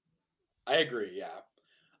 Yeah, I agree. Yeah.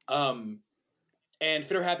 And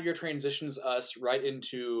Fitter Happier transitions us right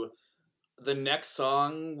into the next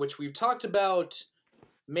song, which we've talked about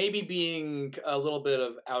maybe being a little bit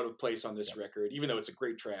of out of place on this record, even though it's a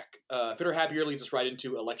great track. Fitter Happier leads us right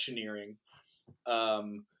into Electioneering,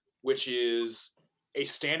 which is a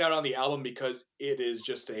standout on the album because it is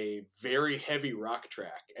just a very heavy rock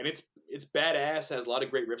track. And it's badass, has a lot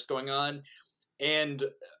of great riffs going on. And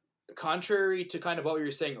contrary to kind of what we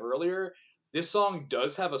were saying earlier, this song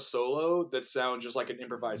does have a solo that sounds just like an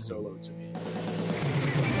improvised solo to me.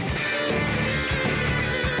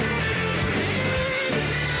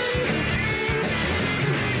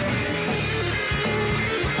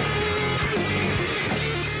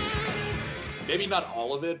 Maybe not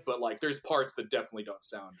all of it, but like there's parts that definitely don't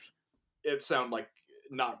sound like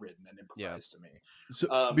not written and improvised to me.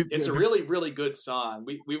 So, it's a really, really good song.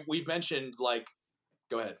 We've mentioned, like,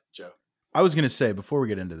 go ahead, Joe. I was gonna say, before we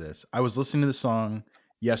get into this, I was listening to the song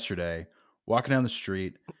yesterday, walking down the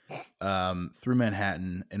street through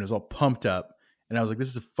Manhattan, and it was all pumped up. And I was like, this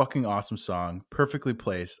is a fucking awesome song, perfectly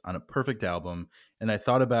placed on a perfect album. And I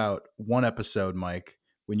thought about one episode, Mike,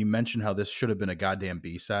 when you mentioned how this should have been a goddamn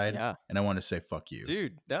B-side. Yeah. And I want to say, fuck you.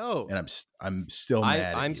 Dude, no. And I'm still mad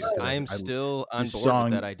at you. I'm still on this board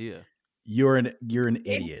song, with that idea. You're an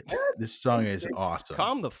idiot. This song is awesome.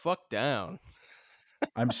 Calm the fuck down.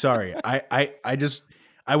 I'm sorry. I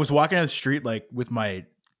was walking down the street like with my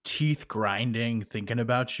teeth grinding, thinking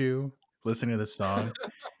about you, listening to this song.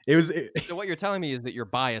 So what you're telling me is that you're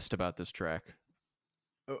biased about this track.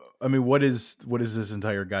 I mean, what is this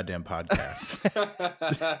entire goddamn podcast?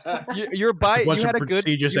 You're biased. You had a good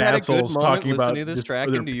moment talking listening about to this track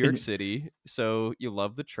in New York City, so you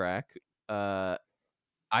love the track. I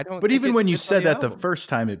don't. But even when you said that album. the first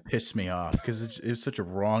time, it pissed me off because it was such a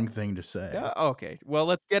wrong thing to say. Yeah, okay. Well,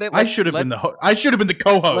 let's get it. I should have been the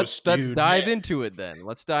co-host. Let's dive into it then.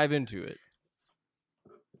 Let's dive into it.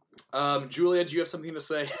 Julia, do you have something to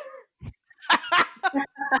say?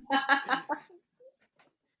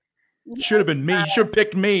 Should have been me. You should have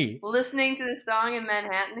picked me. Listening to this song in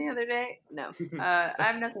Manhattan the other day? No. I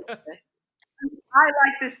have nothing to say. I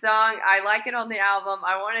like this song. I like it on the album.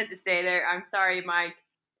 I wanted to stay there. I'm sorry, Mike.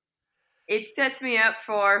 It sets me up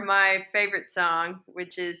for my favorite song,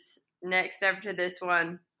 which is next after this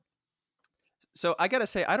one. So I gotta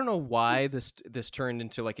say, I don't know why this turned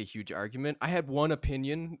into like a huge argument. I had one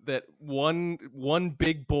opinion that one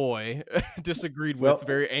big boy disagreed with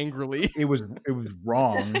very angrily. It was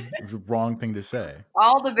wrong. It was a wrong thing to say.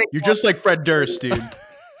 All the big. You're just like Fred Durst, dude.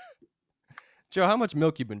 Joe, how much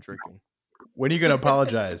milk you been drinking? When are you gonna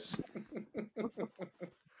apologize?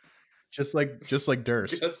 just like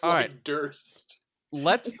Durst. Just All like right. Durst.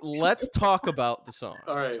 Let's talk about the song.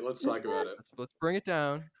 All right, let's talk about it. Let's bring it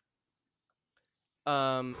down.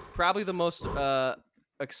 Probably the most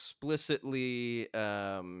explicitly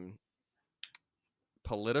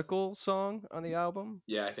political song on the album.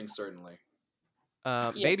 Yeah, I think certainly.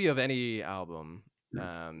 Maybe of any album.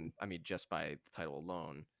 I mean, just by the title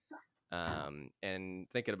alone. And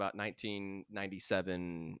thinking about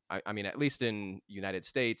 1997, I mean, at least in United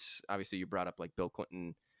States, obviously you brought up like Bill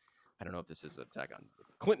Clinton. I don't know if this is an attack on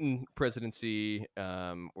Clinton presidency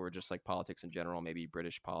or just like politics in general, maybe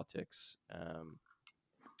British politics.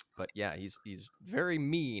 But yeah, he's very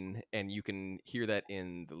mean, and you can hear that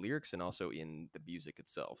in the lyrics and also in the music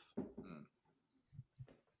itself.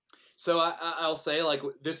 So I'll say like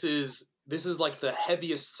this is like the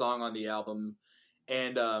heaviest song on the album,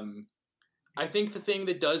 and I think the thing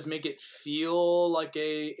that does make it feel like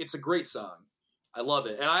it's a great song. I love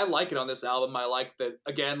it, and I like it on this album. I like that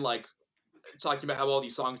again, like talking about how all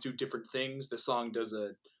these songs do different things. This song does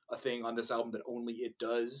a thing on this album that only it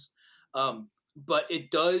does. But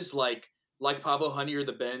it does like Pablo Honey or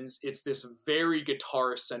the Bends. It's this very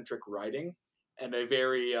guitar centric writing and a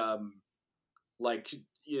very like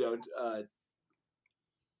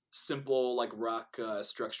simple like rock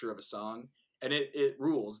structure of a song, and it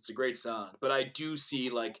rules. It's a great song. But I do see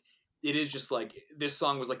like it is just like this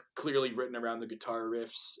song was like clearly written around the guitar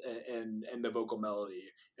riffs and the vocal melody,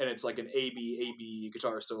 and it's like an A-B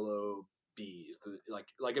guitar solo B,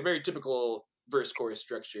 like a very typical verse chorus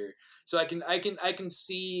structure. So I can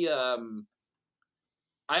see I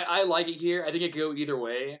like it here. I think it could go either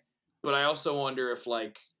way, but I also wonder if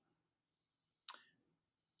like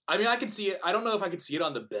I mean I could see it. I don't know if I could see it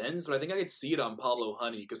on the Bends, but I think I could see it on Pablo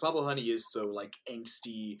Honey, because Pablo Honey is so like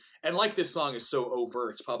angsty, and like this song is so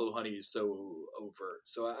overt. Pablo Honey is so overt,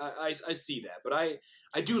 so I see that. But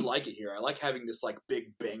I do like it here. I like having this like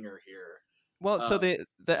big banger here. Well, so the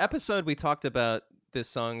episode we talked about this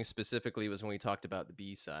song specifically was when we talked about the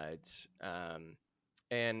B-sides.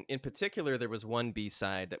 And in particular, there was one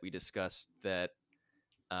B-side that we discussed that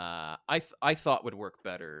I thought would work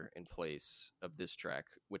better in place of this track,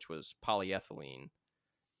 which was Polyethylene.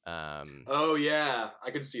 Oh, yeah.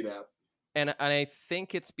 I could see that. And I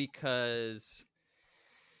think it's because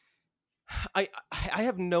I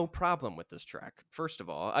have no problem with this track. First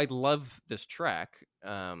of all, I love this track.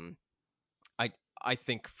 I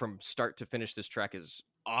think from start to finish, this track is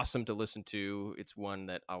awesome to listen to. It's one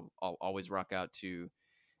that I'll always rock out to.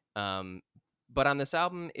 But on this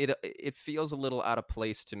album, it feels a little out of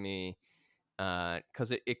place to me,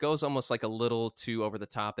 because it goes almost like a little too over the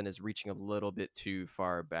top and is reaching a little bit too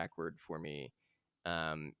far backward for me.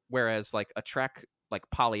 Whereas like a track like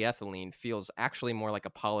Polyethylene feels actually more like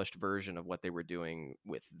a polished version of what they were doing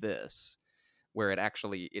with this, where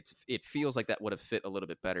it feels like that would have fit a little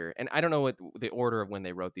bit better. And I don't know what the order of when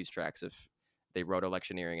they wrote these tracks, if they wrote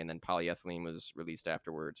Electioneering and then Polyethylene was released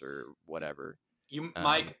afterwards or whatever.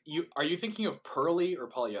 Mike, are you thinking of Pearly or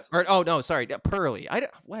Polyethylene? Oh no, sorry, Pearly.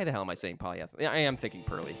 Why the hell am I saying Polyethylene? I am thinking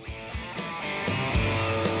Pearly.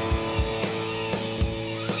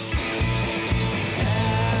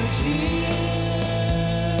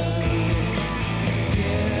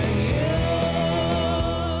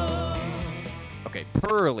 Okay,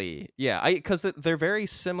 Pearly. Yeah, because they're very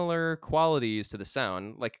similar qualities to the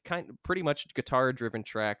sound, like pretty much guitar-driven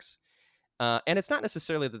tracks. And it's not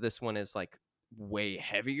necessarily that this one is like way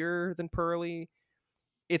heavier than Pearly.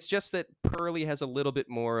 It's just that Pearly has a little bit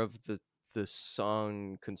more of the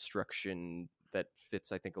song construction that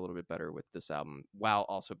fits, I think, a little bit better with this album, while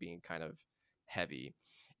also being kind of heavy.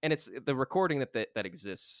 And it's the recording that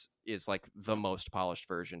exists is like the most polished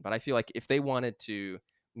version. But I feel like if they wanted to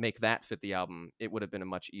make that fit the album, it would have been a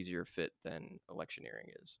much easier fit than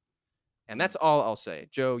Electioneering is. And that's all I'll say.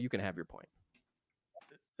 Joe, you can have your point.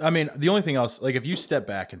 I mean, the only thing else, like if you step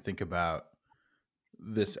back and think about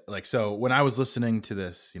this, like, so when I was listening to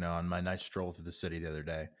this, on my nice stroll through the city the other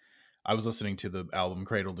day, I was listening to the album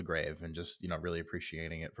Cradle to Grave and just, really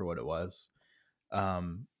appreciating it for what it was.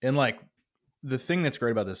 And like the thing that's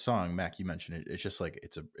great about this song, Mac, you mentioned it, it's just like,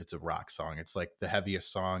 it's a rock song. It's like the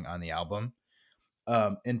heaviest song on the album.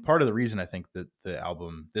 And part of the reason I think that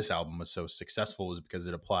this album was so successful is because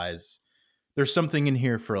it applies, there's something in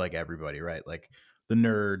here for like everybody, right? Like the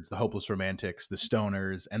nerds, the hopeless romantics, the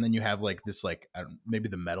stoners, and then you have like this, like maybe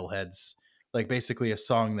the metalheads, like basically a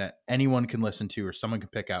song that anyone can listen to or someone can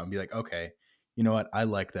pick out and be like, okay, you know what? I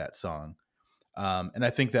like that song. And I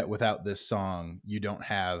think that without this song, you don't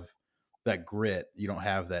have that grit. You don't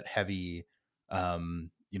have that heavy,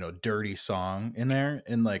 dirty song in there.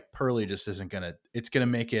 And like Pearly just it's going to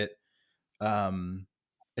make it,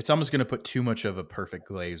 it's almost going to put too much of a perfect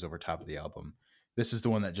glaze over top of the album. This is the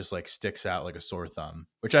one that just like sticks out like a sore thumb,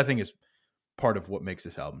 which I think is part of what makes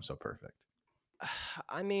this album so perfect.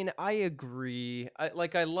 I mean, I agree. I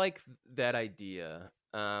like that idea.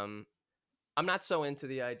 I'm not so into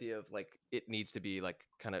the idea of like it needs to be like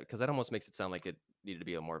kind of, because that almost makes it sound like it needed to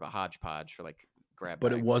be more of a hodgepodge for like grab.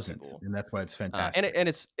 But it wasn't, and that's why it's fantastic. And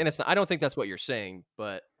it's not, I don't think that's what you're saying,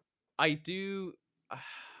 but I do.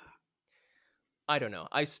 I don't know.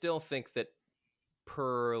 I still think that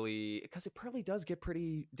Pearly, because Pearly does get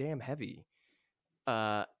pretty damn heavy.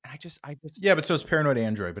 I just yeah, but so is Paranoid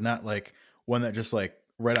Android, but not like one that just like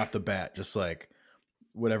right off the bat, just like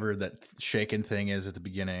whatever that shaken thing is at the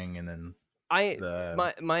beginning, and then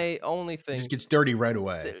my only it thing just gets dirty right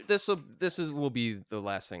away. this will be the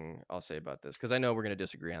last thing I'll say about this, because I know we're going to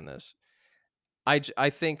disagree on this. I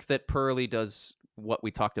think that Pearly does what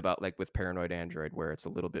we talked about, like with Paranoid Android, where it's a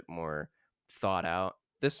little bit more thought out.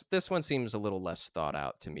 This one seems a little less thought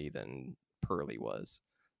out to me than Pearly was.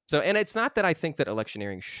 So, and it's not that I think that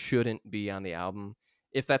Electioneering shouldn't be on the album.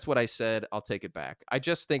 If that's what I said, I'll take it back. I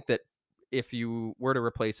just think that if you were to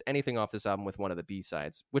replace anything off this album with one of the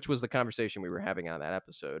B-sides, which was the conversation we were having on that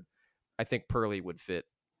episode, I think Pearly would fit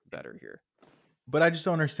better here. But I just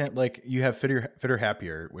don't understand. Like, you have Fitter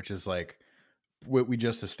Happier, which is like what we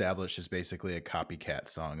just established is basically a copycat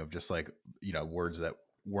song of just like, you know, words that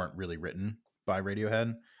weren't really written by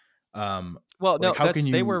Radiohead. Well, like, no,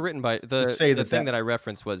 they were written by the thing that I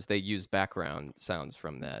referenced was they used background sounds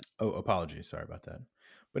from that. Oh, apologies. Sorry about that.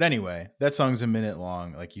 But anyway, that song's a minute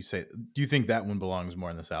long. Like you say, do you think that one belongs more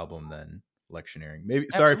on this album than Electioneering? Maybe.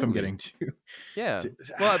 Sorry if I'm getting too. Yeah.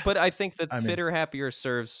 Well, but I think that Fitter Happier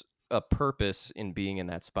serves a purpose in being in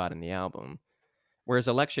that spot in the album. Whereas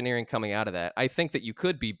Electioneering coming out of that, I think that you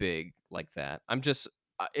could be big like that.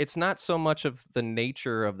 It's not so much of the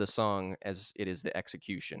nature of the song as it is the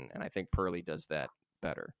execution. And I think Pearly does that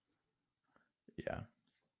better. Yeah.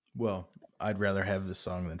 Well, I'd rather have this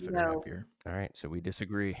song than Fitter Happier. All right. So we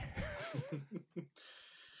disagree.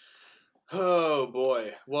 Oh,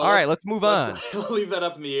 boy. Well, all right. Let's move on. We'll leave that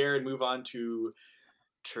up in the air and move on to...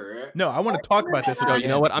 No, I want to talk about this. You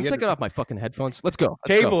know what? I'm taking off my fucking headphones. Let's go.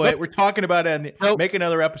 Table it. We're talking about it. Make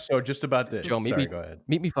another episode just about this. Joe, go ahead.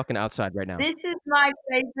 Meet me fucking outside right now. This is my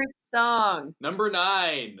favorite song. Number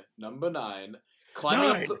 9.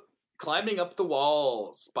 Climbing Up the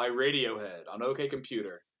Walls by Radiohead on OK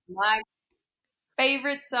Computer. My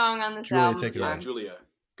favorite song on this Julia, album. take it away. Julia,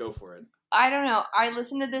 go for it. I don't know. I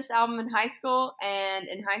listened to this album in high school, and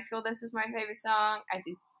in high school, this was my favorite song. I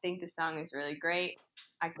think the song is really great.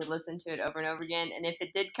 I could listen to it over and over again, and if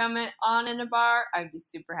it did come on in a bar, I'd be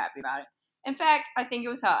super happy about it. In fact, I think it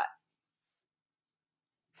was hot.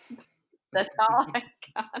 That's all I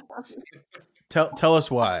got. Tell us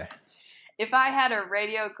why. If I had a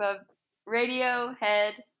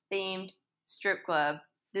Radiohead themed strip club,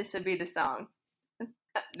 this would be the song.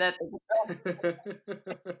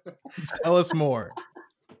 Tell us more.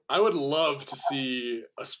 I would love to see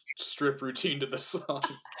a strip routine to this song.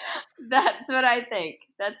 That's what I think.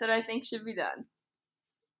 That's what I think should be done.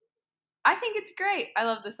 I think it's great. I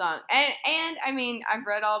love the song. And I mean, I've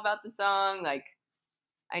read all about the song. Like,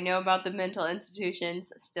 I know about the mental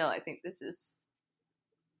institutions. Still, I think this is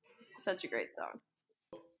such a great song.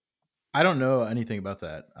 I don't know anything about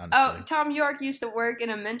that, honestly. Oh, Tom York used to work in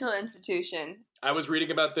a mental institution. I was reading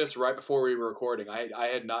about this right before we were recording. I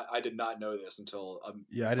did not know this until I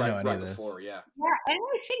didn't know any of this. Before, yeah. Yeah, and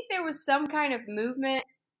I think there was some kind of movement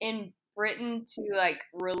in Britain to like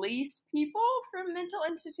release people from mental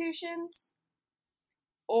institutions,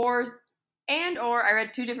 or I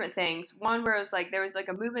read two different things. One where it was like there was like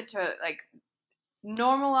a movement to like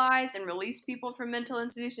normalize and release people from mental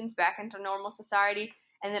institutions back into normal society,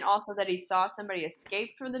 and then also that he saw somebody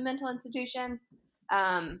escape from the mental institution.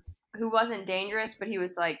 Who wasn't dangerous, but he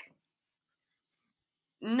was like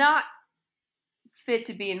not fit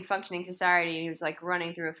to be in functioning society. He was like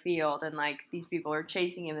running through a field, and like these people are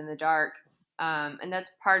chasing him in the dark. And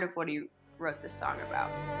that's part of what he wrote this song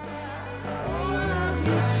about.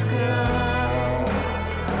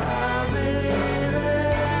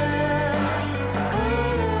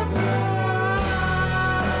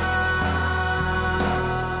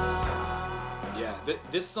 Yeah,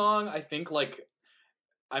 this song, I think, like,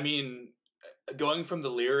 I mean, going from the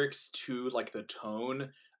lyrics to like the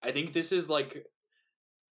tone, I think this is like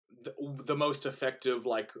the most effective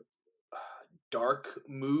like dark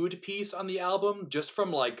mood piece on the album. Just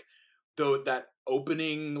from like that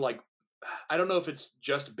opening, like I don't know if it's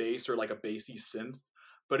just bass or like a bassy synth,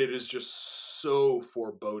 but it is just so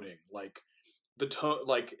foreboding. Like the tone,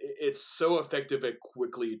 like it's so effective at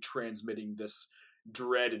quickly transmitting this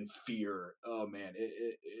dread and fear. Oh man,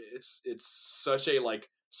 it's such a like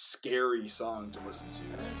scary song to listen to.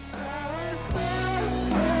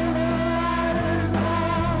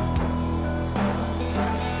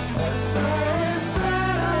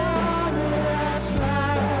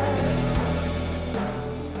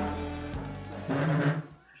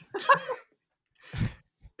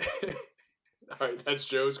 All right, that's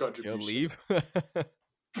Joe's contribution. Joe, leave.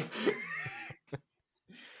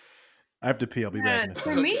 I have to pee. I'll be back in a For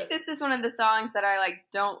second. me, this is one of the songs that I like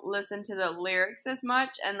don't listen to the lyrics as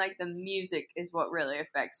much, and like the music is what really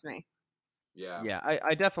affects me. Yeah. Yeah,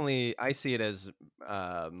 I definitely I see it as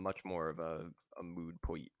much more of a mood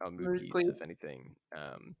piece, piece. if anything.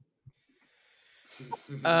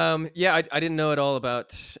 Yeah, I didn't know at all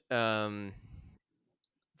about that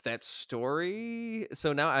story.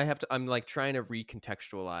 So now I'm like trying to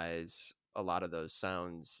recontextualize a lot of those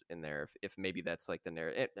sounds in there. If maybe that's like the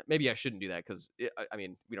narrative. Maybe I shouldn't do that because I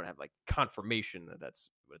mean we don't have like confirmation that that's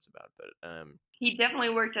what it's about. But He definitely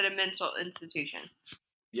worked at a mental institution.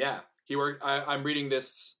 Yeah, he worked. I'm reading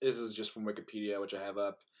this. This is just from Wikipedia, which I have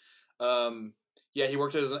up. Yeah, he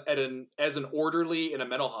worked as an orderly in a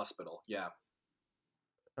mental hospital. Yeah,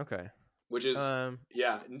 okay. which is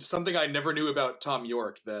something I never knew about Tom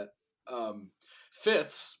York that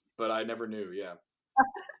fits, but I never knew. Yeah.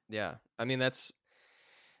 Yeah, I mean that's.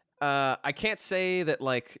 I can't say that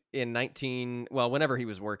like whenever he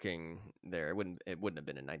was working there, it wouldn't have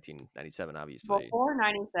been in 1997, obviously. Before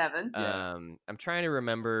 97. Yeah. I'm trying to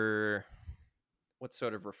remember what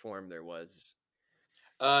sort of reform there was.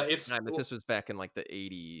 It's But this was back in like the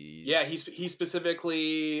 80s. Yeah, he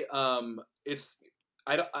specifically it's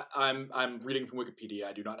I'm reading from Wikipedia.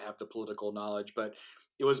 I do not have the political knowledge, but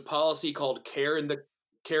it was policy called care in the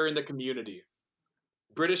community.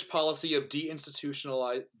 British policy of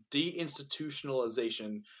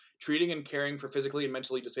deinstitutionalization, treating and caring for physically and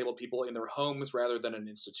mentally disabled people in their homes rather than an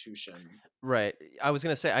institution. Right. I was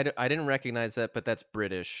going to say, I didn't recognize that, but that's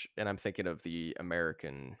British, and I'm thinking of the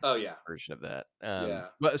American version of that.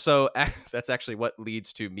 But so that's actually what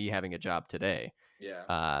leads to me having a job today.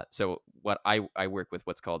 Yeah. So what I work with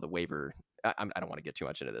what's called the waiver. I don't want to get too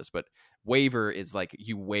much into this, but waiver is like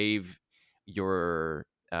you waive your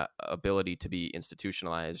ability to be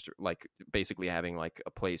institutionalized, like basically having like a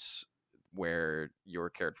place where you're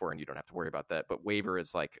cared for and you don't have to worry about that. But waiver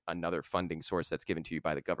is like another funding source that's given to you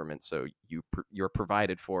by the government, so you're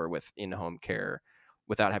provided for with in-home care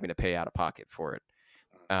without having to pay out of pocket for it,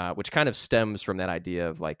 which kind of stems from that idea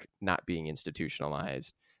of like not being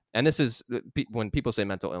institutionalized. And this is when people say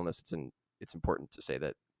mental illness, it's important to say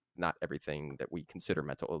that not everything that we consider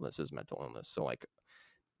mental illness is mental illness. So like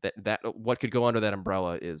that what could go under that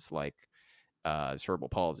umbrella is like cerebral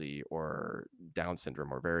palsy or Down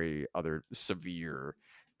syndrome or very other severe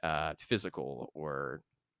physical or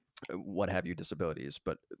what have you disabilities.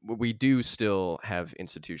 But we do still have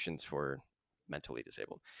institutions for mentally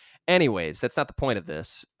disabled. Anyways, that's not the point of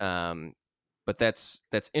this. But that's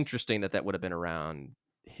interesting that would have been around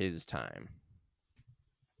his time.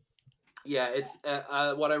 Yeah, it's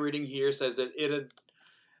what I'm reading here says that it had.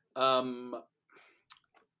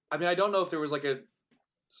 I mean, I don't know if there was like a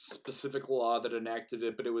specific law that enacted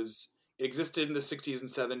it, but it existed in the 60s and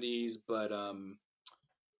 70s. But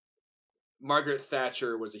Margaret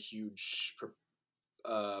Thatcher was a huge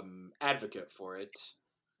advocate for it.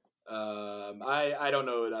 I don't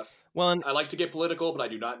know enough. Well, I like to get political, but I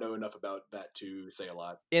do not know enough about that to say a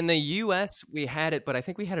lot. In the U.S., we had it, but I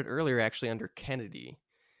think we had it earlier actually under Kennedy.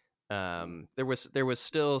 There was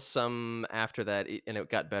still some after that, and it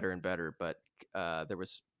got better and better. But there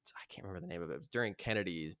was, I can't remember the name of it. During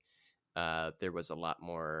Kennedy, there was a lot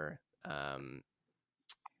more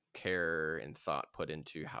care and thought put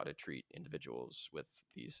into how to treat individuals with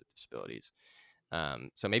these disabilities.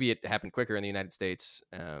 So maybe it happened quicker in the United States.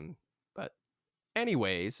 But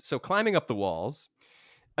anyways, so climbing up the walls.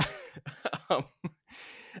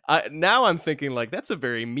 Now I'm thinking like that's a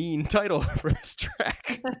very mean title for this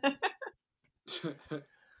track.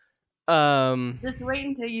 Just wait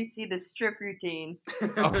until you see the strip routine.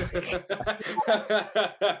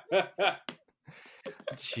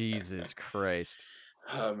 Jesus Christ.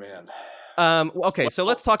 Oh man. Okay, so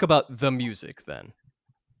let's talk about the music then.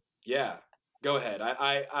 Yeah, go ahead.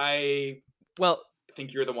 I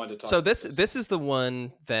think you're the one to talk. So this is the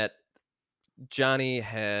one that Johnny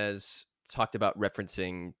has talked about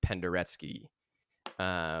referencing Penderecki.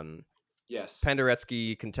 Yes.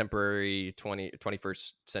 Penderecki, contemporary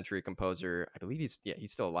 21st century composer. I believe he's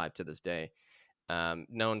still alive to this day.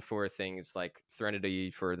 Known for things like Threnody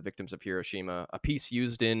for the Victims of Hiroshima, a piece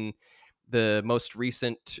used in the most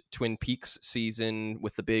recent Twin Peaks season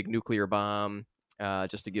with the big nuclear bomb,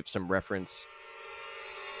 just to give some reference.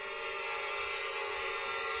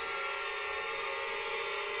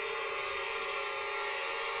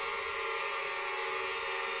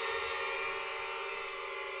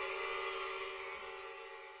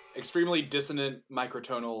 Extremely dissonant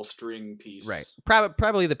microtonal string piece. Right.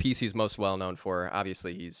 Probably the piece he's most well known for.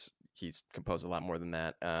 Obviously, he's composed a lot more than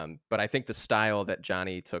that. But I think the style that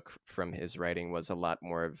Johnny took from his writing was a lot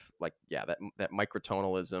more of like, that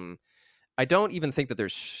microtonalism. I don't even think that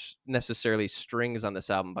there's necessarily strings on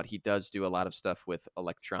this album, but he does do a lot of stuff with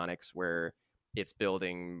electronics where it's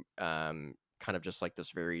building kind of just like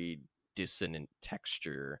this very dissonant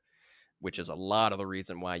texture, which is a lot of the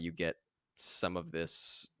reason why you get some of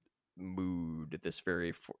this mood, this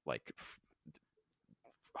very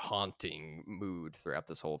haunting mood throughout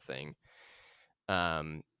this whole thing.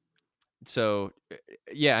 So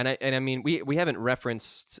yeah, and I mean we haven't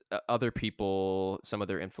referenced other people, some of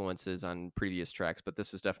their influences on previous tracks, but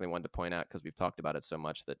this is definitely one to point out because we've talked about it so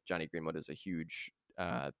much that Johnny Greenwood is a huge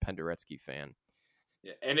Penderecki fan.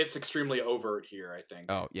 Yeah, and it's extremely overt here, I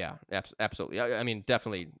think. Oh yeah, absolutely. I mean,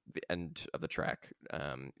 definitely the end of the track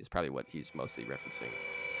is probably what he's mostly referencing.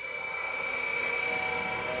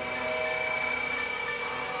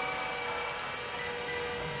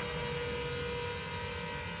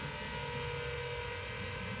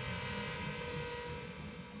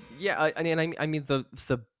 Yeah, I mean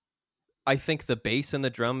the I think the bass and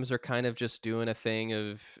the drums are kind of just doing a thing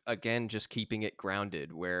of, again, just keeping it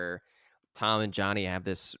grounded, where Tom and Johnny have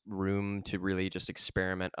this room to really just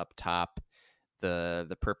experiment up top.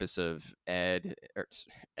 The purpose of Ed,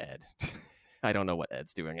 I don't know what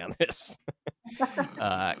Ed's doing on this.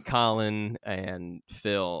 Colin and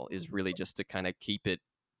Phil is really just to kind of keep it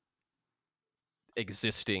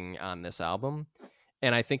existing on this album,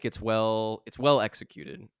 and I think it's well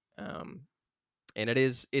executed. And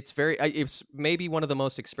it's maybe one of the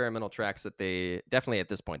most experimental tracks that they definitely at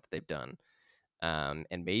this point that they've done.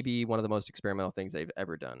 And maybe one of the most experimental things they've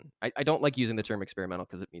ever done. I don't like using the term experimental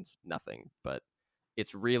because it means nothing, but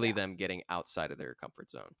it's really them getting outside of their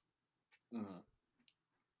comfort zone. Mm-hmm.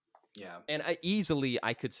 Yeah. And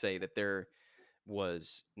I could say that there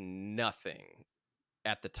was nothing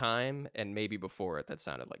at the time and maybe before it that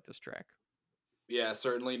sounded like this track. Yeah,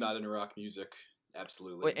 certainly not in rock music.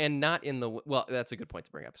 Absolutely. And not in the, well, that's a good point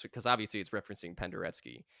to bring up because obviously it's referencing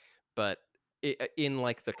Penderecki, but in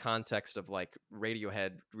like the context of like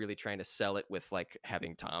Radiohead really trying to sell it with like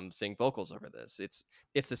having Tom sing vocals over this. It's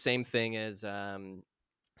the same thing as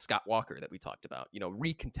Scott Walker that we talked about, you know,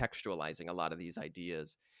 recontextualizing a lot of these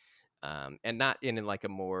ideas, and not in like a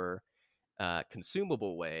more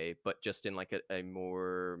consumable way, but just in like a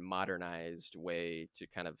more modernized way to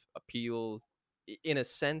kind of appeal in a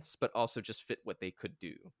sense, but also just fit what they could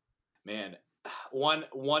do. Man, one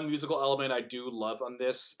musical element I do love on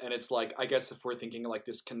this, and it's like, I guess if we're thinking like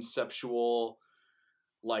this conceptual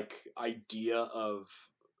like idea of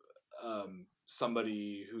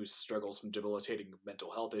somebody who struggles from debilitating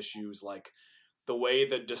mental health issues, like the way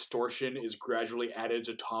that distortion is gradually added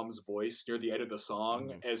to Tom's voice near the end of the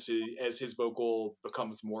song as his vocal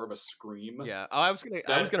becomes more of a scream. Yeah, I was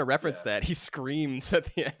gonna reference that. He screams at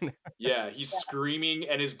the end. Yeah, he's screaming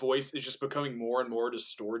and his voice is just becoming more and more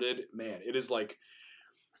distorted. Man, it is like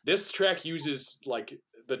this track uses like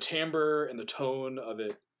the timbre and the tone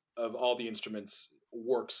of all the instruments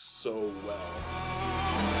works so well.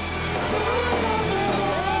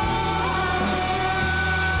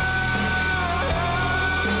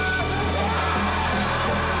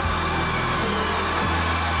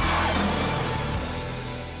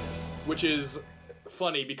 Which is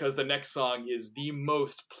funny because the next song is the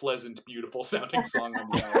most pleasant, beautiful sounding song on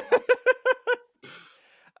the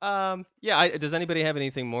album. Yeah, does anybody have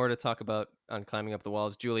anything more to talk about on Climbing Up the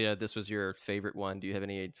Walls? Julia, this was your favorite one. Do you have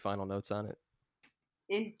any final notes on it?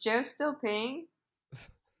 Is Joe still peeing?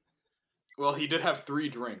 Well, he did have 3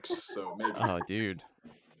 drinks, so maybe. Oh, dude.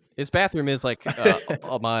 His bathroom is like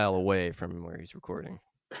a mile away from where he's recording.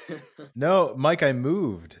 No, Mike, I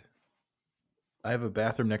moved. I have a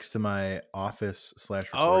bathroom next to my office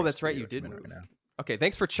 / Oh, that's right. You did move. Right, okay,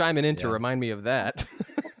 thanks for chiming in to remind me of that.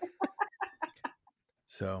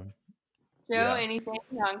 So, Joe, anything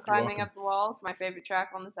on Climbing Up the Walls? My favorite track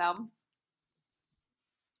on this album.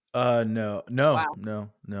 No. The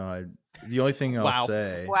only thing I'll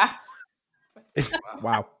say.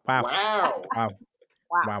 Wow.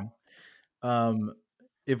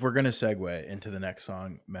 If we're gonna segue into the next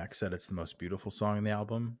song, Max said it's the most beautiful song in the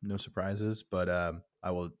album. No surprises, but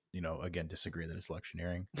I will, again disagree that it's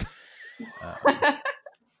electioneering.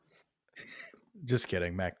 Just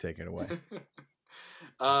kidding, Mac, take it away.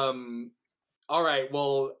 All right.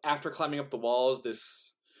 Well, after Climbing Up the Walls,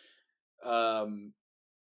 this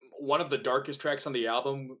one of the darkest tracks on the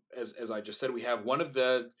album, as I just said, we have one of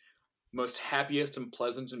the most happiest and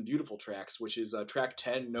pleasant and beautiful tracks, which is track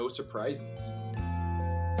 10, No Surprises.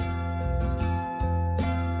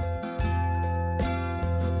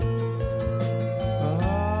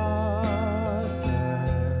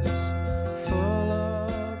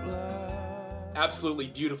 Absolutely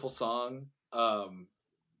beautiful song. I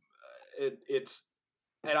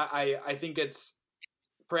think it's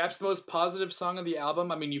perhaps the most positive song of the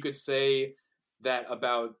album. I mean, you could say that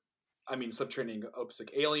about I mean, Subterranean Opus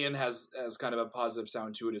like Alien has kind of a positive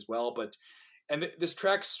sound to it as well. But this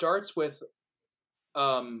track starts with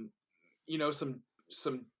you know,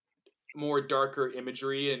 some more darker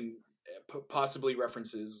imagery and possibly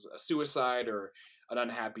references a suicide or an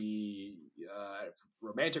unhappy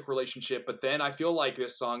romantic relationship. But then I feel like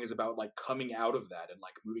this song is about like coming out of that and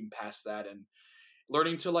like moving past that and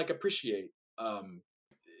learning to like appreciate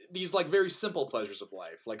these like very simple pleasures of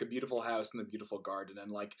life, like a beautiful house and a beautiful garden,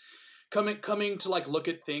 and like coming to like look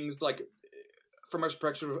at things like from a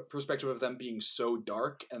perspective of them being so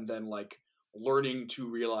dark, and then like learning to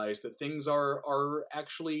realize that things are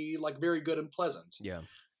actually like very good and pleasant. Yeah.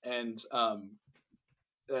 And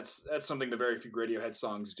that's something the very few Radiohead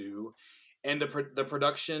songs do. And the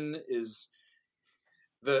production is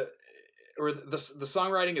the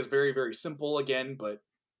songwriting is very, very simple again, but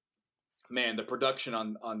man, the production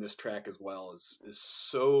on this track as well is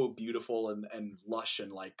so beautiful and lush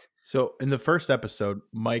and like. So in the first episode,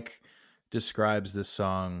 Mike describes this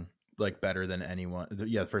song like better than anyone.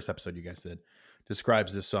 The first episode you guys did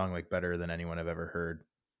describes this song like better than anyone I've ever heard.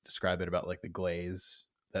 Describe it about like the glaze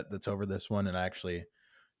that's over this one. And actually,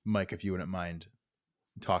 Mike, if you wouldn't mind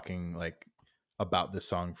talking like about this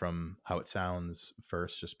song from how it sounds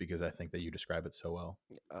first, just because I think that you describe it so well.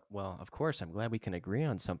 Well, of course, I'm glad we can agree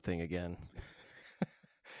on something again.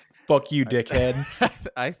 Fuck you, dickhead.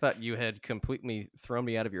 I thought you had completely thrown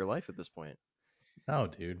me out of your life at this point. No,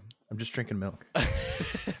 dude. I'm just drinking milk.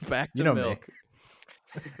 Back to milk.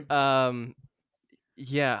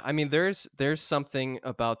 Yeah, I mean, there's something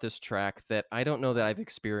about this track that I don't know that I've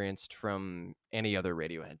experienced from any other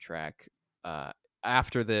Radiohead track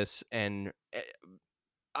after this, and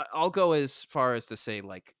I'll go as far as to say,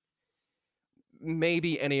 like,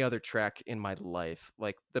 maybe any other track in my life.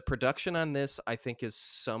 Like, the production on this, I think, is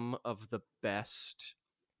some of the best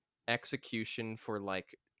execution for,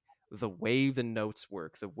 like, the way the notes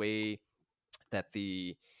work, the way that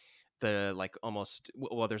the like almost,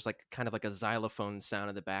 well, there's like kind of like a xylophone sound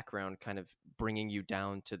in the background, kind of bringing you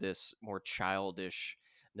down to this more childish,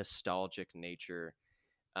 nostalgic nature.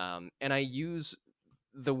 And I use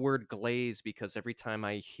the word glaze because every time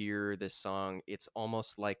I hear this song, it's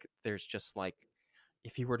almost like there's just like,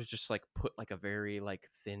 if you were to just like put like a very like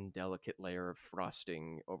thin, delicate layer of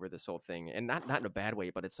frosting over this whole thing, and not in a bad way,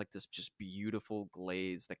 but it's like this just beautiful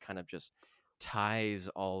glaze that kind of just ties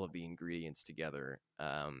all of the ingredients together.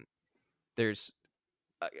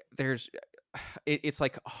 It's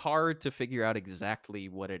like hard to figure out exactly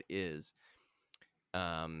what it is.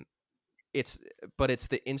 It's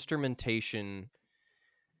the instrumentation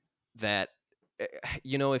that,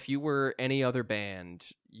 you know, if you were any other band,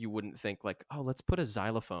 you wouldn't think like, oh, let's put a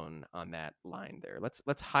xylophone on that line there.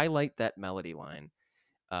 Let's highlight that melody line,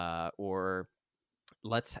 or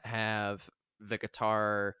let's have the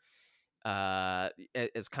guitar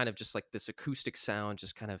as kind of just like this acoustic sound,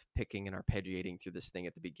 just kind of picking and arpeggiating through this thing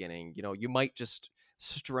at the beginning. You know, you might just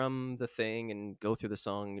strum the thing and go through the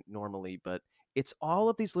song normally, but it's all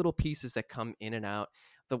of these little pieces that come in and out.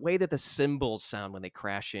 The way that the cymbals sound when they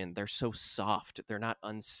crash in, they're so soft. They're not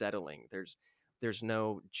unsettling. There's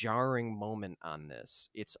no jarring moment on this.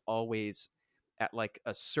 It's always at like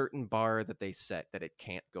a certain bar that they set that it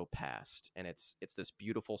can't go past. And it's this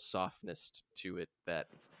beautiful softness to it that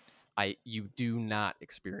you do not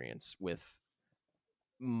experience with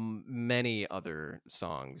many other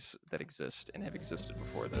songs that exist and have existed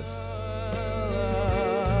before this.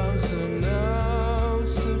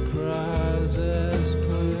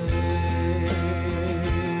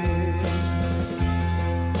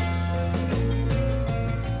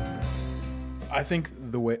 I think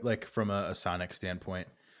the way, like from a sonic standpoint,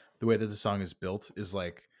 the way that the song is built is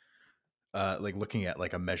like looking at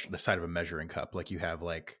like the side of a measuring cup. Like you have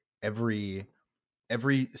like every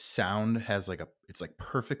sound has like it's like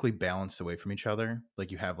perfectly balanced away from each other.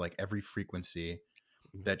 Like you have like every frequency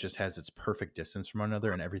that just has its perfect distance from one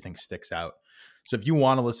another, and everything sticks out. So if you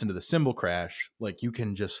want to listen to the cymbal crash, like you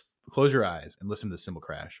can just close your eyes and listen to the cymbal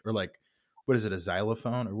crash. Or like, what is it, a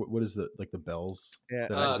xylophone, or what is the like the bells? Yeah,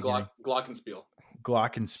 glockenspiel.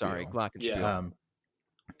 Glockenspiel. Sorry, glockenspiel.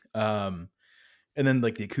 Yeah. And then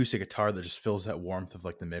like the acoustic guitar that just fills that warmth of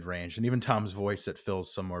like the mid range, and even Tom's voice that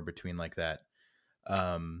fills somewhere between like that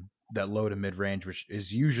low to mid range, which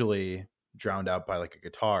is usually drowned out by like a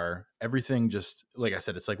guitar. Everything just, like I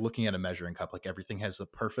said, it's like looking at a measuring cup. Like everything has the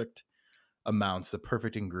perfect amounts, the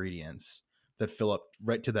perfect ingredients that fill up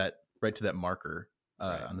right to that marker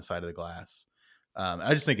on the side of the glass.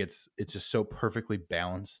 I just think it's just so perfectly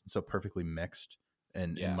balanced, so perfectly mixed,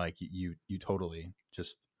 and Mike, you totally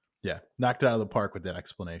just knocked it out of the park with that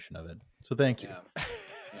explanation of it. So thank you.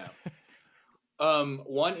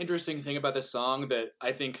 One interesting thing about this song that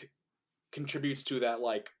I think contributes to that,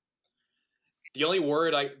 like, the only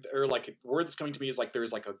word word that's coming to me is like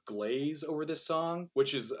there's like a glaze over this song,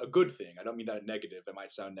 which is a good thing. I don't mean that negative. It might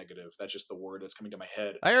sound negative. That's just the word that's coming to my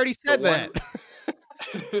head. I already said that.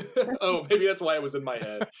 Oh, maybe that's why it was in my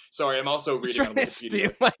head. Sorry, I'm also reading on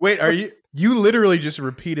Wikipedia. Wait, are you literally just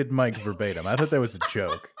repeated Mike verbatim? I thought that was a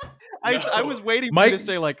joke. I was waiting for Mike- you to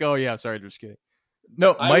say like, "Oh yeah, sorry, just kidding."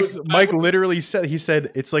 No, I Mike was- literally said, he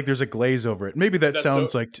said it's like there's a glaze over it. Maybe that That's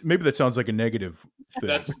sounds so- like a negative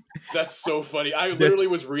thing. That's so funny. I literally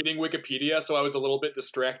was reading Wikipedia, so I was a little bit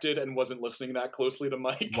distracted and wasn't listening that closely to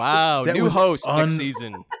Mike. Wow, That new was host un- next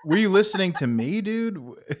season. Were you listening to me, dude?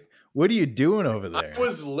 What are you doing over there? I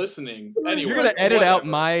was listening. Anyway, You're gonna edit out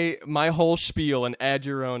whatever. my whole spiel and add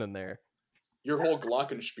your own in there. Your whole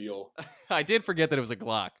glockenspiel. I did forget that it was a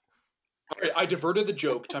Glock. All right, I diverted the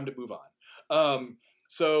joke. Time to move on.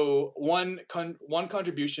 So one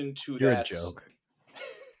contribution to You're that a joke.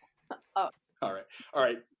 All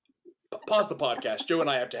right. Pause the podcast. Joe and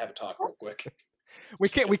I have to have a talk real quick. We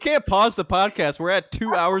can't pause the podcast. We're at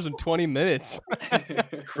 2 hours and 20 minutes.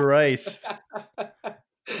 Christ.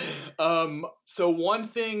 So one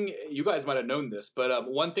thing, you guys might have known this, but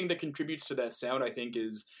one thing that contributes to that sound, I think,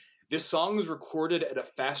 is this song is recorded at a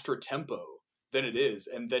faster tempo than it is,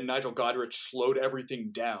 and then Nigel Godrich slowed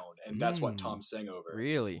everything down, and that's what Tom sang over.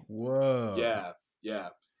 Really? Whoa. Yeah.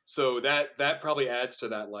 So that probably adds to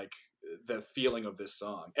that, like, the feeling of this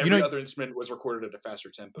song. You Every know- other instrument was recorded at a faster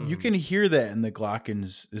tempo. You can hear that in the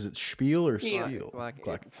Glockens. Is it Spiel or Spiel. Spiel?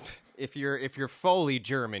 Glocken. If you're fully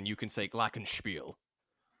German, you can say Glockenspiel.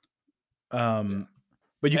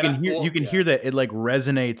 But you And can hear well, you can yeah. hear that it like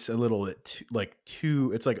resonates a little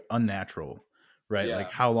too it's like unnatural, right? Yeah.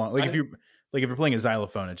 Like how long if you're playing a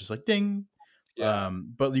xylophone, it's just like ding. Yeah.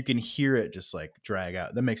 But you can hear it just like drag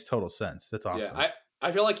out. That makes total sense. That's awesome. Yeah,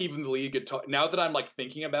 I feel like even the lead guitar. Now that I'm like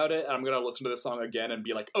thinking about it, and I'm gonna listen to this song again and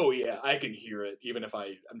be like, oh yeah, I can hear it, even if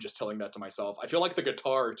I'm just telling that to myself. I feel like the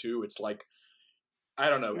guitar too. It's like, I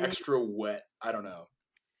don't know, extra wet. I don't know.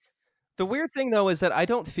 The weird thing though is that I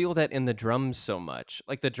don't feel that in the drums so much.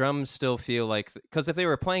 Like the drums still feel like, because if they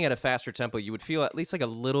were playing at a faster tempo, you would feel at least like a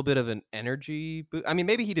little bit of an energy. I mean,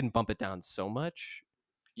 maybe he didn't bump it down so much.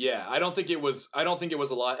 Yeah, I don't think it was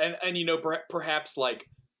a lot, and you know, perhaps like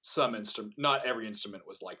some instrument, not every instrument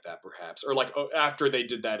was like that, perhaps, or like after they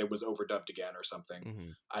did that, it was overdubbed again or something. Mm-hmm.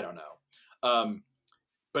 I don't know.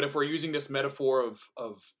 But if we're using this metaphor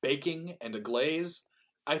of baking and a glaze,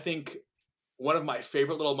 I think one of my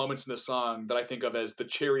favorite little moments in the song that I think of as the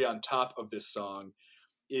cherry on top of this song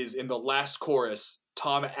is in the last chorus,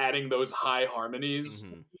 Tom adding those high harmonies.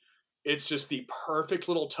 Mm-hmm. It's just the perfect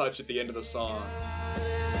little touch at the end of the song.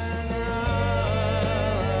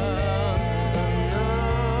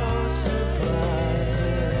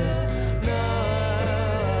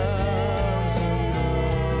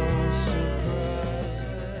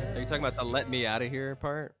 Are you talking about the "Let Me Out of Here"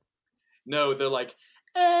 part? No, they're like,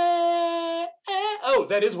 oh,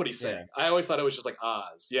 that is what he's saying. I always thought it was just like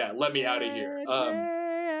Oz. Yeah, let me out of here.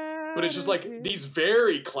 But it's just like these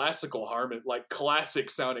very classical classic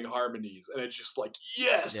sounding harmonies, and it's just like,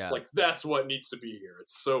 yes, like that's what needs to be here.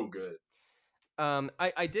 It's so good.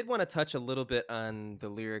 I did want to touch a little bit on the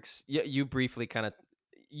lyrics. You briefly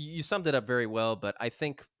you summed it up very well, but I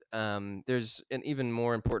think there's an even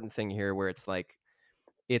more important thing here where it's like,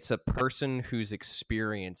 it's a person who's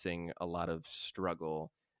experiencing a lot of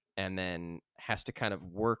struggle and then has to kind of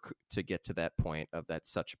work to get to that point of that's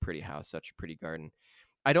such a pretty house, such a pretty garden.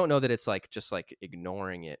 I don't know that it's like just like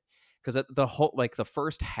ignoring it, because the whole, like the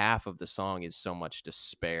first half of the song is so much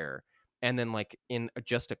despair. And then like in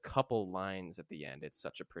just a couple lines at the end, it's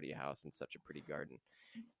such a pretty house and such a pretty garden.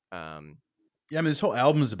 Yeah, I mean, this whole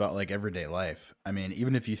album is about like everyday life. I mean,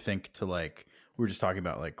 even if you think to like, we were just talking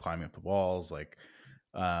about like climbing up the walls, like,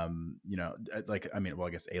 you know, like, I mean, well,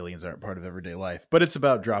 I guess aliens aren't part of everyday life, but it's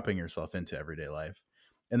about dropping yourself into everyday life.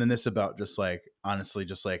 And then this about just like, honestly,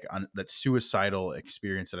 just like on that suicidal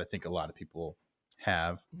experience that I think a lot of people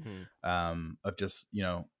have, of just, you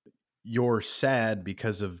know, you're sad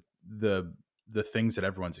because of the things that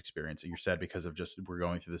everyone's experiencing. You're sad because of just, we're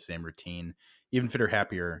going through the same routine. Even if you're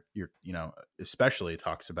happier, you're, you know, especially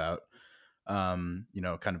talks about, you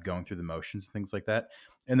know, kind of going through the motions and things like that.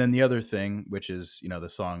 And then the other thing, which is, you know, the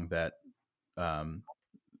song that,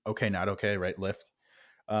 Okay, Not Okay, right? Lift.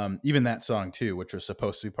 Even that song too, which was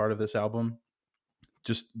supposed to be part of this album,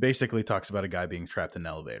 just basically talks about a guy being trapped in an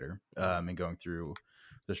elevator, and going through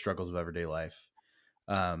the struggles of everyday life.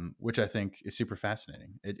 Which I think is super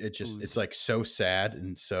fascinating. It's like so sad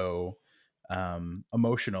and so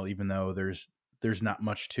emotional, even though there's there's not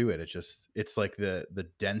much to it. It's like the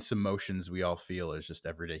dense emotions we all feel as just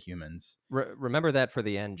everyday humans. Remember that for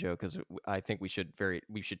the end, Joe, because I think we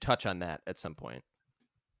should touch on that at some point.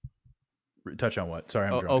 Touch on what? Sorry,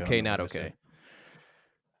 I'm drunk. Okay, not okay.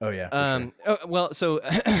 Oh yeah. For sure. Well, so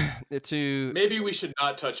maybe we should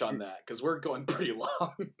not touch on that because we're going pretty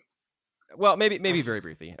long. Well, maybe very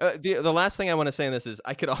briefly. The last thing I want to say on this is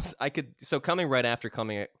I could coming right after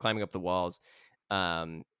climbing up the walls,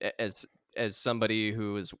 as somebody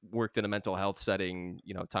who has worked in a mental health setting,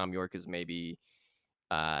 Tom York has maybe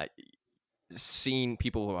seen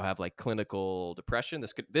people who have like clinical depression.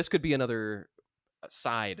 This could be another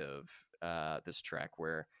side of this track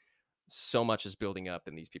where so much is building up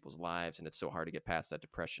in these people's lives, and it's so hard to get past that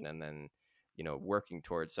depression, and then working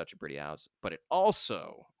towards Such a Pretty House. But it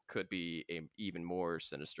also could be a even more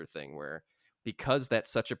sinister thing where, because that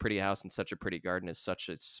Such a Pretty House and Such a Pretty Garden is such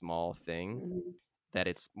a small thing, that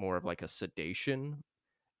it's more of like a sedation,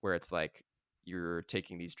 where it's like you're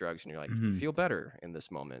taking these drugs and you're like, you feel better in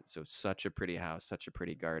this moment. So Such a Pretty House, Such a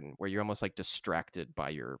Pretty Garden, where you're almost like distracted by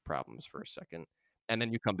your problems for a second, and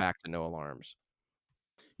then you come back to No Alarms.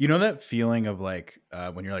 You know that feeling of like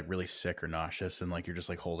when you're like really sick or nauseous and like you're just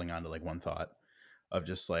like holding on to like one thought of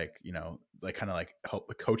just like, like kind of like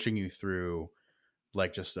coaching you through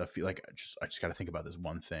like just a feel like I just got to think about this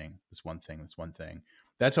one thing.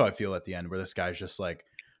 That's how I feel at the end, where this guy's just like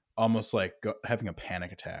almost like having a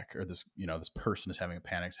panic attack, or this, this person is having a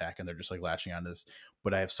panic attack and they're just like latching on to this,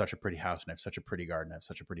 but I have such a pretty house and I have such a pretty garden. I have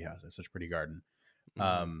such a pretty house. I have such a pretty garden.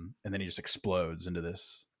 And then he just explodes into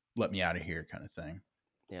this, let me out of here kind of thing.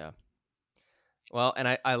 Yeah. Well, and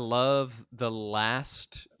I love the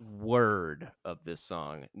last word of this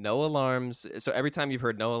song, No Alarms. So every time you've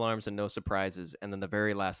heard No Alarms and No Surprises, and then the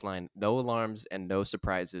very last line, No Alarms and No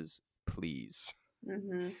Surprises, please.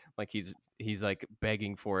 Mm-hmm. Like he's like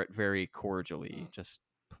begging for it very cordially, just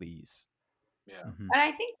please. Yeah. And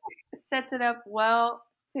I think that sets it up well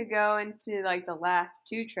to go into like the last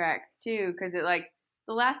two tracks too, because the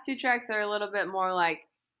last two tracks are a little bit more like,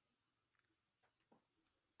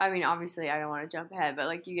 I mean, obviously I don't want to jump ahead, but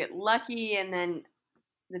like you get Lucky and then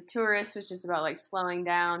The Tourist, which is about like slowing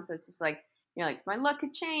down. So it's just like, like my luck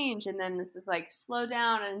could change. And then this is like slow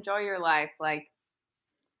down and enjoy your life. Like,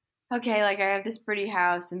 okay, like I have this pretty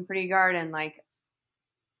house and pretty garden. Like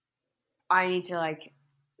I need to like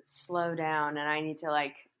slow down, and I need to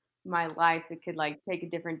like my life, it could like take a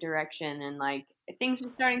different direction, and like things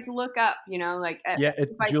are starting to look up, like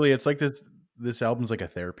Julie, it's like this album's like a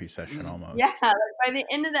therapy session almost. Yeah, like by the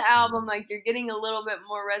end of the album, like you're getting a little bit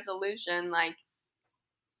more resolution, like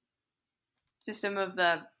to some of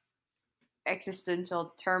the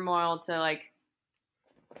existential turmoil to like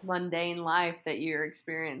mundane life that you're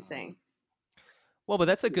experiencing. Well, but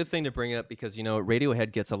that's a good thing to bring up because,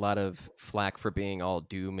 Radiohead gets a lot of flack for being all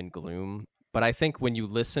doom and gloom. But I think when you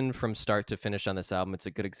listen from start to finish on this album, it's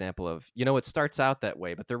a good example of, it starts out that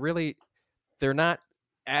way, but they're not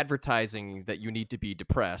advertising that you need to be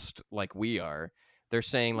depressed like we are. They're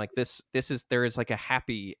saying like there is like a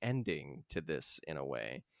happy ending to this in a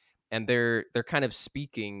way. And they're kind of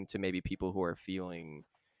speaking to maybe people who are feeling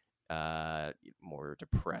more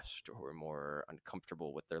depressed or more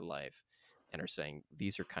uncomfortable with their life, and are saying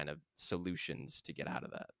these are kind of solutions to get out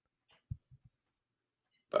of that.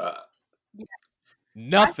 Yeah.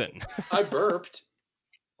 Nothing. I burped.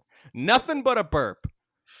 Nothing but a burp.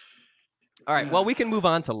 All right. Well, we can move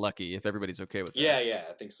on to Lucky if everybody's okay with that. Yeah,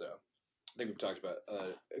 I think so. I think we've talked about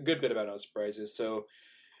a good bit about No Surprises. So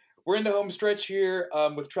we're in the home stretch here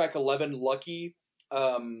with track 11, Lucky.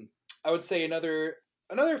 I would say another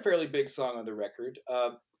fairly big song on the record.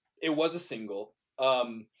 It was a single.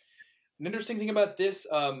 An interesting thing about this,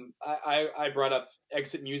 I brought up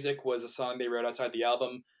Exit Music was a song they wrote outside the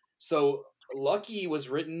album. So Lucky was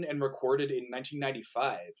written and recorded in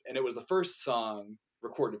 1995, and it was the first song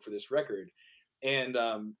recorded for this record. And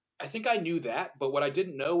I think I knew that, but what I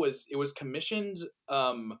didn't know was it was commissioned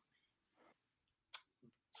for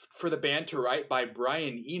the band to write by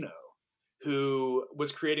Brian Eno, who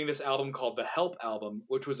was creating this album called the Help album,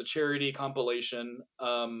 which was a charity compilation.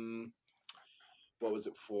 What was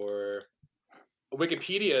it for?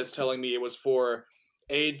 Wikipedia is telling me it was for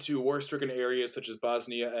aid to war-stricken areas such as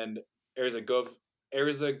Bosnia and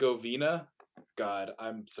Herzegovina. God,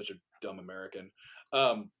 I'm such a dumb American.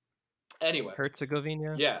 Anyway.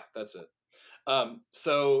 Herzegovina? Yeah, that's it.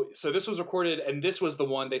 So this was recorded, and this was the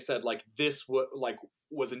one they said, like, this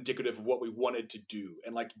was indicative of what we wanted to do.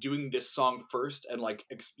 And, like, doing this song first and, like,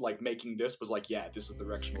 making this was like, yeah, this is the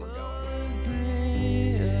direction we're going.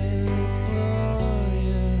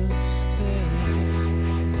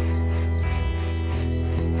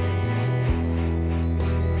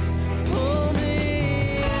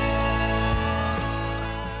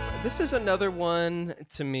 This is another one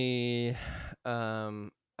to me.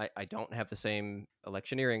 I don't have the same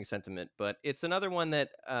electioneering sentiment, but it's another one that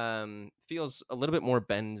feels a little bit more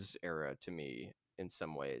Ben's era to me in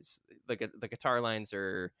some ways. Like the guitar lines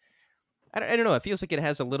are, I don't know. It feels like it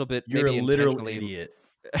has a little bit. You're maybe a literal intentionally- idiot.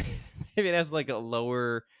 Maybe it has like a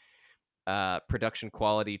lower production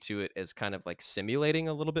quality to it, as kind of like simulating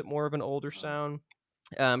a little bit more of an older sound.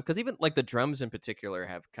 Because even like the drums in particular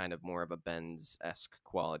have kind of more of a Benz-esque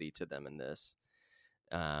quality to them in this.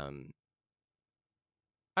 I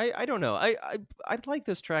don't know. I like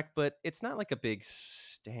this track, but it's not like a big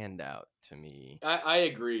standout to me. I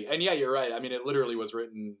agree, and yeah, you're right. I mean, it literally was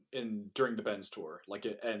written during the Benz tour,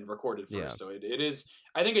 and recorded first. Yeah. So it is.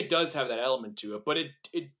 I think it does have that element to it, but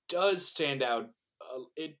it does stand out.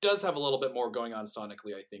 It does have a little bit more going on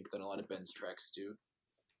sonically, I think, than a lot of Ben's tracks do.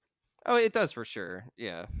 Oh, it does for sure.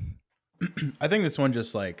 Yeah. I think this one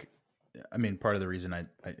just like, I mean, part of the reason I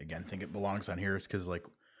again think it belongs on here is because like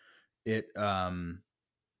it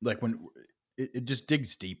like when it just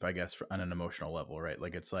digs deep, I guess, on an emotional level, right?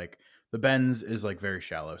 Like it's like the Benz is like very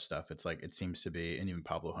shallow stuff. It's like it seems to be, and even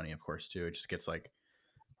Pablo Honey, of course, too. It just gets like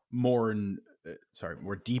more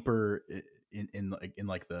more deeper in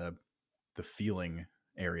like the feeling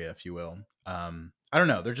area, if you will. I don't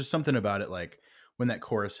know. There's just something about it, like when that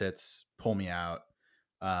chorus hits, "Pull Me Out."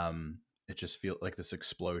 It just feels like this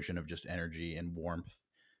explosion of just energy and warmth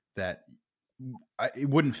that it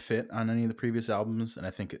wouldn't fit on any of the previous albums, and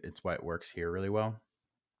I think it's why it works here really well.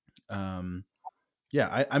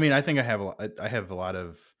 Yeah, I mean, I think I have a lot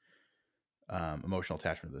of emotional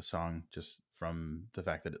attachment to this song, just from the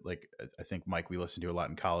fact that like I think, Mike, we listened to a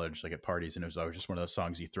lot in college, like at parties, and it was always just one of those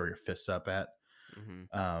songs you throw your fists up at.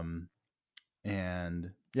 Mm-hmm.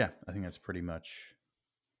 And yeah, I think that's pretty much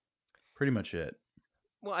it.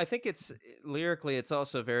 Well, I think it's lyrically, it's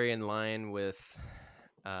also very in line with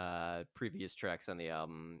previous tracks on the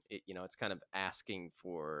album. It's kind of asking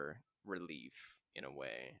for relief in a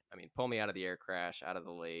way. I mean, "Pull Me Out of the Air Crash," "Out of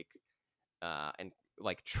the Lake," and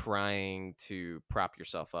like trying to prop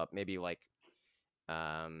yourself up, maybe like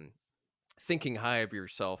thinking high of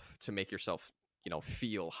yourself to make yourself,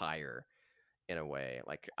 feel higher in a way.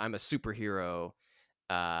 Like, I'm a superhero.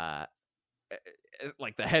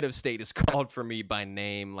 Like the head of state is called for me by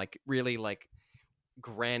name. Like really like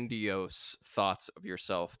grandiose thoughts of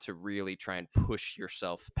yourself to really try and push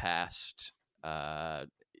yourself past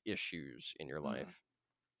issues in your life.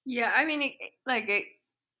 Yeah, I mean,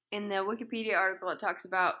 in the Wikipedia article, it talks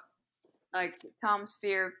about like Tom's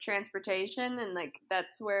fear of transportation, and like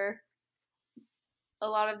that's where a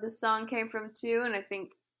lot of the song came from too. And I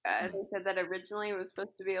think they said that originally it was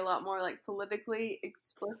supposed to be a lot more like politically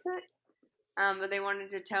explicit, but they wanted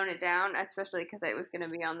to tone it down, especially because it was going to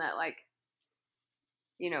be on that like,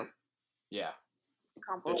 Yeah, the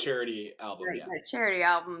compilation. charity album. Right, Yeah, that charity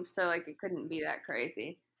album, so like it couldn't be that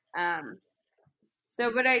crazy.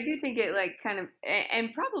 But I do think it like kind of,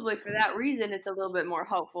 and probably for that reason, it's a little bit more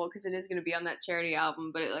hopeful because it is going to be on that charity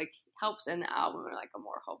album, but it like helps in the album in like a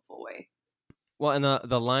more hopeful way. Well, and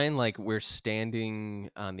the line like "we're standing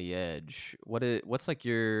on the edge." What's like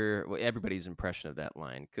everybody's impression of that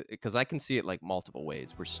line? Because I can see it like multiple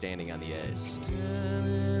ways. We're standing on the edge.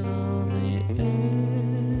 Standing on the edge.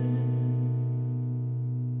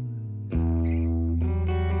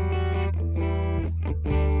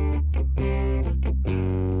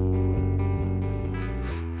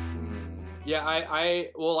 yeah. I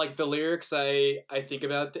well, like the lyrics I think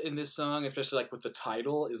about in this song, especially like with the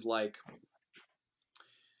title, is like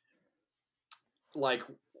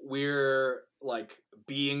we're like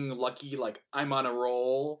being lucky, like I'm on a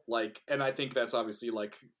roll, like, and I think that's obviously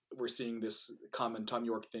like we're seeing this common Tom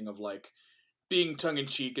York thing of like being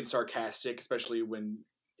tongue-in-cheek and sarcastic, especially when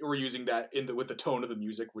we're using that with the tone of the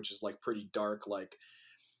music, which is like pretty dark, like,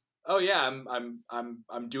 oh yeah,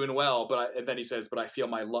 I'm doing well, and then he says, but I feel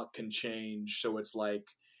my luck can change. So it's like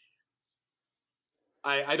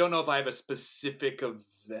I don't know if I have a specific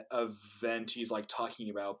event he's like talking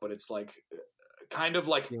about, but it's like kind of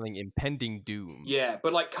like Feeling impending doom. yeah,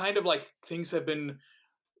 but like kind of like things have been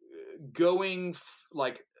going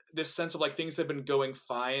like this sense of like things have been going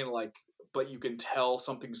fine, like, but you can tell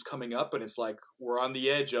something's coming up, and it's like we're on the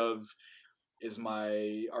edge of,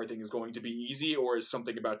 are things going to be easy, or is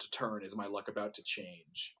something about to turn? Is my luck about to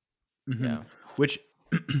change? Mm-hmm. Yeah. Which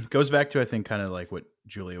goes back to, I think, kind of like what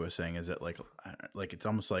Julia was saying, is that like it's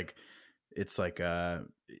almost like it's like a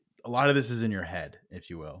lot of this is in your head, if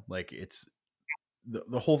you will. Like it's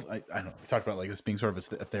the whole, I don't know, we talked about like this being sort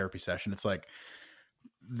of a therapy session. It's like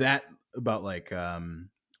that about like I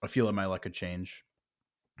feel that my luck could change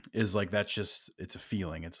is like, that's just, it's a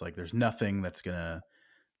feeling. It's like there's nothing that's gonna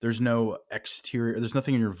there's no exterior, there's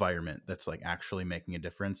nothing in your environment that's like actually making a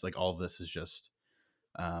difference. Like all of this is just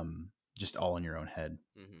all in your own head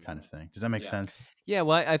kind of thing. Does that make sense? Yeah,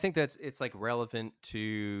 well, I think it's like relevant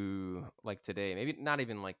to like today. Maybe not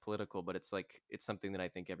even like political, but it's like it's something that I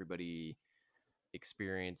think everybody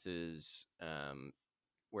experiences.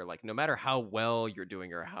 Where like no matter how well you're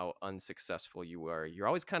doing or how unsuccessful you are, you're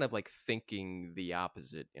always kind of like thinking the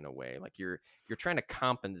opposite in a way. Like you're trying to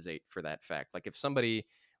compensate for that fact. Like if somebody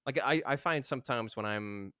like I find sometimes when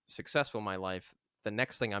I'm successful in my life, the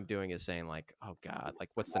next thing I'm doing is saying like, oh God, like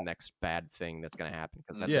what's the next bad thing that's going to happen?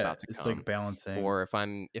 Because that's about to it's come. like balancing. Or if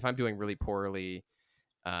I'm doing really poorly,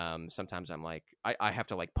 sometimes I'm like, I have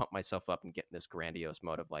to like pump myself up and get in this grandiose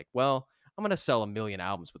mode of like, well, I'm going to sell 1 million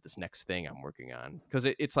albums with this next thing I'm working on. Because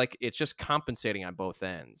it's like, it's just compensating on both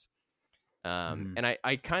ends. And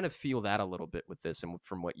I kind of feel that a little bit with this, and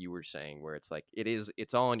from what you were saying, where it's like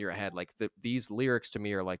it's all in your head. Like these lyrics to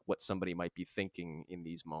me are like what somebody might be thinking in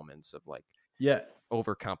these moments of like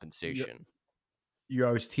overcompensation. You're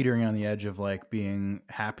always teetering on the edge of like being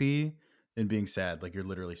happy and being sad. Like you're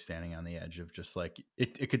literally standing on the edge of just like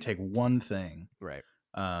it could take one thing, right,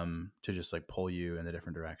 to just like pull you in a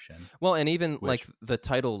different direction. Well, and even like the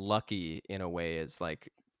title "Lucky" in a way is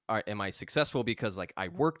like, am I successful because like I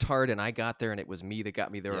worked hard and I got there and it was me that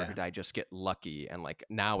got me there, or did I just get lucky and like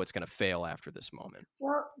now it's gonna fail after this moment?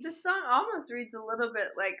 Well, this song almost reads a little bit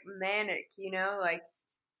like manic, you know, like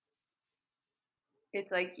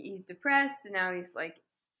it's like he's depressed and now he's like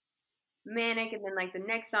manic, and then like the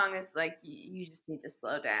next song is like you just need to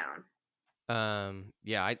slow down.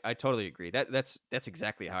 Yeah, I totally agree. That's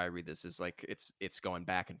exactly how I read this. Is like it's going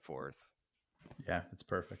back and forth. Yeah, it's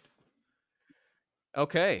perfect.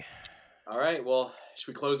 Okay. All right. Well, should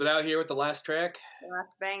we close it out here with the last track? The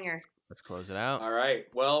last banger. Let's close it out. All right.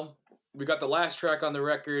 Well, we got the last track on the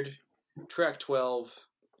record, track 12,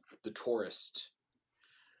 "The Tourist."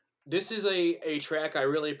 This is a track I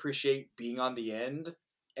really appreciate being on the end,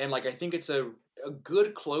 and like I think it's a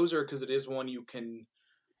good closer because it is one you can.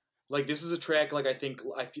 Like, this is a track, like, I think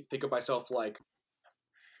of myself, like,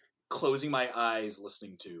 closing my eyes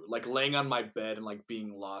listening to. Like, laying on my bed and, like,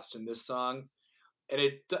 being lost in this song. And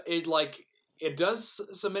it does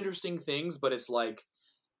some interesting things, but it's, like,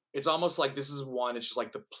 it's almost like this is one, it's just,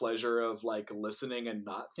 like, the pleasure of, like, listening and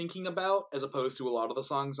not thinking about, as opposed to a lot of the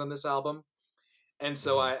songs on this album. And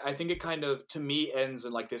so I think it kind of, to me, ends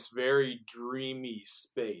in, like, this very dreamy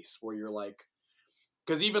space where you're, like,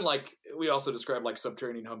 because even like we also described like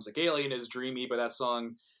Subterranean Homesick Alien as dreamy, but that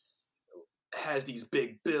song has these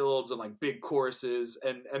big builds and like big choruses,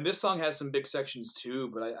 and this song has some big sections too,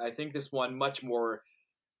 but I think this one much more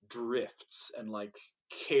drifts and like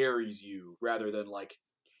carries you rather than like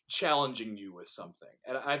challenging you with something.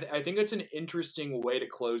 And I think it's an interesting way to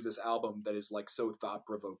close this album that is like so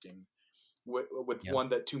thought-provoking with one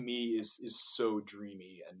that to me is so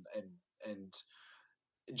dreamy and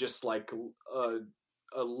just like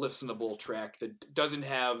a listenable track that doesn't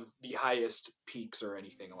have the highest peaks or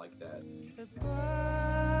anything like that.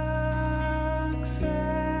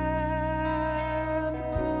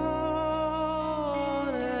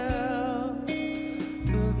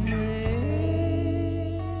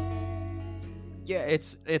 Yeah,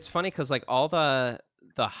 it's funny because like all the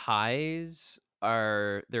highs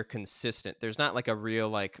they're consistent. There's not like a real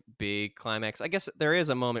like big climax. I guess there is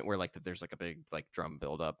a moment where like there's like a big like drum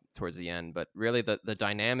build up towards the end, but really the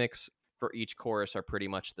dynamics for each chorus are pretty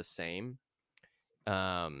much the same.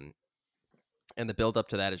 And the build up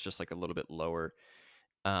to that is just like a little bit lower.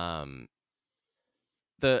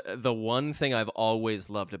 The one thing I've always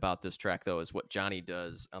loved about this track though is what Johnny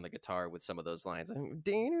does on the guitar with some of those lines.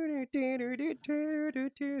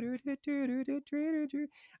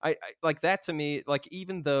 I like that to me, like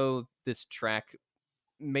even though this track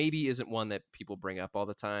maybe isn't one that people bring up all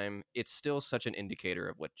the time, it's still such an indicator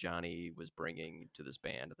of what Johnny was bringing to this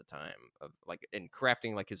band at the time of like and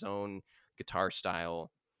crafting like his own guitar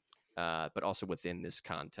style. But also within this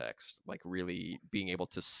context, like really being able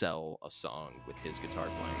to sell a song with his guitar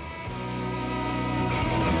playing.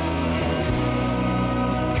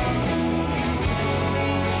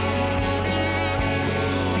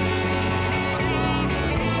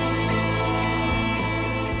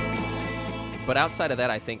 But outside of that,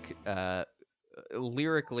 I think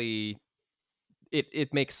lyrically,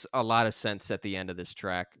 it makes a lot of sense at the end of this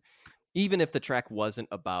track. Even if the track wasn't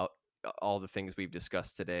about all the things we've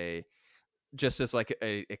discussed today, just as like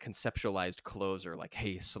a conceptualized closer, like,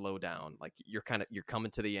 hey, slow down, like you're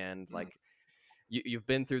coming to the end, like you've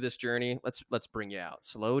been through this journey, let's bring you out,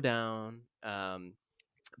 slow down.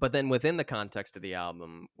 But then within the context of the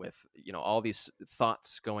album with all these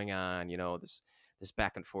thoughts going on, this this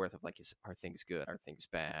back and forth of like, are things good, are things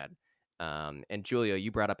bad? And Julia,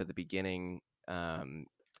 you brought up at the beginning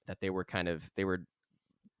that they were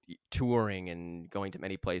touring and going to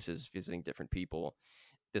many places, visiting different people.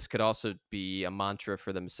 This could also be a mantra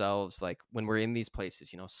for themselves, like when we're in these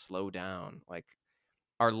places, slow down. Like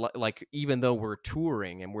like even though we're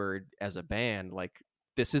touring and we're as a band, like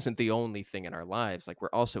this isn't the only thing in our lives. Like we're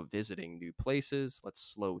also visiting new places. Let's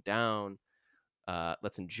slow down.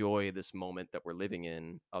 Let's enjoy this moment that we're living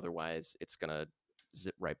in. Otherwise, it's gonna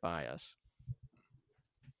zip right by us.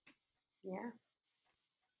 Yeah.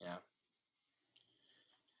 Yeah.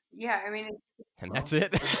 Yeah, I mean, And that's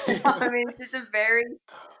it. I mean, it's just a very,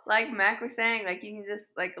 like Mac was saying, like you can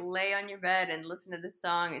just like lay on your bed and listen to this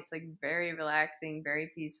song. It's like very relaxing,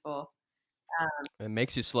 very peaceful. It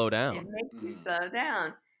makes you slow down. It makes you slow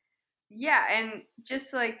down. Yeah, and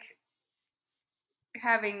just like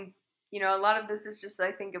having, a lot of this is just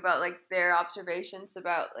I think about like their observations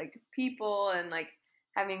about like people and like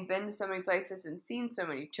having been to so many places and seen so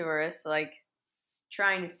many tourists, like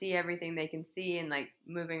trying to see everything they can see and like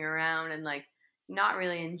moving around and like not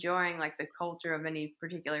really enjoying like the culture of any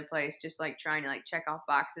particular place, just like trying to like check off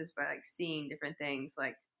boxes by like seeing different things,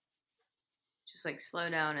 like just like slow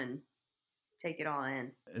down and take it all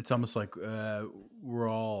in. It's almost like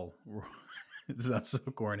it's not so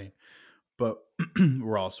corny, but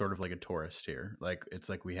we're all sort of like a tourist here. Like it's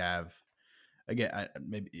like we have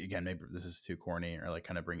maybe this is too corny or like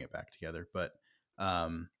kind of bring it back together, but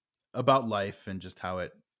about life and just how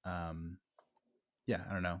it I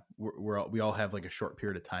don't know, we all have like a short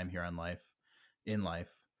period of time here in life, and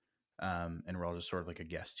we're all just sort of like a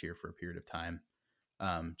guest here for a period of time,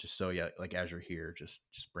 just so like as you're here, just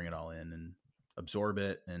bring it all in and absorb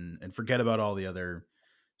it and forget about all the other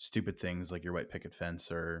stupid things like your white picket fence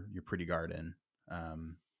or your pretty garden,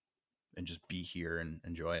 and just be here and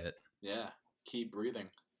enjoy it. Yeah, keep breathing.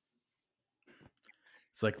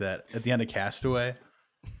 It's like that at the end of Castaway.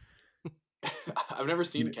 I've never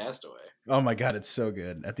seen Castaway. Oh my god, it's so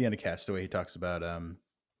good. At the end of Castaway, he talks about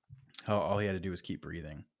how all he had to do was keep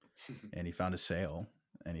breathing, and he found a sail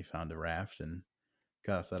and he found a raft and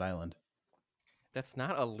got off that island. That's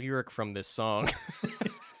not a lyric from this song.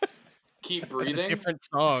 Keep breathing. That's a different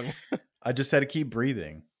song. I just had to keep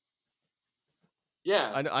breathing.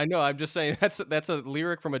 Yeah, I know. I'm just saying that's a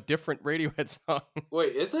lyric from a different Radiohead song.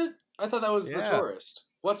 Wait, is it? I thought that was The Tourist.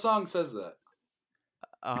 What song says that?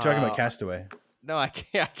 You're talking about Castaway. No, I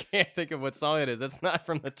can't think of what song it is. That's not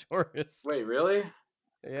from The Tourist. Wait, really?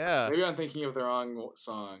 Yeah. Maybe I'm thinking of the wrong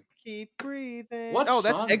song. Keep breathing. What Oh,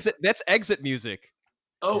 song? that's exit music.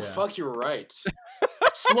 Oh, Yeah. fuck, you're right.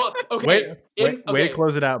 Okay. Wait to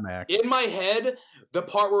close it out, Mac. In my head, the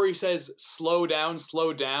part where he says slow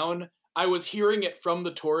down, I was hearing it from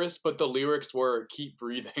The Tourist, but the lyrics were keep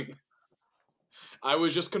breathing. I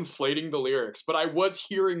was just conflating the lyrics, but I was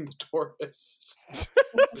hearing The Tourist.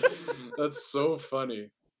 That's so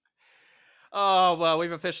funny. Oh, well,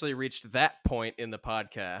 we've officially reached that point in the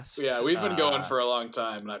podcast. Yeah, we've been going for a long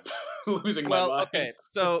time, and I'm losing my mind. Okay,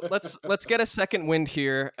 so let's get a second wind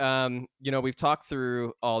here. We've talked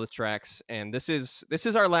through all the tracks, and this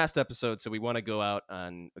is our last episode, so we want to go out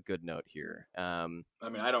on a good note here. I mean,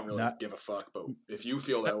 I don't really give a fuck, but if you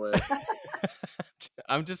feel that way,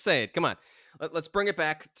 I'm just saying. Come on, let's bring it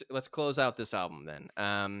back. Let's close out this album then.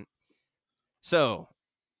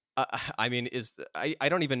 I mean, I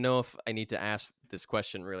don't even know if I need to ask this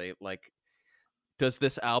question really. Like, does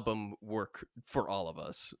this album work for all of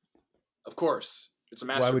us? Of course. It's a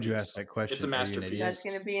masterpiece. Why would you ask that question? It's a masterpiece. That's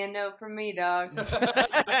gonna be a no from me, dog.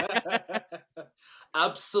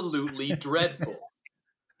 Absolutely dreadful.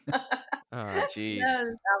 Oh, geez. No,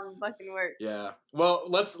 this album fucking works. Yeah. Well,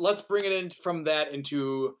 let's bring it in from that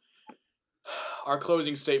into our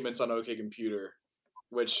closing statements on OK Computer,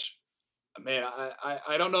 which, man,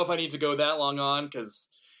 I don't know if I need to go that long on because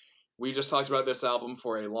we just talked about this album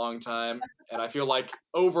for a long time, and I feel like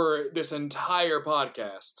over this entire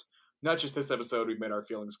podcast, not just this episode, we've made our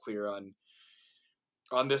feelings clear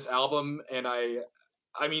on this album, and I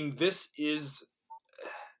mean, this is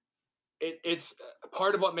it's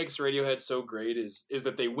part of what makes Radiohead so great is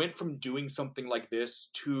that they went from doing something like this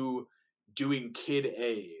to doing Kid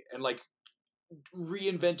A and like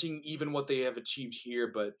reinventing even what they have achieved here.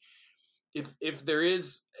 But if there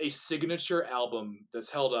is a signature album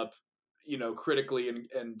that's held up, critically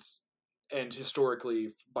and historically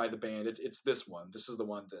by the band, it's this one. This is the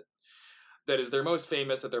one that is their most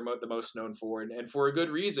famous, that they're the most known for, and for a good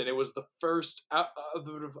reason. It was the first a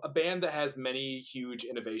band that has many huge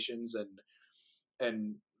innovations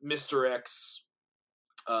and misdirects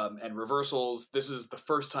and reversals. This is the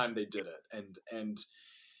first time they did it, and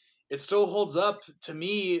it still holds up to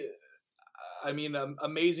me. I mean,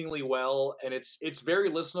 amazingly well, and it's very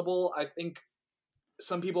listenable. I think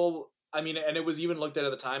some people, I mean, and it was even looked at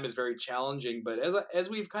the time as very challenging. But as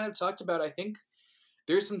we've kind of talked about, I think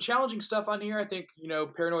there's some challenging stuff on here. I think,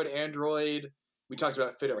 Paranoid Android. We talked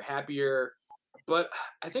about Fit or Happier, but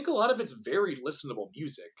I think a lot of it's very listenable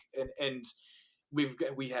music, and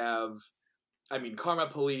we have, I mean, Karma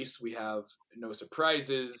Police. We have No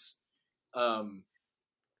Surprises.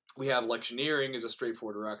 We have Electioneering is a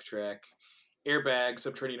straightforward rock track. Airbag,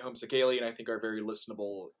 Subterranean Homesick Alien, I think are very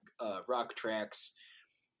listenable rock tracks.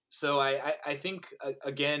 So I think,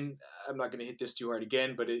 again, I'm not going to hit this too hard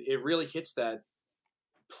again, but it really hits that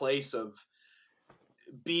place of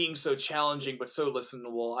being so challenging but so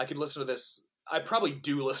listenable. I could listen to this. I probably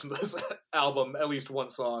do listen to this album, at least one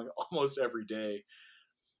song, almost every day.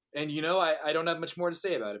 And I don't have much more to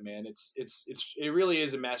say about it, man. It really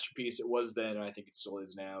is a masterpiece. It was then, and I think it still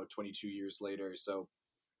is now, 22 years later. So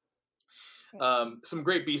some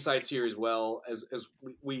great B-sides here as well, as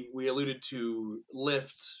we alluded to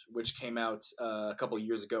Lift, which came out a couple of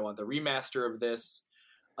years ago on the remaster of this.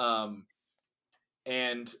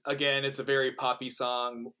 And again, it's a very poppy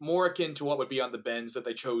song, more akin to what would be on the Bends that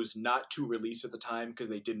they chose not to release at the time because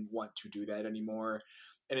they didn't want to do that anymore.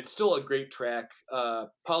 And it's still a great track.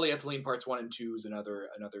 Polyethylene Parts 1 and 2 is another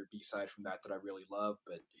B-side from that I really love.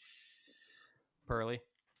 But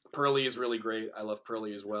Pearly is really great. I love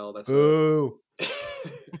Pearly as well. That's Ooh.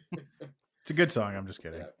 It's a good song. I'm just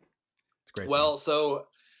kidding. Yeah. It's a great. Well, song. so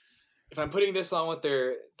if I'm putting this on with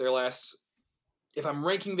their last, if I'm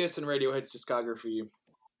ranking this in Radiohead's discography,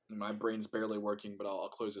 my brain's barely working, but I'll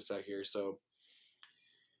close this out here. So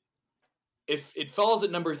if it falls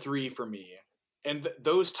at number 3 for me, and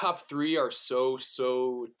those top 3 are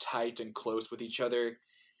so tight and close with each other.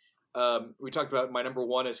 We talked about my number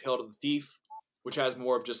 1 is Hail to the Thief, which has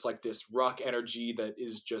more of just like this rock energy that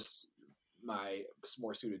is just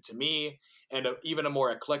more suited to me, and even a more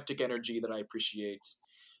eclectic energy that I appreciate.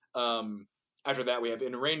 After that, we have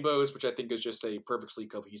In Rainbows, which I think is just a perfectly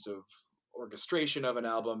cohesive orchestration of an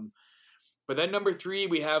album. But then number 3,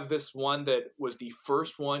 we have this one that was the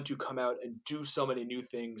first one to come out and do so many new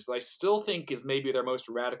things that I still think is maybe their most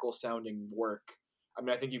radical sounding work. I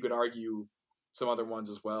mean, I think you could argue some other ones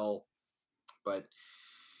as well, but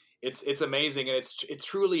it's amazing, and it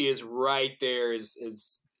truly is right there.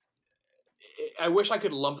 I wish I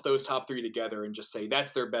could lump those top 3 together and just say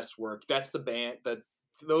that's their best work. That's the band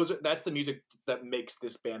that's the music that makes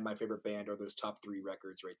this band my favorite band, or those top 3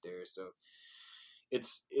 records right there. So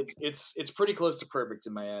it's pretty close to perfect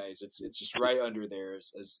in my eyes. It's just right under there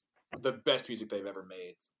as the best music they've ever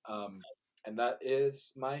made. And that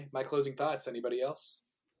is my closing thoughts. Anybody else?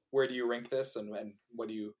 Where do you rank this, and what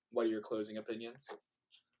are your closing opinions?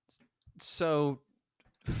 So,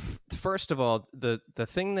 first of all, the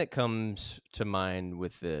thing that comes to mind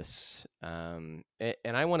with this, and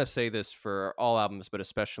I want to say this for all albums, but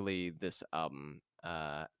especially this album,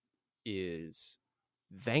 is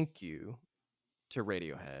thank you to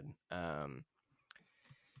Radiohead,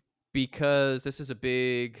 because this is a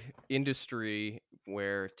big industry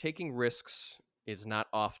where taking risks is not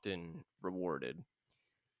often rewarded.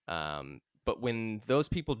 But when those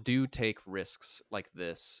people do take risks like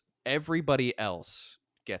this, everybody else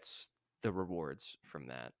gets the rewards from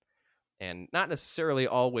that, and not necessarily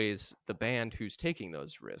always the band who's taking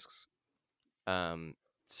those risks.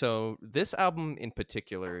 So this album in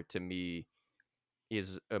particular, to me,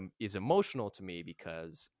 is emotional to me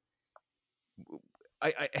because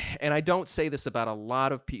I don't say this about a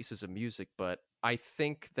lot of pieces of music, but I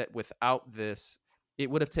think that without this, it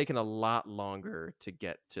would have taken a lot longer to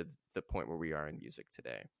get to the point where we are in music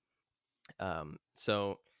today.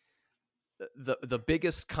 So the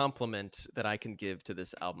biggest compliment that I can give to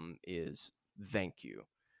this album is thank you.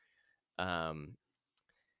 But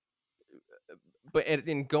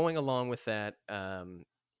in going along with that,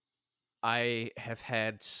 I have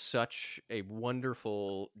had such a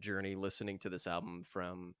wonderful journey listening to this album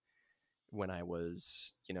from when I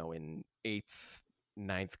was, in 8th,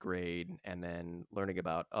 9th grade, and then learning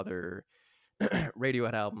about other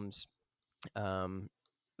Radiohead albums.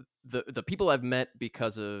 The people I've met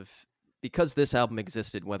because this album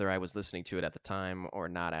existed, whether I was listening to it at the time or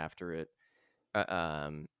not after it,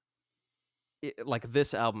 like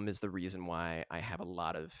this album is the reason why I have a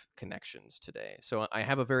lot of connections today. So I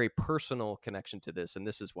have a very personal connection to this, and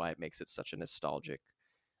this is why it makes it such a nostalgic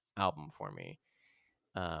album for me.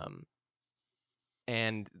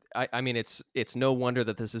 And I mean, it's no wonder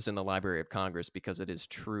that this is in the Library of Congress, because it is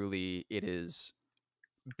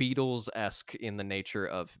Beatles-esque in the nature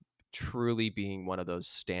of truly being one of those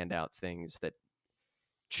standout things that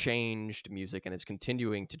changed music and is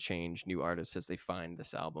continuing to change new artists as they find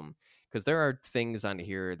this album, because there are things on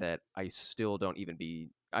here that I still don't even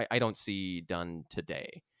I don't see done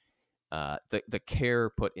today. The care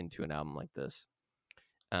put into an album like this.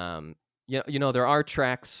 There are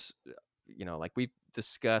tracks, like we've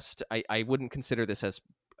discussed. I wouldn't consider this as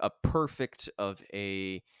a perfect of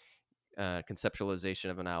a conceptualization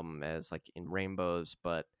of an album as like In Rainbows,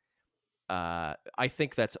 but I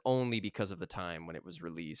think that's only because of the time when it was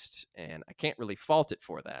released, and I can't really fault it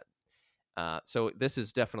for that. So this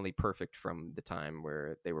is definitely perfect from the time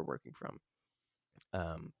where they were working from.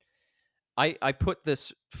 I put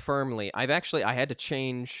this firmly. I had to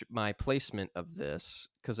change my placement of this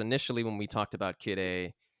because initially when we talked about Kid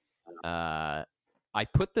A, I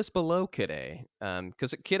put this below Kid A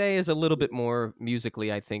because Kid A is a little bit more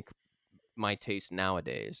musically, I think, my taste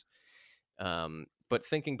nowadays. But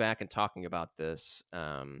thinking back and talking about this,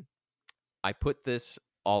 I put this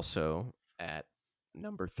also at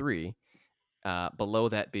number 3. Below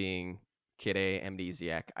that being Kid A,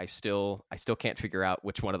 Amnesiac. I still can't figure out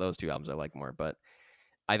which one of those 2 albums I like more, but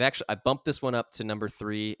I bumped this one up to number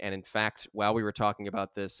 3, and in fact, while we were talking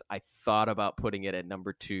about this, I thought about putting it at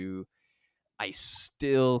number 2. I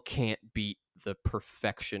still can't beat the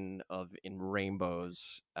perfection of In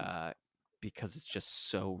Rainbows because it's just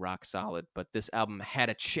so rock solid. But this album had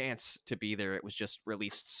a chance to be there. It was just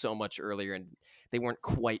released so much earlier, and they weren't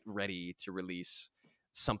quite ready to release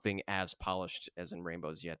something as polished as In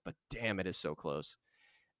Rainbows yet. But damn, it is so close.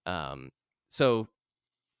 So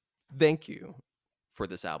thank you for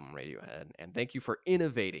this album, Radiohead, and thank you for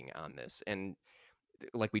innovating on this. And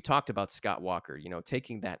like we talked about Scott Walker,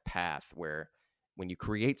 taking that path where when you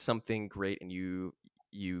create something great and you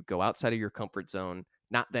go outside of your comfort zone,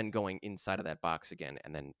 not then going inside of that box again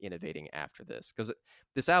and then innovating after this. Because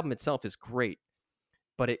this album itself is great,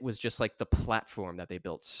 but it was just like the platform that they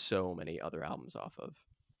built so many other albums off of.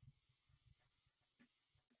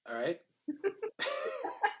 All right.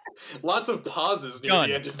 Lots of pauses near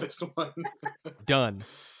the end of this one. Done.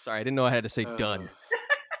 Sorry, I didn't know I had to say done.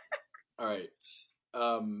 All right.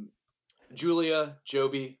 Julia,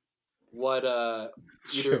 Joby, what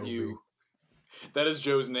either of you, that is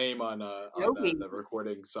Joe's name on the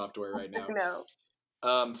recording software right now.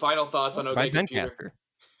 No. Final thoughts on OK Computer?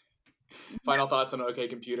 Final thoughts on OK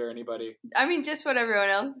Computer, anybody? I mean, just what everyone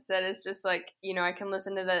else said is just like, I can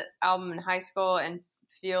listen to the album in high school and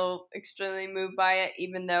feel extremely moved by it,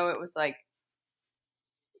 even though it was like,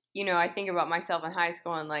 I think about myself in high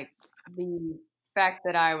school and like the fact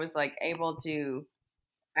that I was like able to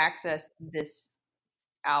access this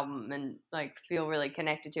album and like feel really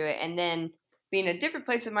connected to it, and then be in a different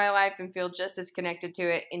place in my life and feel just as connected to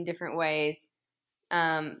it in different ways,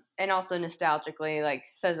 and also nostalgically, like,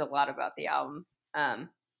 says a lot about the album.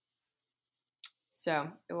 So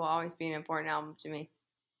it will always be an important album to me.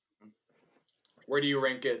 Where do you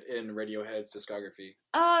rank it in Radiohead's discography?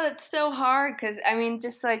 Oh, that's so hard because, I mean,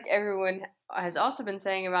 just like everyone has also been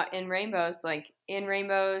saying about In Rainbows, like In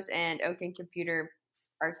Rainbows and OK Computer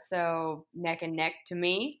are so neck and neck to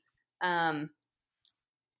me for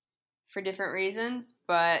different reasons,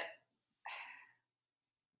 but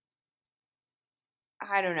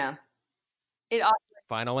I don't know.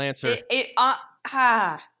 Final answer. I'm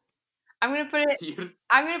gonna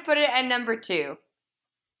put it at number 2.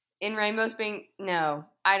 In Rainbows being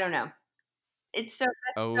I don't know. It's so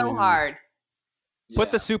hard.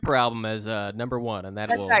 Put the Super album as number 1, and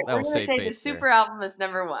that will right. that will We're gonna say the Super album is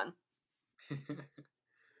number 1.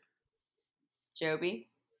 Joby.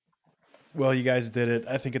 Well, you guys did it.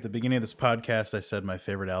 I think at the beginning of this podcast, I said my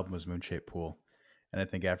favorite album was Moonshaped Pool. And I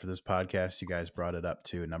think after this podcast, you guys brought it up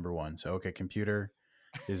to number 1. So OK Computer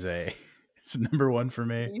is it's number 1 for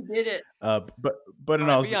me. You did it. But in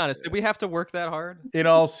all, be honest, did we have to work that hard? In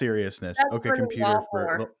all seriousness, That's OK Computer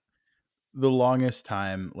for the longest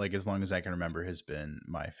time, like as long as I can remember, has been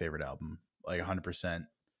my favorite album. Like 100%,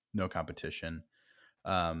 no competition.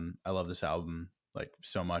 I love this album like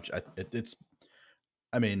so much. It's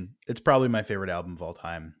probably my favorite album of all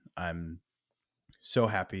time. I'm so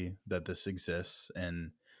happy that this exists,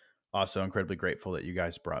 and also incredibly grateful that you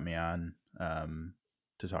guys brought me on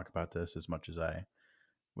to talk about this, as much as I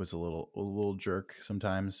was a little jerk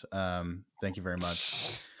sometimes. Thank you very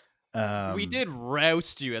much. We did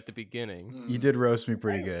roast you at the beginning. You did roast me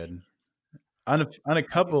pretty good on a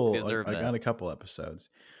couple on a couple episodes,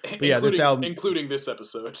 but yeah, this album, including this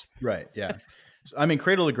episode, right? Yeah. I mean,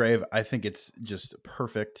 Cradle to Grave, I think it's just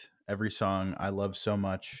perfect. Every song I love so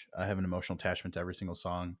much. I have an emotional attachment to every single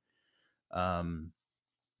song.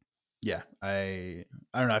 yeah, I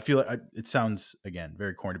don't know. I feel like it sounds again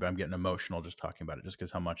very corny, but I'm getting emotional just talking about it, just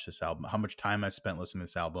because how much time I spent listening to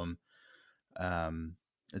this album.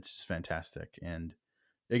 It's just fantastic. And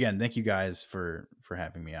again, thank you guys for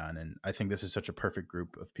having me on. And I think this is such a perfect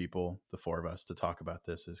group of people, the four of us, to talk about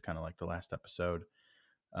this as kind of like the last episode.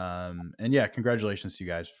 And yeah, congratulations to you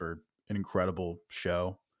guys for an incredible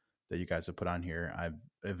show that you guys have put on here.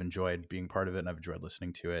 I've enjoyed being part of it, and I've enjoyed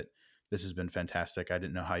listening to it. This has been fantastic. I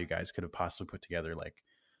didn't know how you guys could have possibly put together like,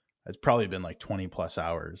 it's probably been like 20 plus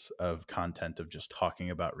hours of content of just talking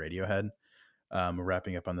about Radiohead. We're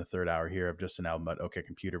wrapping up on the third hour here of just an album about OK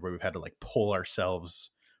Computer, where we've had to like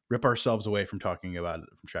rip ourselves away from talking about it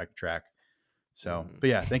from track to track. So, but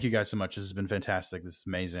yeah, thank you guys so much. This has been fantastic. This is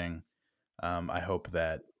amazing. I hope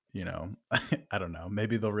that, I don't know,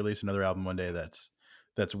 maybe they'll release another album one day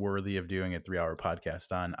that's worthy of doing a 3-hour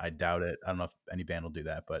podcast on. I doubt it. I don't know if any band will do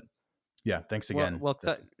that, but yeah, thanks again. Well,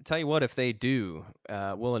 tell you what, if they do,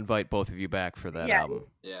 we'll invite both of you back for that album.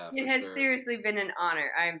 Yeah, It has seriously been an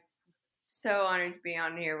honor. I'm so honored to be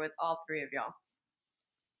on here with all three of y'all.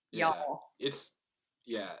 Y'all. It's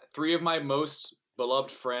three of my most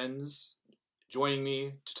beloved friends joining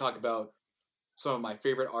me to talk about some of my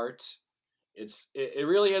favorite art. It's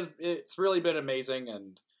really been amazing,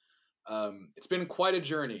 and it's been quite a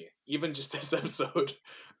journey, even just this episode.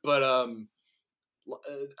 But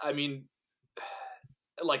I mean,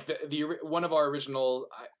 like the one of our original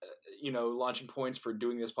launching points for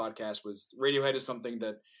doing this podcast was Radiohead is something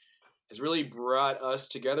that has really brought us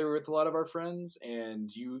together with a lot of our friends,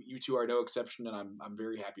 and you two are no exception, and I'm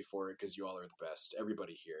very happy for it, because you all are the best,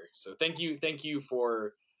 everybody here. So thank you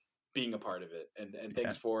for being a part of it, and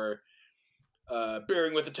thanks for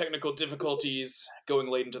bearing with the technical difficulties going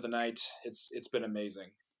late into the night. It's been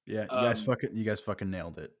amazing. Yeah, you guys fucking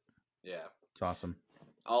nailed it. Yeah, it's awesome.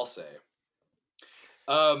 I'll say.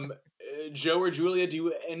 Joe or Julia,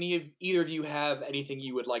 do either of you have anything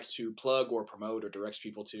you would like to plug or promote or direct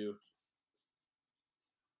people to?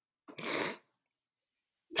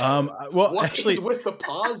 Well, what actually, is with the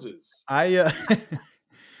pauses? The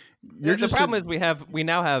problem is we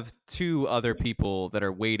now have two other people that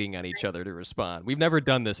are waiting on each other to respond. We've never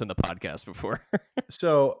done this in the podcast before.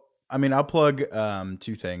 So, I mean, I'll plug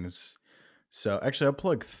 2 things. So, actually, I'll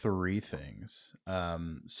plug 3 things.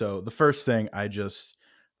 So, the first thing, I just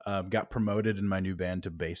got promoted in my new band to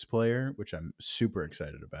bass player, which I'm super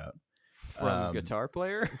excited about. From guitar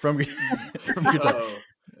player? From guitar.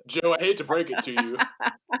 Joe, I hate to break it to you.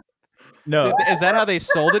 No, is that how they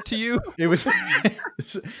sold it to you? It was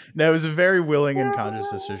no, it was a very willing and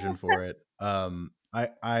conscious decision for it.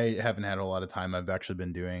 I haven't had a lot of time. I've actually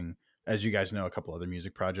been doing, as you guys know, a couple other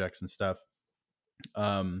music projects and stuff.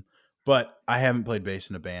 But I haven't played bass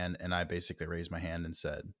in a band, and I basically raised my hand and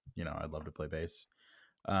said, I'd love to play bass,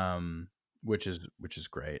 which is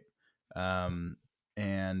great. And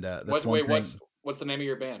that's what's the name of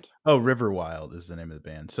your band? Oh, River Wild is the name of the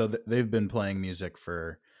band. So they've been playing music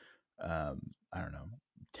for I don't know,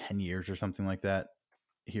 10 years or something like that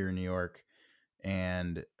here in New York.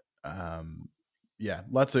 And yeah,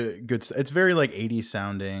 lots of good stuff. It's very like 80s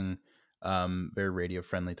sounding, very radio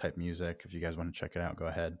friendly type music. If you guys want to check it out, go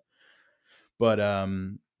ahead. But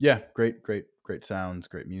yeah, great sounds,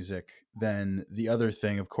 great music. Then the other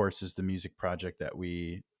thing, of course, is the music project that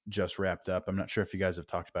we just wrapped up. I'm not sure if you guys have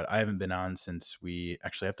talked about it. I haven't been on since we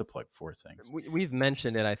actually have to plug 4 things. We've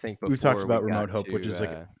mentioned it, I think, before. We've talked about Remote Hope, which is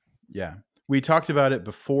like, yeah, we talked about it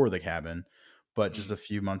before the cabin, but just a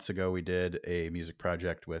few months ago, we did a music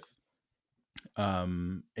project with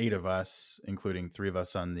 8 of us, including 3 of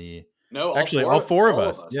us on the. No, all four of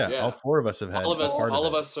us. Yeah, all 4 of us have had. All of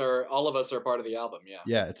us are part of the album. Yeah.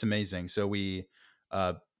 Yeah, it's amazing. So we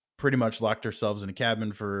pretty much locked ourselves in a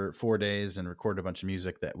cabin for 4 days and recorded a bunch of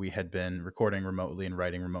music that we had been recording remotely and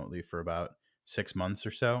writing remotely for about 6 months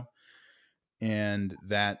or so. And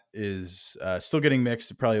that is still getting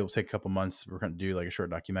mixed. It probably will take a couple months. We're going to do like a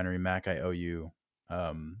short documentary. Mac, I owe you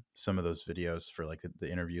some of those videos for like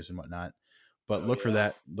the interviews and whatnot. But look for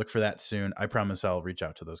that soon. I promise I'll reach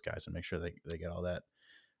out to those guys and make sure they get all that.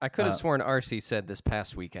 I could have sworn RC said this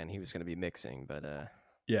past weekend he was going to be mixing, but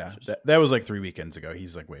yeah, that was like 3 weekends ago.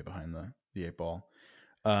 He's like way behind the 8 ball.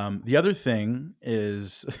 The other thing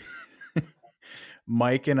is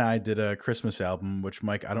Mike and I did a Christmas album, which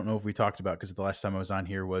Mike, I don't know if we talked about because the last time I was on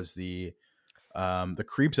here was the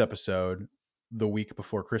Creeps episode the week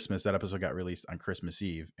before Christmas. That episode got released on Christmas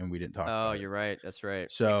Eve, and we didn't talk about it. Oh, you're right. That's right.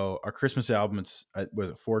 So our Christmas album,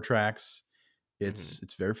 was 4 tracks. It's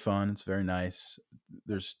very fun. It's very nice.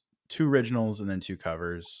 There's 2 originals and then 2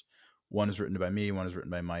 covers. One is written by me, one is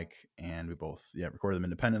written by Mike, and we both recorded them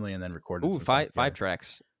independently and then recorded. Ooh, 5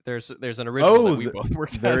 tracks. There's an original that we th- both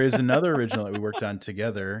worked on. there is another original that we worked on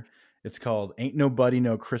together. It's called "Ain't Nobody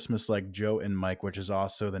No Christmas Like Joe and Mike," which is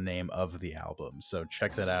also the name of the album. So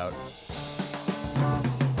check that out.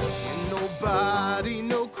 Ain't nobody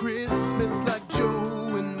no Christmas like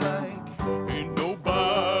Joe and Mike. Ain't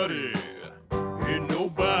nobody.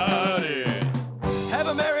 Have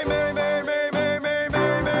a merry, merry, merry, merry, merry, merry,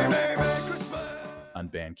 merry, merry, merry, merry Christmas. On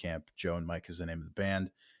Bandcamp, Joe and Mike is the name of the band.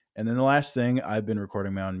 And then the last thing, I've been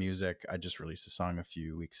recording my own music. I just released a song a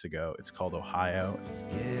few weeks ago. It's called Ohio.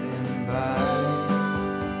 Getting by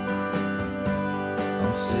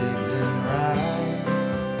on cigs and rye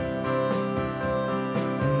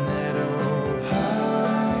in that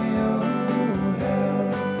Ohio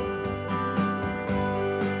hell,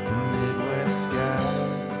 the Midwest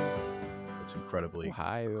skies. It's incredibly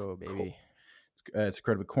Ohio, baby. it's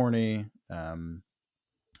incredibly corny,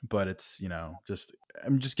 but it's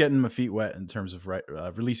I'm just getting my feet wet in terms of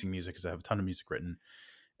releasing music because I have a ton of music written.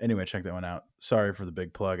 Anyway, check that one out. Sorry for the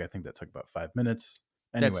big plug. I think that took about 5 minutes.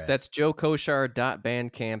 Anyway, That's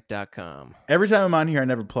joekoshar.bandcamp.com. every time I'm on here, I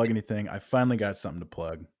never plug anything. I finally got something to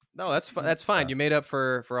plug. No, that's fine. So- You made up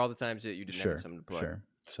for all the times that you didn't Sure, have something to plug. sure.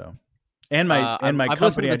 So, and my I've listened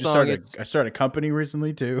company, to I the just song. started a company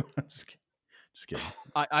recently too. Just kidding.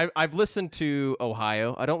 I've listened to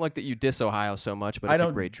Ohio. I don't like that you diss Ohio so much, but I it's a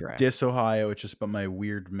don't great track. diss Ohio. It's just about my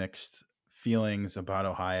weird mixed feelings about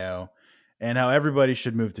Ohio and how everybody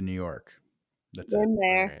should move to New York. That's it. Been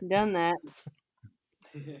there, Alright. done that.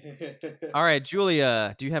 All right,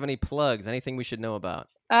 Julia, do you have any plugs? Anything we should know about?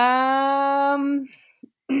 I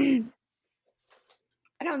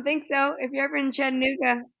don't think so. If you're ever in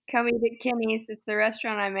Chattanooga, come eat at Kenny's. It's the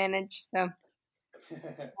restaurant I manage. So,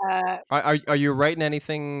 Are you writing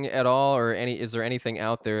anything at all, or is there anything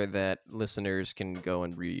out there that listeners can go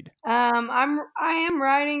and read? I am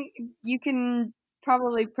writing. You can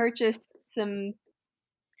probably purchase some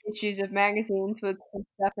issues of magazines with some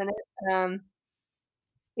stuff in it.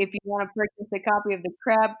 If you want to purchase a copy of the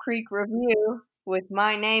Crab Creek Review with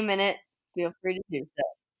my name in it, feel free to do so.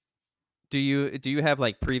 Do you have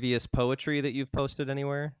like previous poetry that you've posted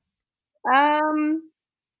anywhere?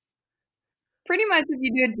 Pretty much if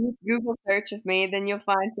you do a deep Google search of me, then you'll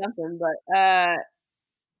find something. But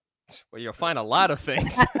Well, you'll find a lot of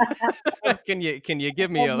things. Can you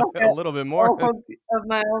give me a Of my- little bit more? of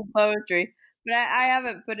my own poetry. But I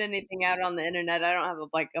haven't put anything out on the internet. I don't have a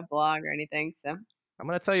blog or anything. So I'm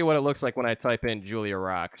gonna tell you what it looks like when I type in Julia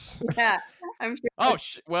Rocks. yeah, I'm sure. Oh,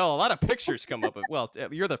 well, a lot of pictures come up. Well,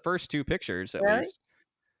 you're the first two pictures at Really? least.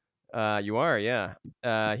 You are, yeah.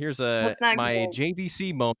 Here's Let's not my go-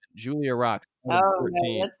 JVC moment. Julia Rocks. Oh no,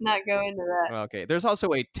 14. let's not go into that. Okay. There's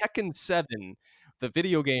also a Tekken 7, the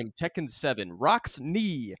video game Tekken 7, Rock's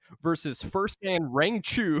Knee versus First Hand Rang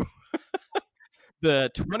Chu.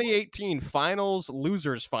 The 2018 finals,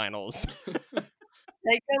 losers finals.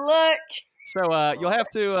 Take a look. So you'll have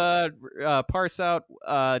to parse out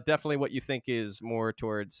definitely what you think is more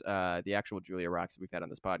towards the actual Julia Rocks that we've had on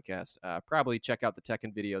this podcast. Probably check out the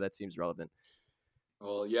Tekken video. That seems relevant.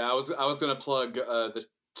 Well, yeah, I was gonna plug the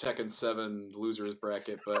Tekken 7 losers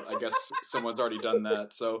bracket, but I guess someone's already done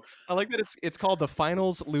that. So I like that it's called the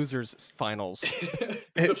finals, losers finals.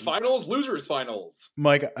 the finals, losers finals.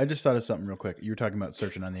 Mike, I just thought of something real quick. You were talking about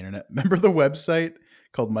searching on the internet. Remember the website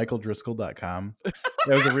called michaeldriscoll.com? That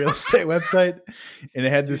was a real estate website. And it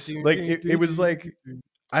had this, like, it was like,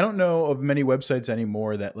 I don't know of many websites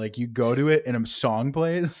anymore that, like, you go to it and a song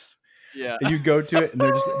plays. Yeah. And you go to it and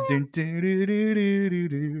they're just. Dun, dun, dun, dun,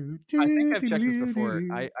 dun, dun, I think I've checked this dun, before.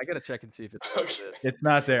 dun. I got to check and see if it's. Okay. It's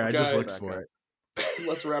not there. I just Guys. looked for it.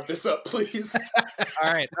 Let's wrap this up, please.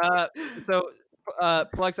 All right. So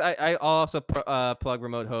plugs. I'll also plug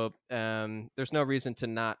Remote Hope. There's no reason to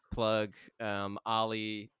not plug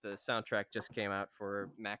Ollie. The soundtrack just came out for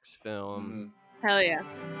Max Film. Hell yeah.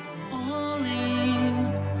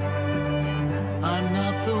 I'm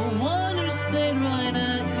not the one who stayed right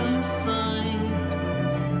at your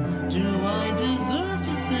side. Do I deserve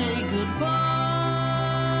to say goodbye?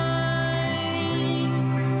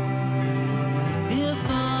 If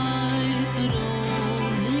I could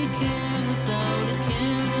only care without a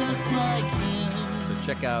care just like him. So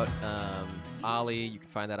check out Ollie. You can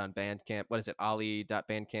find that on Bandcamp. What is it?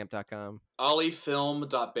 Ollie.bandcamp.com.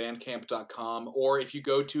 olliefilm.bandcamp.com, or if you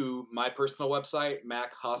go to my personal website,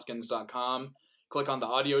 machoskins.com, click on the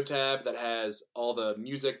audio tab that has all the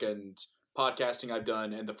music and podcasting I've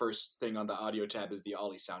done, and the first thing on the audio tab is the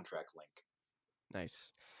Ollie soundtrack link. Nice.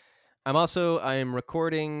 I'm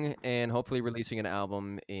recording and hopefully releasing an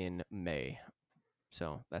album in May.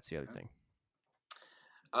 So that's the other thing.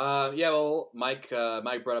 Yeah, well, Mike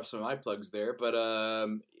brought up some of my plugs there, but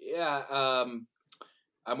I'm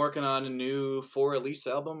working on a new For Elise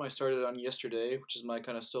album. I started on yesterday, which is my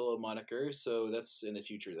kind of solo moniker, so that's in the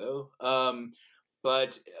future though.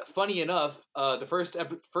 But funny enough, the first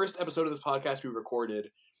episode of this podcast we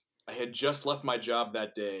recorded, I had just left my job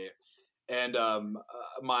that day, and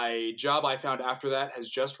my job I found after that has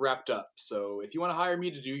just wrapped up. So if you want to hire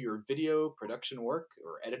me to do your video production work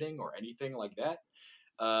or editing or anything like that,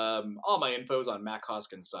 all my info is on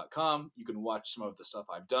machoskins.com. You can watch some of the stuff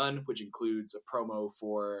I've done, which includes a promo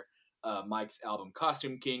for Mike's album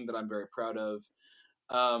Costume King that I'm very proud of.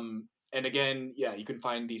 And again, yeah, you can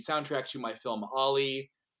find the soundtrack to my film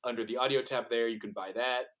Ollie under the audio tab there. You can buy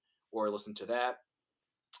that or listen to that.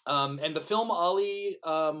 And the film Ollie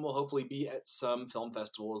will hopefully be at some film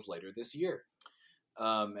festivals later this year.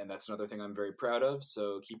 And that's another thing I'm very proud of,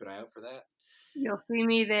 so keep an eye out for that. You'll see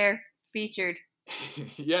me there, featured.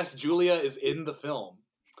 Yes, Julia is in the film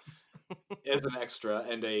as an extra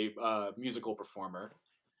and a musical performer.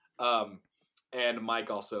 And Mike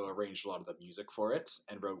also arranged a lot of the music for it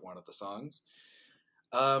and wrote one of the songs.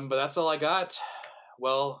 But that's all I got.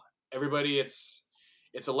 Well, everybody, it's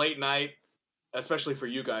a late night, especially for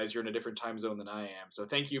you guys. You're in a different time zone than I am. So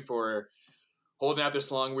thank you for holding out this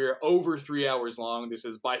long. We're over 3 hours long. This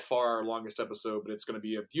is by far our longest episode, but it's going to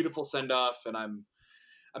be a beautiful send-off, and I'm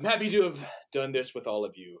happy to have done this with all